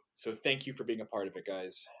of you. So thank you for being a part of it,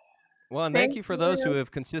 guys. Well, and thank you for those who have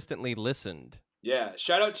consistently listened. Yeah,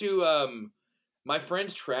 shout out to my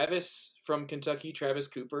friend Travis from Kentucky, Travis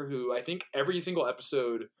Cooper, who I think every single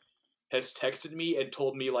episode has texted me and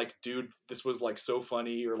told me, like, dude, this was, like, so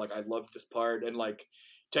funny, or, like, I loved this part, and, like,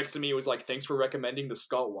 texted me, was like, thanks for recommending the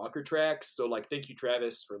Scott Walker tracks. So, like, thank you,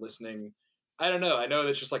 Travis, for listening. I don't know. I know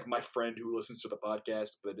that's just, like, my friend who listens to the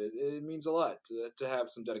podcast, but it means a lot to have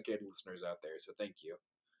some dedicated listeners out there, so thank you.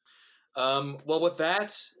 Well, with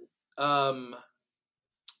that,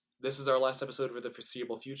 this is our last episode for the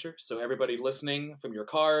foreseeable future. So everybody listening from your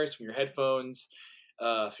cars, from your headphones,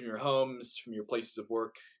 from your homes, from your places of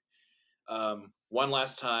work, one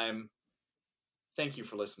last time, thank you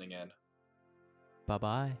for listening in.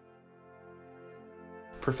 Bye-bye.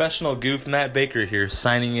 Professional goof Matt Baker here,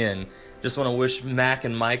 signing in. Just want to wish Mac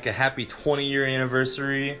and Mike a happy 20-year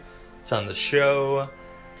anniversary. It's on the show.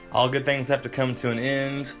 All good things have to come to an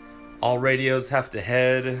end. All radios have to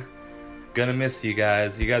head. Gonna miss you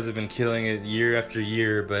guys. You guys have been killing it year after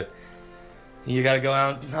year, but you gotta go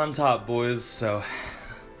out on top, boys, so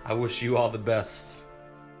I wish you all the best.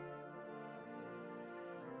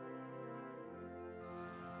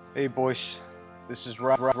 Hey, boys. This is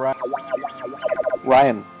Ryan,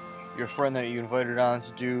 your friend that you invited on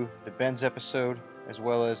to do the Benz episode, as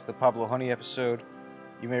well as the Pablo Honey episode.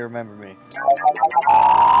 You may remember me.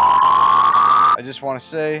 I just want to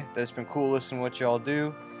say that it's been cool listening to what y'all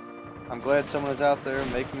do. I'm glad someone is out there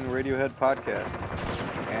making a Radiohead podcast,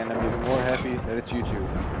 and I'm even more happy that it's you two.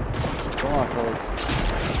 Go on, fellas.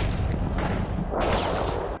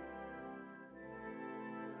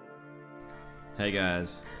 Hey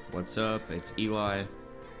guys, what's up? It's Eli.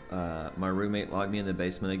 My roommate locked me in the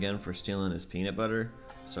basement again for stealing his peanut butter,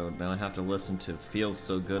 so now I have to listen to Feels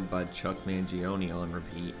So Good by Chuck Mangione on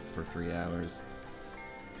repeat for 3 hours.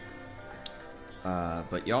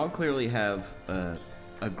 But y'all clearly have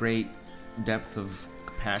a great depth of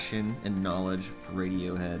passion and knowledge for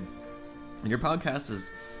Radiohead. And your podcast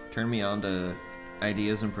has turned me on to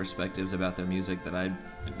ideas and perspectives about their music that I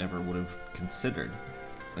never would have considered.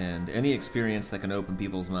 And any experience that can open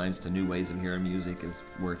people's minds to new ways of hearing music is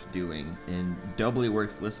worth doing and doubly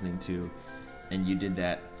worth listening to, and you did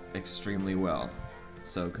that extremely well.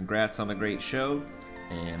 So congrats on a great show,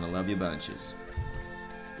 and I love you bunches.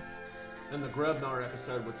 And the Grubnar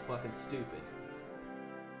episode was fucking stupid.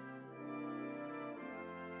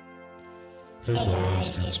 Hey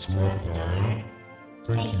guys, it's Grubnar.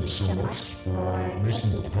 Thank you so much for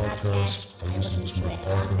making the podcast. I listen to it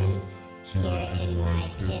often here in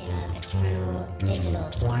my pit of eternal digital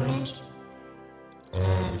torment.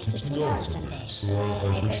 It keeps me going some days, so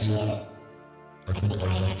I appreciate it. I think I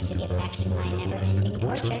have to get back to my never-ending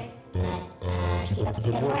torture, but keep up the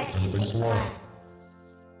good work, and thanks a lot.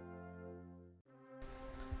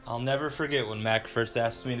 I'll never forget when Mac first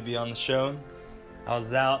asked me to be on the show. I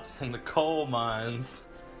was out in the coal mines,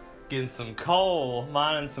 getting some coal,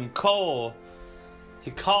 mining some coal.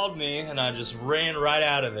 He called me, and I just ran right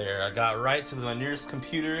out of there. I got right to my nearest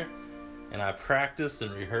computer, and I practiced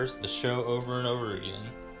and rehearsed the show over and over again.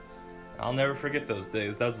 I'll never forget those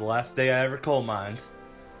days. That was the last day I ever coal mined,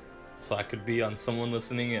 so I could be on someone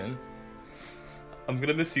listening in. I'm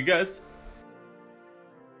gonna miss you guys.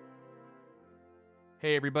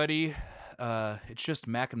 Hey everybody, it's just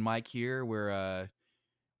Mac and Mike here.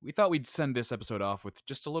 We thought we'd send this episode off with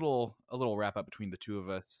just a little wrap up between the two of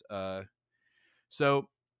us. So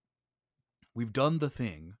we've done the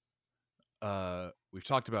thing. We've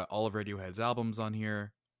talked about all of Radiohead's albums on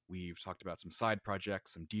here. We've talked about some side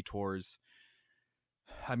projects, some detours.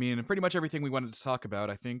 I mean, pretty much everything we wanted to talk about.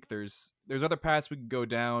 I think there's other paths we could go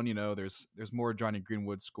down. You know, there's more Johnny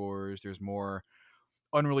Greenwood scores. There's more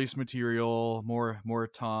unreleased material, more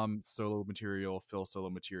Tom solo material, Phil solo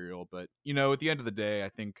material. But you know, at the end of the day, I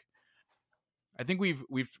think we've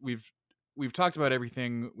talked about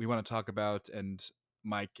everything we want to talk about. And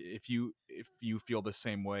Mike, if you feel the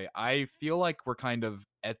same way, I feel like we're kind of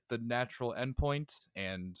at the natural endpoint,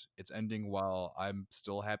 and it's ending while I'm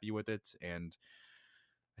still happy with it, and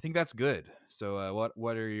I think that's good. So,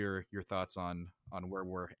 what are your thoughts on where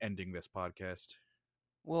we're ending this podcast?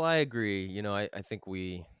 Well, I agree. You know, I think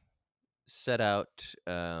we set out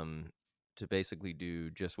to basically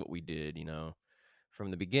do just what we did. You know,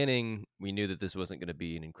 from the beginning, we knew that this wasn't going to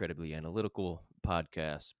be an incredibly analytical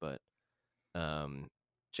podcast, but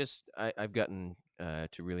I've gotten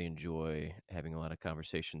to really enjoy having a lot of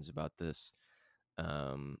conversations about this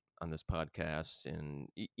on this podcast, and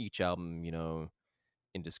each album, you know,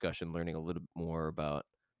 in discussion, learning a little bit more about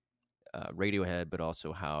Radiohead, but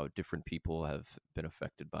also how different people have been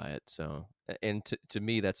affected by it. So, and to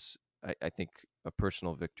me, that's I think a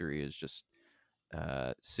personal victory is just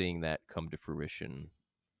seeing that come to fruition.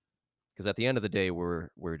 Because at the end of the day, we're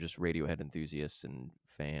just Radiohead enthusiasts and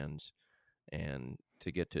fans, and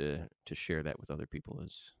to get to share that with other people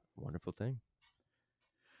is a wonderful thing.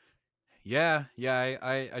 Yeah,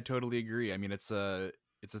 I totally agree. I mean, it's a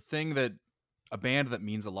thing that a band that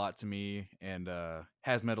means a lot to me and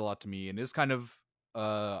has meant a lot to me, and is kind of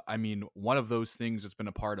I mean, one of those things that's been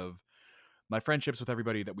a part of my friendships with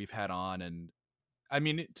everybody that we've had on. And I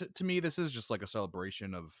mean, to me, this is just like a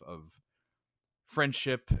celebration of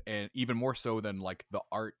friendship, and even more so than like the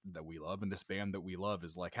art that we love and this band that we love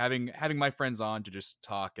is like having my friends on to just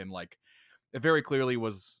talk. And like, it very clearly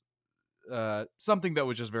was something that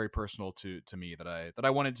was just very personal to me that I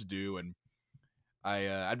wanted to do. And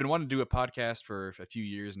I've been wanting to do a podcast for a few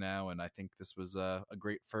years now, and I think this was a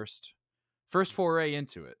great first foray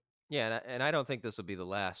into it. Yeah, and I don't think this will be the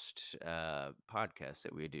last podcast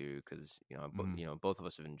that we do, because you know both of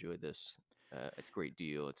us have enjoyed this a great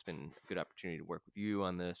deal. It's been a good opportunity to work with you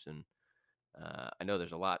on this, and I know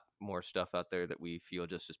there's a lot more stuff out there that we feel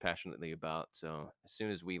just as passionately about. So as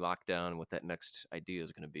soon as we lock down what that next idea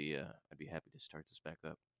is going to be, I'd be happy to start this back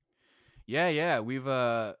up. Yeah, we've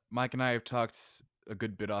Mike and I have talked a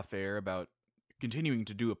good bit off air about continuing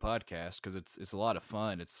to do a podcast, because it's a lot of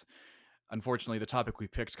fun. It's unfortunately the topic we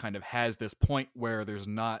picked kind of has this point where there's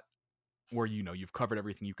not, where you know you've covered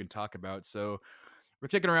everything you can talk about. So we're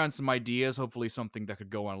kicking around some ideas, hopefully something that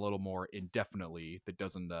could go on a little more indefinitely, that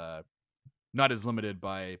doesn't not as limited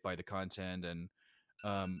by the content. And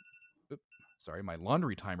sorry, my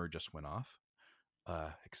laundry timer just went off.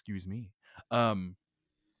 Excuse me.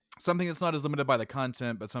 Something that's not as limited by the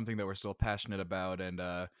content, but something that we're still passionate about. And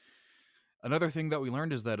another thing that we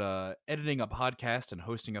learned is that editing a podcast and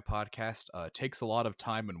hosting a podcast takes a lot of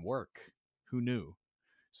time and work. Who knew?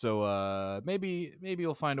 So maybe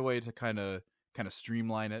we'll find a way to kind of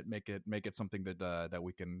streamline it, make it something that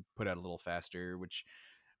we can put out a little faster. Which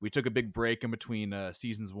we took a big break in between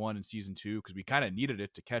seasons 1 and season 2, because we kind of needed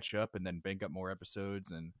it to catch up and then bank up more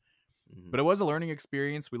episodes. And but it was a learning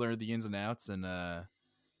experience. We learned the ins and outs, and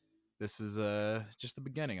this is just the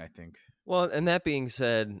beginning, I think. Well, and that being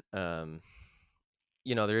said,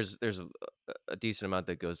 you know, there's a decent amount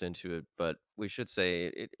that goes into it, but we should say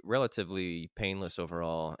it relatively painless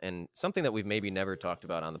overall. And something that we've maybe never talked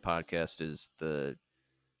about on the podcast is the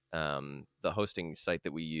hosting site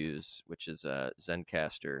that we use, which is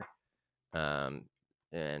Zencaster.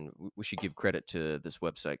 And we should give credit to this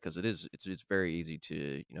website, because it's very easy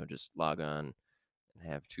to, you know, just log on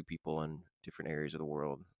and have two people in different areas of the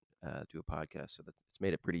world do a podcast. So it's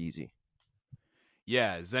made it pretty easy.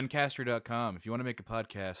 Yeah, Zencaster.com. If you want to make a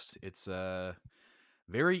podcast, it's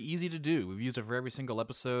very easy to do. We've used it for every single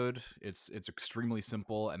episode. It's extremely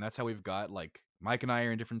simple, and that's how we've got, like, Mike and I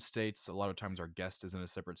are in different states. A lot of times our guest is in a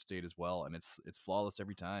separate state as well, and it's flawless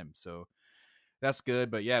every time. So that's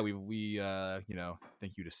good. But yeah, we you know,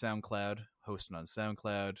 thank you to SoundCloud, hosting on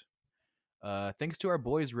SoundCloud. Thanks to our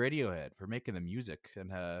boys Radiohead for making the music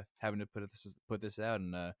and having to put this out.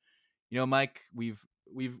 And you know, Mike, we've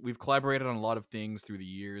collaborated on a lot of things through the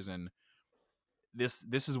years, and this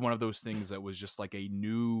is one of those things that was just like a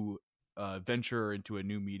new venture into a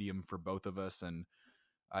new medium for both of us. And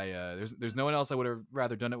I there's no one else I would have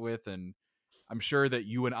rather done it with, and I'm sure that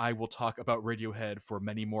you and I will talk about Radiohead for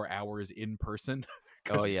many more hours in person.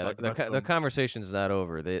 'cause Oh we yeah, talk about the them. conversation's not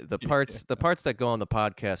over. The parts that go on the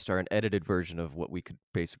podcast are an edited version of what we could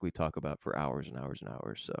basically talk about for hours and hours and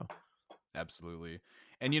hours. So Absolutely.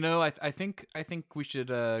 And I think we should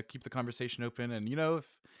keep the conversation open. And if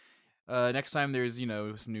next time there's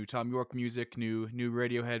some new Tom York music, new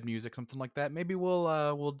Radiohead music, something like that, maybe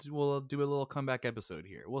we'll do a little comeback episode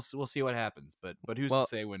here. We'll see what happens. But who's to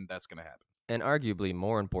say when that's gonna happen? And arguably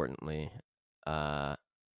more importantly,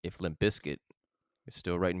 if Limp Bizkit is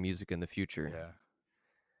still writing music in the future,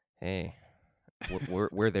 hey,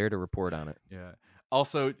 we're there to report on it. Yeah.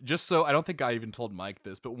 Also, just so I don't think I even told Mike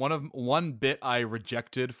this, but one bit I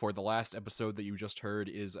rejected for the last episode that you just heard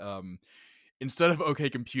is instead of OK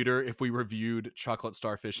Computer, if we reviewed Chocolate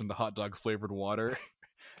Starfish and the hot dog flavored water.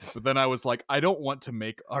 But then I was like, I don't want to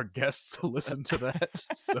make our guests listen to that,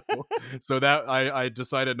 so that I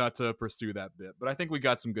decided not to pursue that bit. But I think we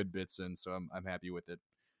got some good bits in, so I'm happy with it.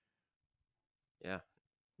 Yeah.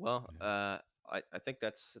 Well, I think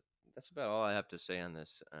that's about all I have to say on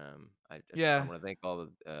this. I want to thank all of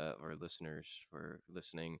our listeners for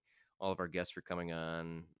listening, all of our guests for coming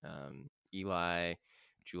on, Eli,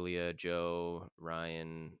 Julia, Joe,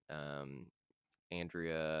 Ryan,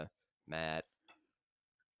 Andrea, Matt.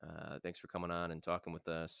 Thanks for coming on and talking with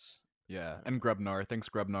us. Yeah, and Grebnar. Thanks,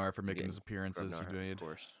 Grebnar, for making his appearances. Grebnar, You made, of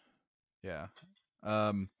course. Yeah.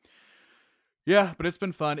 Yeah, but it's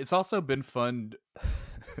been fun. It's also been fun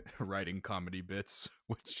writing comedy bits,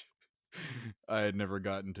 which I had never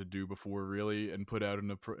gotten to do before, really, and put out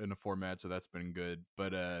in a format. So that's been good.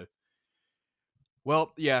 But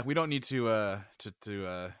well, yeah, we don't need to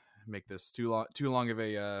make this too long of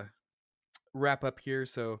a wrap up here.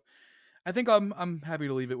 So I think I'm happy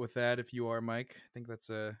to leave it with that. If you are, Mike, I think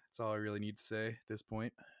that's all I really need to say at this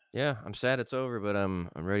point. Yeah, I'm sad it's over, but I'm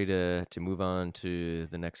ready to move on to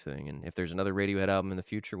the next thing. And if there's another Radiohead album in the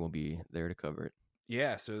future, we'll be there to cover it.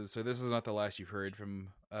 Yeah, so this is not the last you've heard from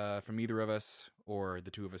either of us or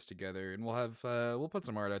the two of us together, and we'll put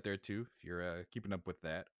some art out there too if you're keeping up with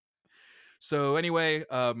that. So anyway,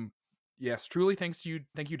 yes, truly thank you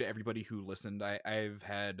to everybody who listened. I've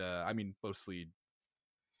had mostly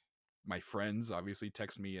my friends obviously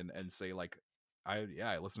text me and say like,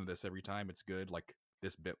 I listen to this every time, it's good, like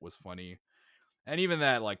this bit was funny, and even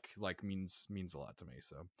that like means a lot to me.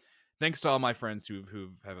 So thanks to all my friends who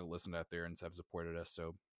haven't listened out there and have supported us.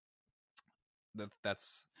 So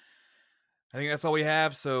that's I think that's all we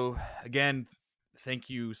have. So again, thank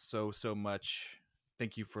you so much.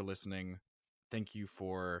 Thank you for listening. Thank you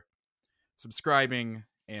for subscribing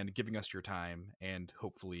and giving us your time, and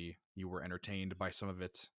hopefully you were entertained by some of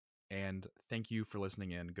it. And thank you for listening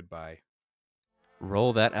in. Goodbye.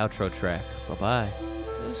 Roll that outro track. Bye-bye.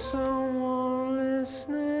 There's someone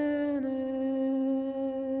listening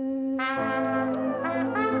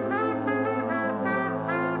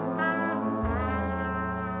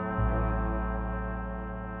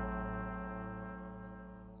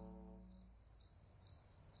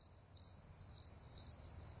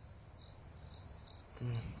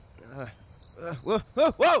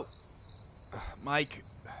Whoa! Mike,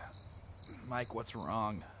 what's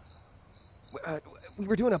wrong? We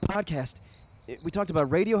were doing a podcast. We talked about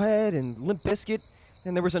Radiohead and Limp Bizkit,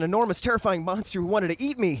 and there was an enormous, terrifying monster who wanted to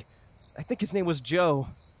eat me. I think his name was Joe.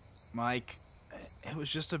 Mike, it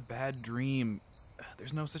was just a bad dream.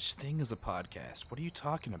 There's no such thing as a podcast. What are you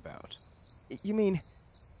talking about? You mean...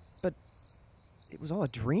 but it was all a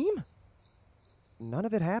dream? None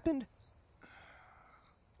of it happened?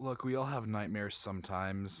 Look, we all have nightmares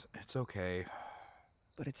sometimes. It's okay.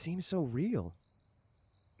 But it seems so real.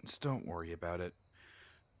 Just don't worry about it.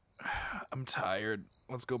 I'm tired.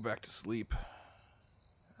 Let's go back to sleep.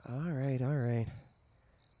 All right.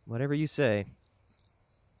 Whatever you say.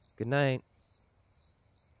 Good night.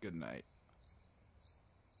 Good night.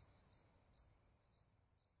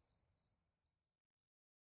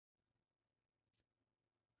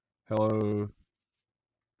 Hello.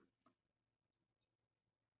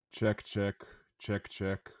 Check.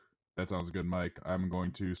 That sounds good, Mike. I'm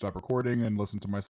going to stop recording and listen to myself.